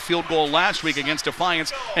blocked a field goal last week against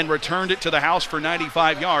Defiance and returned it to the house for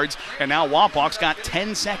 95 yards, and now Wapak's got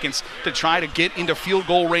 10 seconds to try to get into field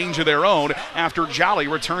goal range of their own after Jolly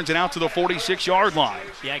returns it out to the 46-yard line.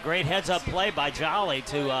 Yeah, great heads-up play by Jolly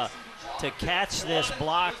to catch this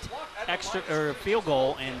blocked extra or field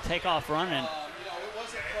goal and take off running.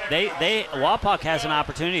 Wapak has an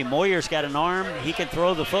opportunity. Moyer's got an arm. He can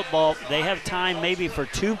throw the football. They have time maybe for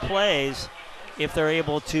 2 plays if they're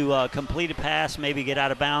able to complete a pass, maybe get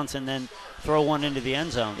out of bounds, and then throw one into the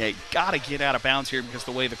end zone. Yeah, you got to get out of bounds here because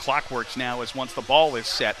the way the clock works now is once the ball is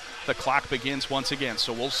set, the clock begins once again.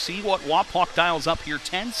 So we'll see what Wapak dials up here.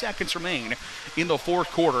 10 seconds remain in the 4th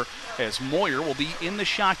quarter as Moyer will be in the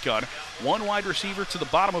shotgun. 1 wide receiver to the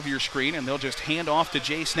bottom of your screen, and they'll just hand off to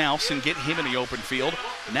Jace Nouse and get him in the open field.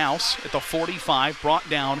 Nouse at the 45, brought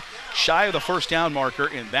down shy of the first down marker,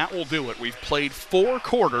 and that will do it. We've played 4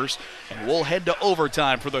 quarters, and we'll head to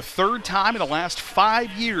overtime for the 3rd time in the last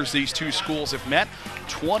 5 years these two schools have met.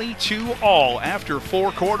 22 all after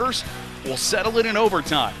 4 quarters. We'll settle it in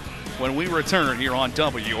overtime when we return here on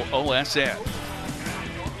WOSN.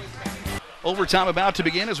 Overtime about to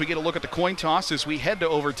begin as we get a look at the coin toss as we head to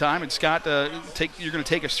overtime. And Scott, you're going to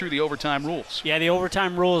take us through the overtime rules. Yeah, the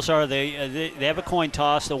overtime rules are they have a coin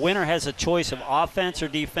toss. The winner has a choice of offense or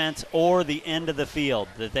defense or the end of the field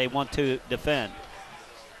that they want to defend.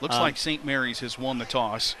 Looks like St. Mary's has won the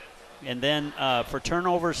toss. And then for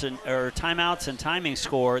turnovers or timeouts and timing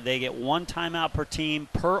score, they get 1 timeout per team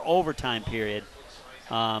per overtime period.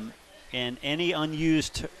 And any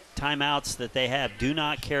unused timeouts that they have do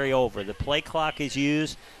not carry over. The play clock is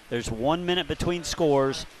used. There's 1 minute between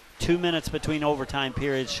scores, 2 minutes between overtime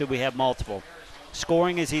periods should we have multiple.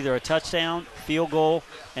 Scoring is either a touchdown, field goal,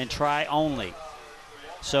 and try only.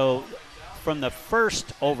 So from the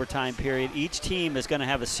first overtime period, each team is going to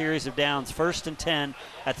have a series of downs, 1st and 10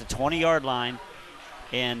 at the 20-yard line,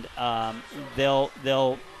 and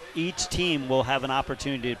each team will have an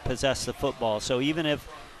opportunity to possess the football. So even if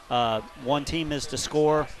one team is to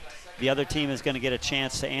score, the other team is going to get a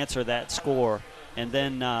chance to answer that score. And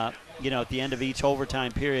then, at the end of each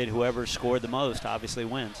overtime period, whoever scored the most obviously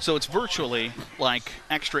wins. So it's virtually like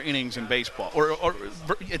extra innings in baseball, or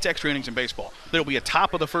it's extra innings in baseball. There'll be a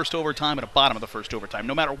top of the first overtime and a bottom of the first overtime.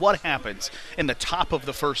 No matter what happens in the top of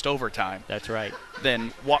the first overtime. That's right.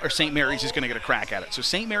 Then St. Mary's is going to get a crack at it. So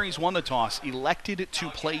St. Mary's won the toss, elected to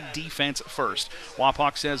play defense first.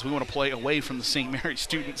 Wapak says we want to play away from the St. Mary's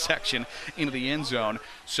student section into the end zone.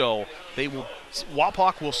 So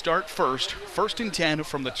Wapak will start first and 10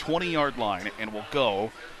 from the 20-yard line, and will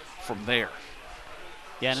go from there.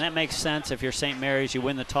 Yeah, and that makes sense if you're St. Mary's. You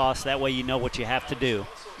win the toss. That way you know what you have to do.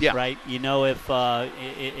 Yeah. Right? You know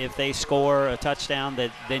if they score a touchdown,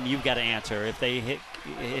 then you've got to answer. If they hit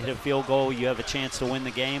a field goal, you have a chance to win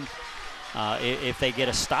the game. If they get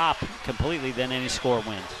a stop completely, then any score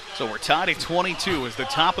wins. So we're tied at 22 as the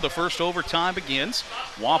top of the first overtime begins.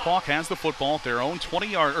 Wapak has the football at their own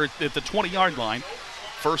 20-yard, or at the 20-yard line.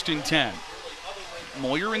 1st and 10.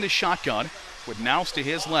 Moyer in the shotgun with Nouse to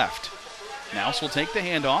his left. Nouse will take the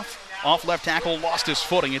handoff. Off left tackle, lost his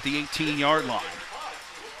footing at the 18-yard line.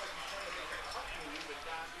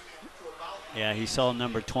 Yeah, he saw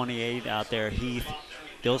number 28 out there, Heath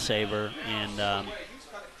Dilsaver, and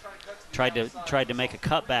tried to make a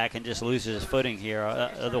cutback and just loses his footing here.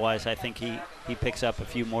 Otherwise, I think he picks up a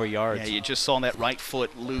few more yards. Yeah, you just saw that right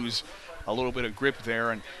foot lose a little bit of grip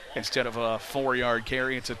there, and instead of a 4-yard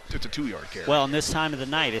carry, it's a 2-yard carry. Well, in this time of the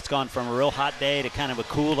night, it's gone from a real hot day to kind of a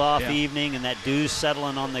cooled off evening, and that dew's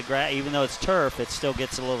settling on the grass. Even though it's turf, it still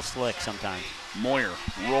gets a little slick sometimes. Moyer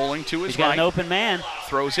rolling to his right. He's got an open man.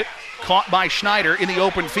 Throws it. Caught by Schneider in the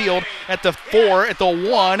open field at the 4, at the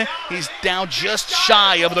 1. He's down just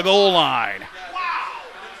shy of the goal line.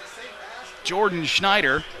 Jordan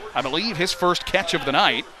Schneider, I believe his first catch of the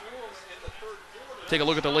night. Take a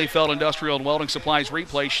look at the Leyfeld Industrial and Welding Supplies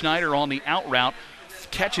replay. Schneider on the out route,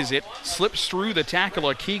 catches it, slips through the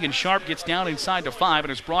tackler. Keegan Sharp gets down inside the 5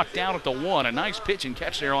 and is brought down at the 1. A nice pitch and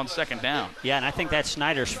catch there on 2nd down. Yeah, and I think that's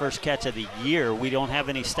Schneider's first catch of the year. We don't have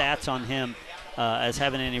any stats on him as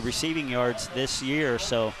having any receiving yards this year,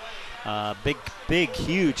 so big,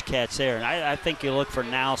 huge catch there. And I think you look for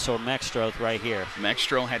Nouse or Mexstroth right here.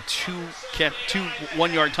 Mexstroth had two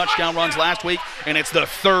 1-yard touchdown runs last week, and it's the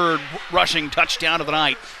 3rd rushing touchdown of the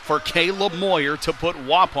night for Caleb Moyer to put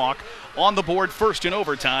Wapak on the board first in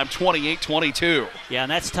overtime, 28-22. Yeah,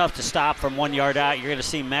 and that's tough to stop from 1 yard out. You're going to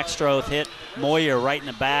see Mexstroth hit Moyer right in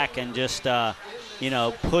the back and just,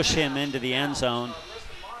 push him into the end zone.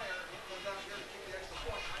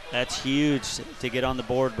 That's huge to get on the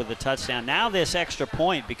board with the touchdown. Now this extra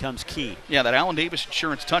point becomes key. Yeah, that Allen Davis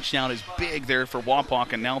Insurance touchdown is big there for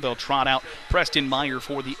Wapak, and now they'll trot out Preston Meyer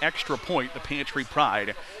for the extra point, the Pantry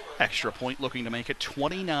Pride extra point, looking to make it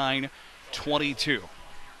 29-22.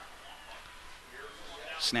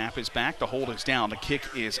 Snap is back, the hold is down, the kick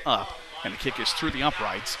is up, and the kick is through the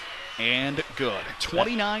uprights, and good.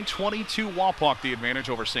 29-22, Wapak the advantage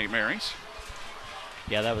over St. Mary's.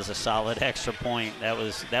 Yeah, that was a solid extra point. That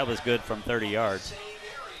was good from 30 yards.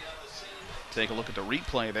 Take a look at the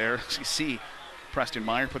replay there. You see Preston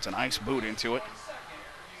Meyer puts a nice boot into it.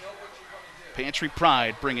 Pantry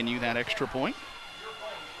Pride bringing you that extra point.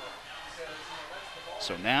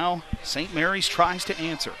 So now St. Mary's tries to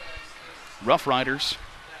answer. Rough Riders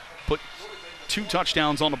put 2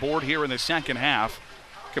 touchdowns on the board here in the second half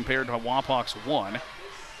compared to Wapak's 1.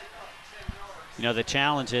 You know, the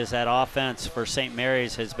challenge is that offense for St.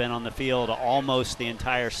 Mary's has been on the field almost the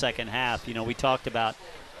entire second half. You know, we talked about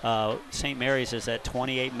St. Mary's is at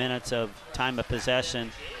 28 minutes of time of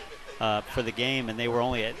possession for the game, and they were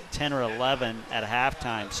only at 10 or 11 at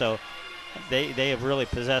halftime. So they have really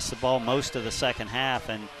possessed the ball most of the second half,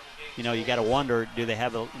 and, you know, you got to wonder, do they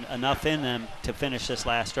have enough in them to finish this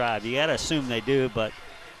last drive? You got to assume they do, but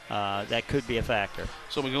that could be a factor.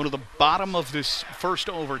 So we go to the bottom of this first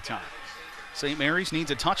overtime. St. Mary's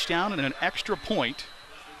needs a touchdown and an extra point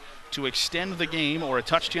to extend the game, or a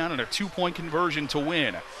touchdown and a 2-point conversion to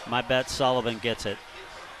win. My bet Sullivan gets it.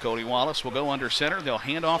 Cody Wallace will go under center. They'll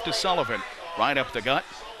hand off to Sullivan. Right up the gut.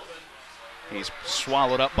 He's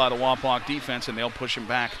swallowed up by the Wapak defense, and they'll push him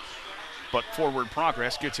back. But forward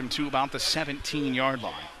progress gets him to about the 17-yard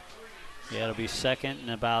line. Yeah, it'll be 2nd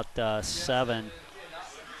and about 7.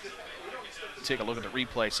 Take a look at the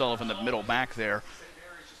replay. Sullivan, the middle back there,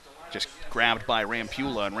 just grabbed by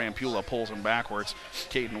Rampula, and Rampula pulls him backwards.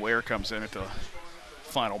 Caden Ware comes in at the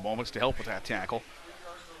final moments to help with that tackle.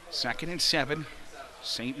 2nd and 7.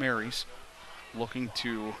 St. Mary's looking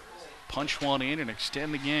to punch one in and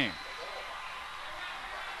extend the game.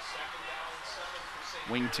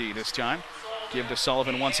 Wing tee this time. Give to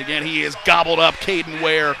Sullivan once again. He is gobbled up. Caden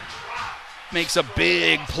Ware makes a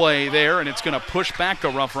big play there, and it's going to push back the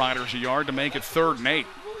Rough Riders a yard to make it 3rd and 8.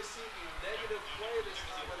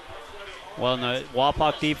 Well, the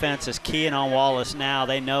Wapak defense is keying on Wallace now.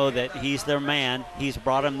 They know that he's their man. He's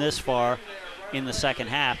brought them this far in the second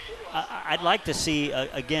half. I'd like to see,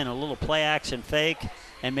 again, a little play action fake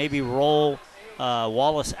and maybe roll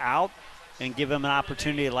Wallace out and give him an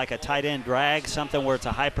opportunity like a tight end drag, something where it's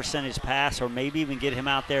a high percentage pass, or maybe even get him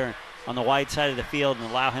out there on the wide side of the field and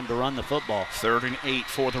allow him to run the football. 3rd and 8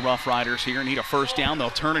 for the Rough Riders here. Need a first down. They'll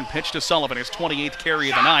turn and pitch to Sullivan. His 28th carry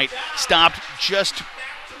of the night. Stopped just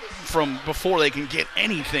from before they can get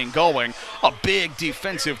anything going. A big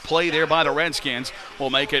defensive play there by the Redskins will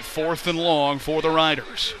make it 4th and long for the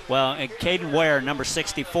Riders. Well, and Caden Ware, number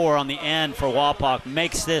 64 on the end for Wapak,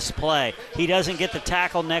 makes this play. He doesn't get the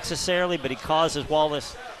tackle necessarily, but he causes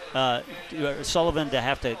Sullivan to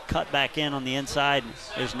have to cut back in on the inside.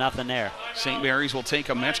 There's nothing there. St. Mary's will take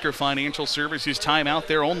a Metzger Financial Services timeout,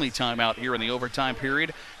 their only timeout here in the overtime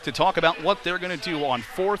period, to talk about what they're going to do on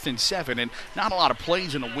 4th and 7. And not a lot of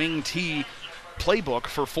plays in the wing T playbook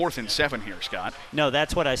for 4th and 7 here, Scott. No,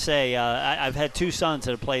 that's what I say. I've had 2 sons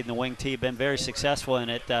that have played in the wing T, been very successful in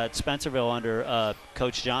it at Spencerville under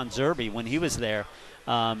Coach John Zerby when he was there.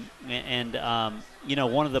 One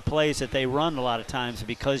of the plays that they run a lot of times,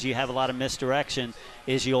 because you have a lot of misdirection,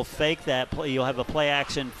 is you'll fake that play. You'll have a play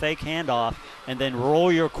action fake handoff and then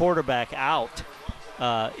roll your quarterback out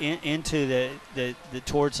into the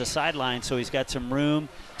towards the sideline, so he's got some room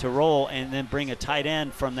to roll, and then bring a tight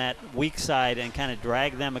end from that weak side and kind of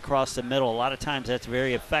drag them across the middle. A lot of times that's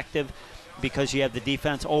very effective because you have the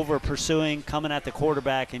defense over pursuing, coming at the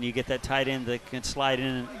quarterback, and you get that tight end that can slide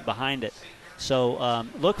in behind it. So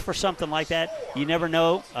look for something like that. You never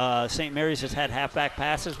know. St. Mary's has had halfback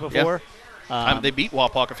passes before. Yeah. They beat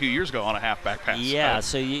Wapak a few years ago on a halfback pass. Yeah,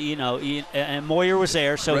 so and Moyer was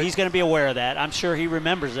there, so he's going to be aware of that. I'm sure he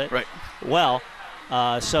remembers it well.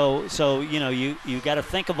 So you got to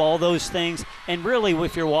think of all those things. And really,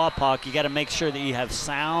 with your Wapak, you got to make sure that you have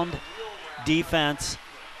sound defense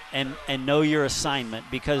and know your assignment,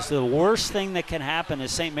 because the worst thing that can happen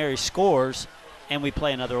is St. Mary's scores and we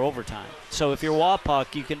play another overtime. So if you're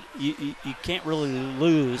Wapak, you can't really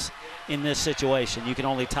lose in this situation. You can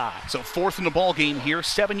only tie. So 4th in the ball game here,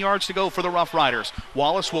 7 yards to go for the Rough Riders.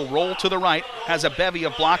 Wallace will roll to the right, has a bevy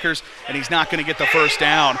of blockers, and he's not going to get the first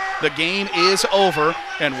down. The game is over,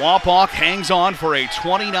 and Wapak hangs on for a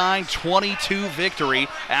 29-22 victory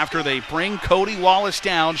after they bring Cody Wallace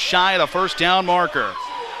down shy of the first down marker.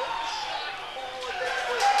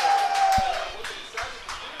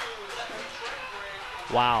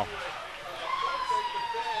 Wow.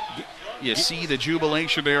 You see the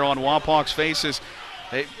jubilation there on Wapak's faces.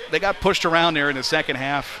 They got pushed around there in the second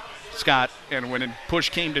half, Scott, and when push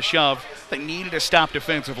came to shove, they needed to stop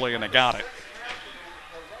defensively, and they got it.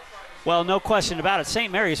 Well, no question about it.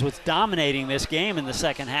 St. Mary's was dominating this game in the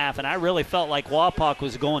second half, and I really felt like Wapak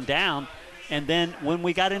was going down. And then when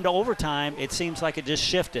we got into overtime, it seems like it just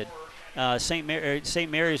shifted. St.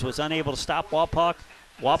 Mary's was unable to stop Wapak.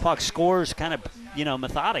 Wapak scores kind of,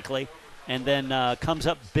 methodically, and then comes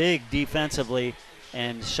up big defensively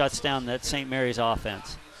and shuts down that St. Mary's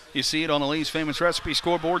offense. You see it on the Lee's Famous Recipe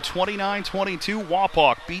scoreboard, 29-22.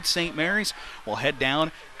 Wapak beats St. Mary's. We'll head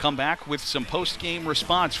down, come back with some post-game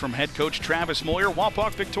response from head coach Travis Moyer.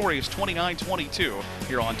 Wapak victorious 29-22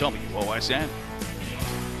 here on WOSN.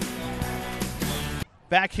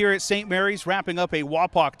 Back here at St. Mary's, wrapping up a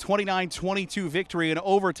Wapak 29-22 victory in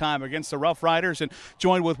overtime against the Rough Riders, and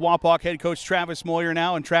joined with Wapak head coach Travis Moyer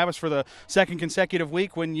now. And Travis, for the second consecutive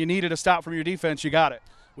week, when you needed a stop from your defense, you got it.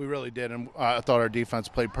 We really did, and I thought our defense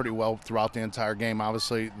played pretty well throughout the entire game.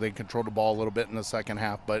 Obviously, they controlled the ball a little bit in the second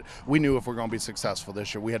half, but we knew if we're going to be successful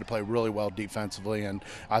this year, we had to play really well defensively, and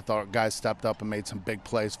I thought guys stepped up and made some big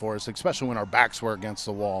plays for us, especially when our backs were against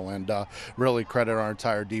the wall, and really credit our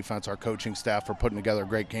entire defense, our coaching staff for putting together a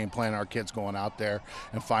great game plan, our kids going out there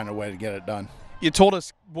and finding a way to get it done. You told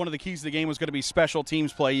us one of the keys to the game was going to be special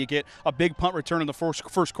teams play. You get a big punt return in the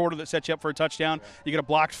first quarter that sets you up for a touchdown. You get a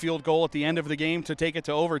blocked field goal at the end of the game to take it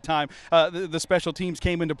to overtime. The special teams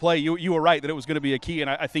came into play. You were right that it was going to be a key, and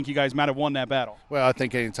I think you guys might have won that battle. Well, I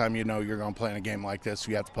think anytime you're going to play in a game like this,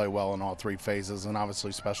 you have to play well in all three phases, and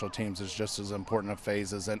obviously special teams is just as important a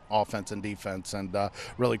phase as offense and defense. And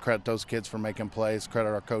really credit those kids for making plays, credit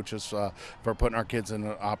our coaches for putting our kids in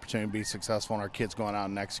an opportunity to be successful, and our kids going out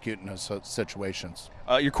and executing those situations.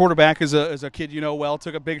 Your quarterback is a kid you know well,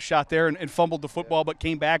 took a big shot there and fumbled the football, but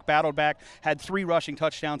came back, battled back, had 3 rushing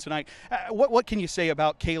touchdowns tonight. What can you say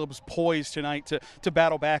about Caleb's poise tonight to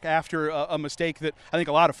battle back after a mistake that I think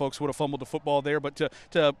a lot of folks would have fumbled the football there, but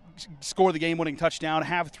to score the game-winning touchdown,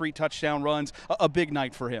 have 3 touchdown runs, a big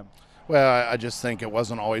night for him? Well, I just think it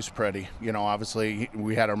wasn't always pretty. Obviously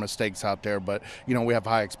we had our mistakes out there, but, we have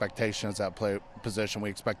high expectations at play position. We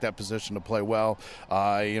expect that position to play well,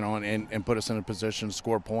 and put us in a position to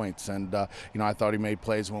score points. And, I thought he made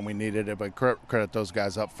plays when we needed it, but credit those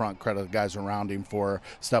guys up front, credit the guys around him for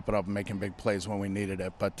stepping up and making big plays when we needed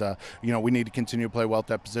it. But, we need to continue to play well at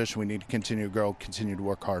that position. We need to continue to grow, continue to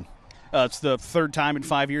work hard. It's the third time in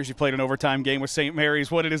 5 years you played an overtime game with St.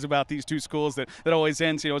 Mary's. What it is about these two schools that always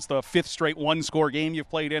ends, it's the 5th straight one-score game you've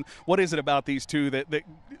played in. What is it about these two that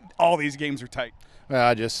all these games are tight?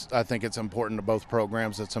 Well, I think it's important to both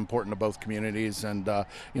programs. It's important to both communities, and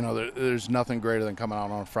there's nothing greater than coming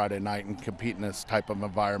out on a Friday night and competing in this type of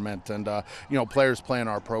environment. And players play in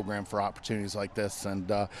our program for opportunities like this, and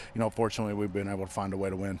fortunately, we've been able to find a way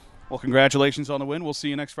to win. Well, congratulations on the win. We'll see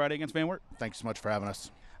you next Friday against Van Wert. Thanks so much for having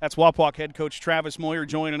us. That's Wapak head coach Travis Moyer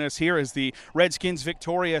joining us here as the Redskins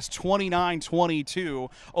victorious 29-22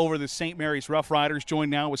 over the St. Mary's Rough Riders. Joined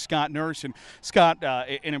now with Scott Nurse. And Scott,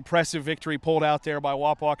 an impressive victory pulled out there by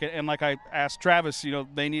Wapak. And like I asked Travis,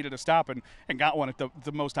 they needed a stop and got one at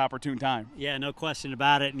the most opportune time. Yeah, no question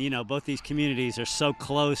about it. And both these communities are so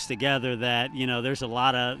close together that there's a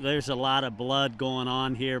lot of blood going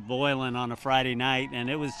on here, boiling on a Friday night, and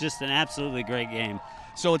it was just an absolutely great game.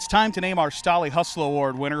 So it's time to name our Stolly Hustle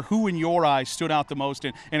Award winner. Who, in your eyes, stood out the most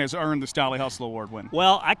and has earned the Stolly Hustle Award win?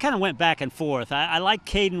 Well, I kind of went back and forth. I like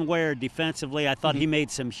Caden Ware defensively. I thought he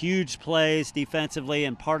made some huge plays defensively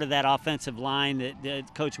and part of that offensive line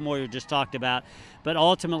that Coach Moyer just talked about. But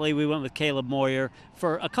ultimately, we went with Caleb Moyer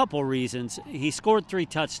for a couple reasons. He scored 3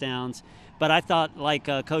 touchdowns, but I thought, like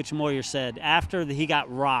Coach Moyer said, after he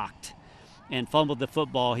got rocked and fumbled the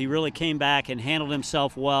football, he really came back and handled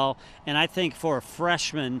himself well. And I think for a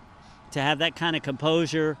freshman to have that kind of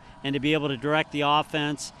composure and to be able to direct the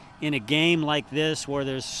offense in a game like this where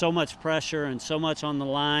there's so much pressure and so much on the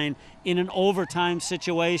line in an overtime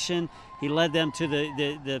situation, he led them to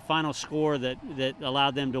the final score that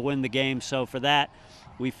allowed them to win the game. So for that,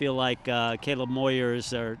 we feel like Caleb Moyer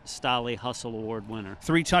is our Stolly Hustle Award winner.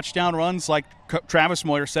 3 touchdown runs, like Travis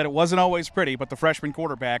Moyer said. It wasn't always pretty, but the freshman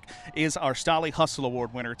quarterback is our Stolly Hustle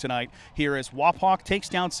Award winner tonight. Here as Wapak takes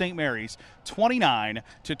down St. Mary's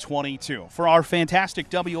 29-22. For our fantastic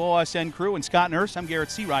WOSN crew and Scott Nurse, I'm Garrett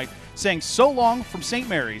Seawright saying so long from St.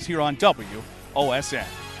 Mary's here on WOSN.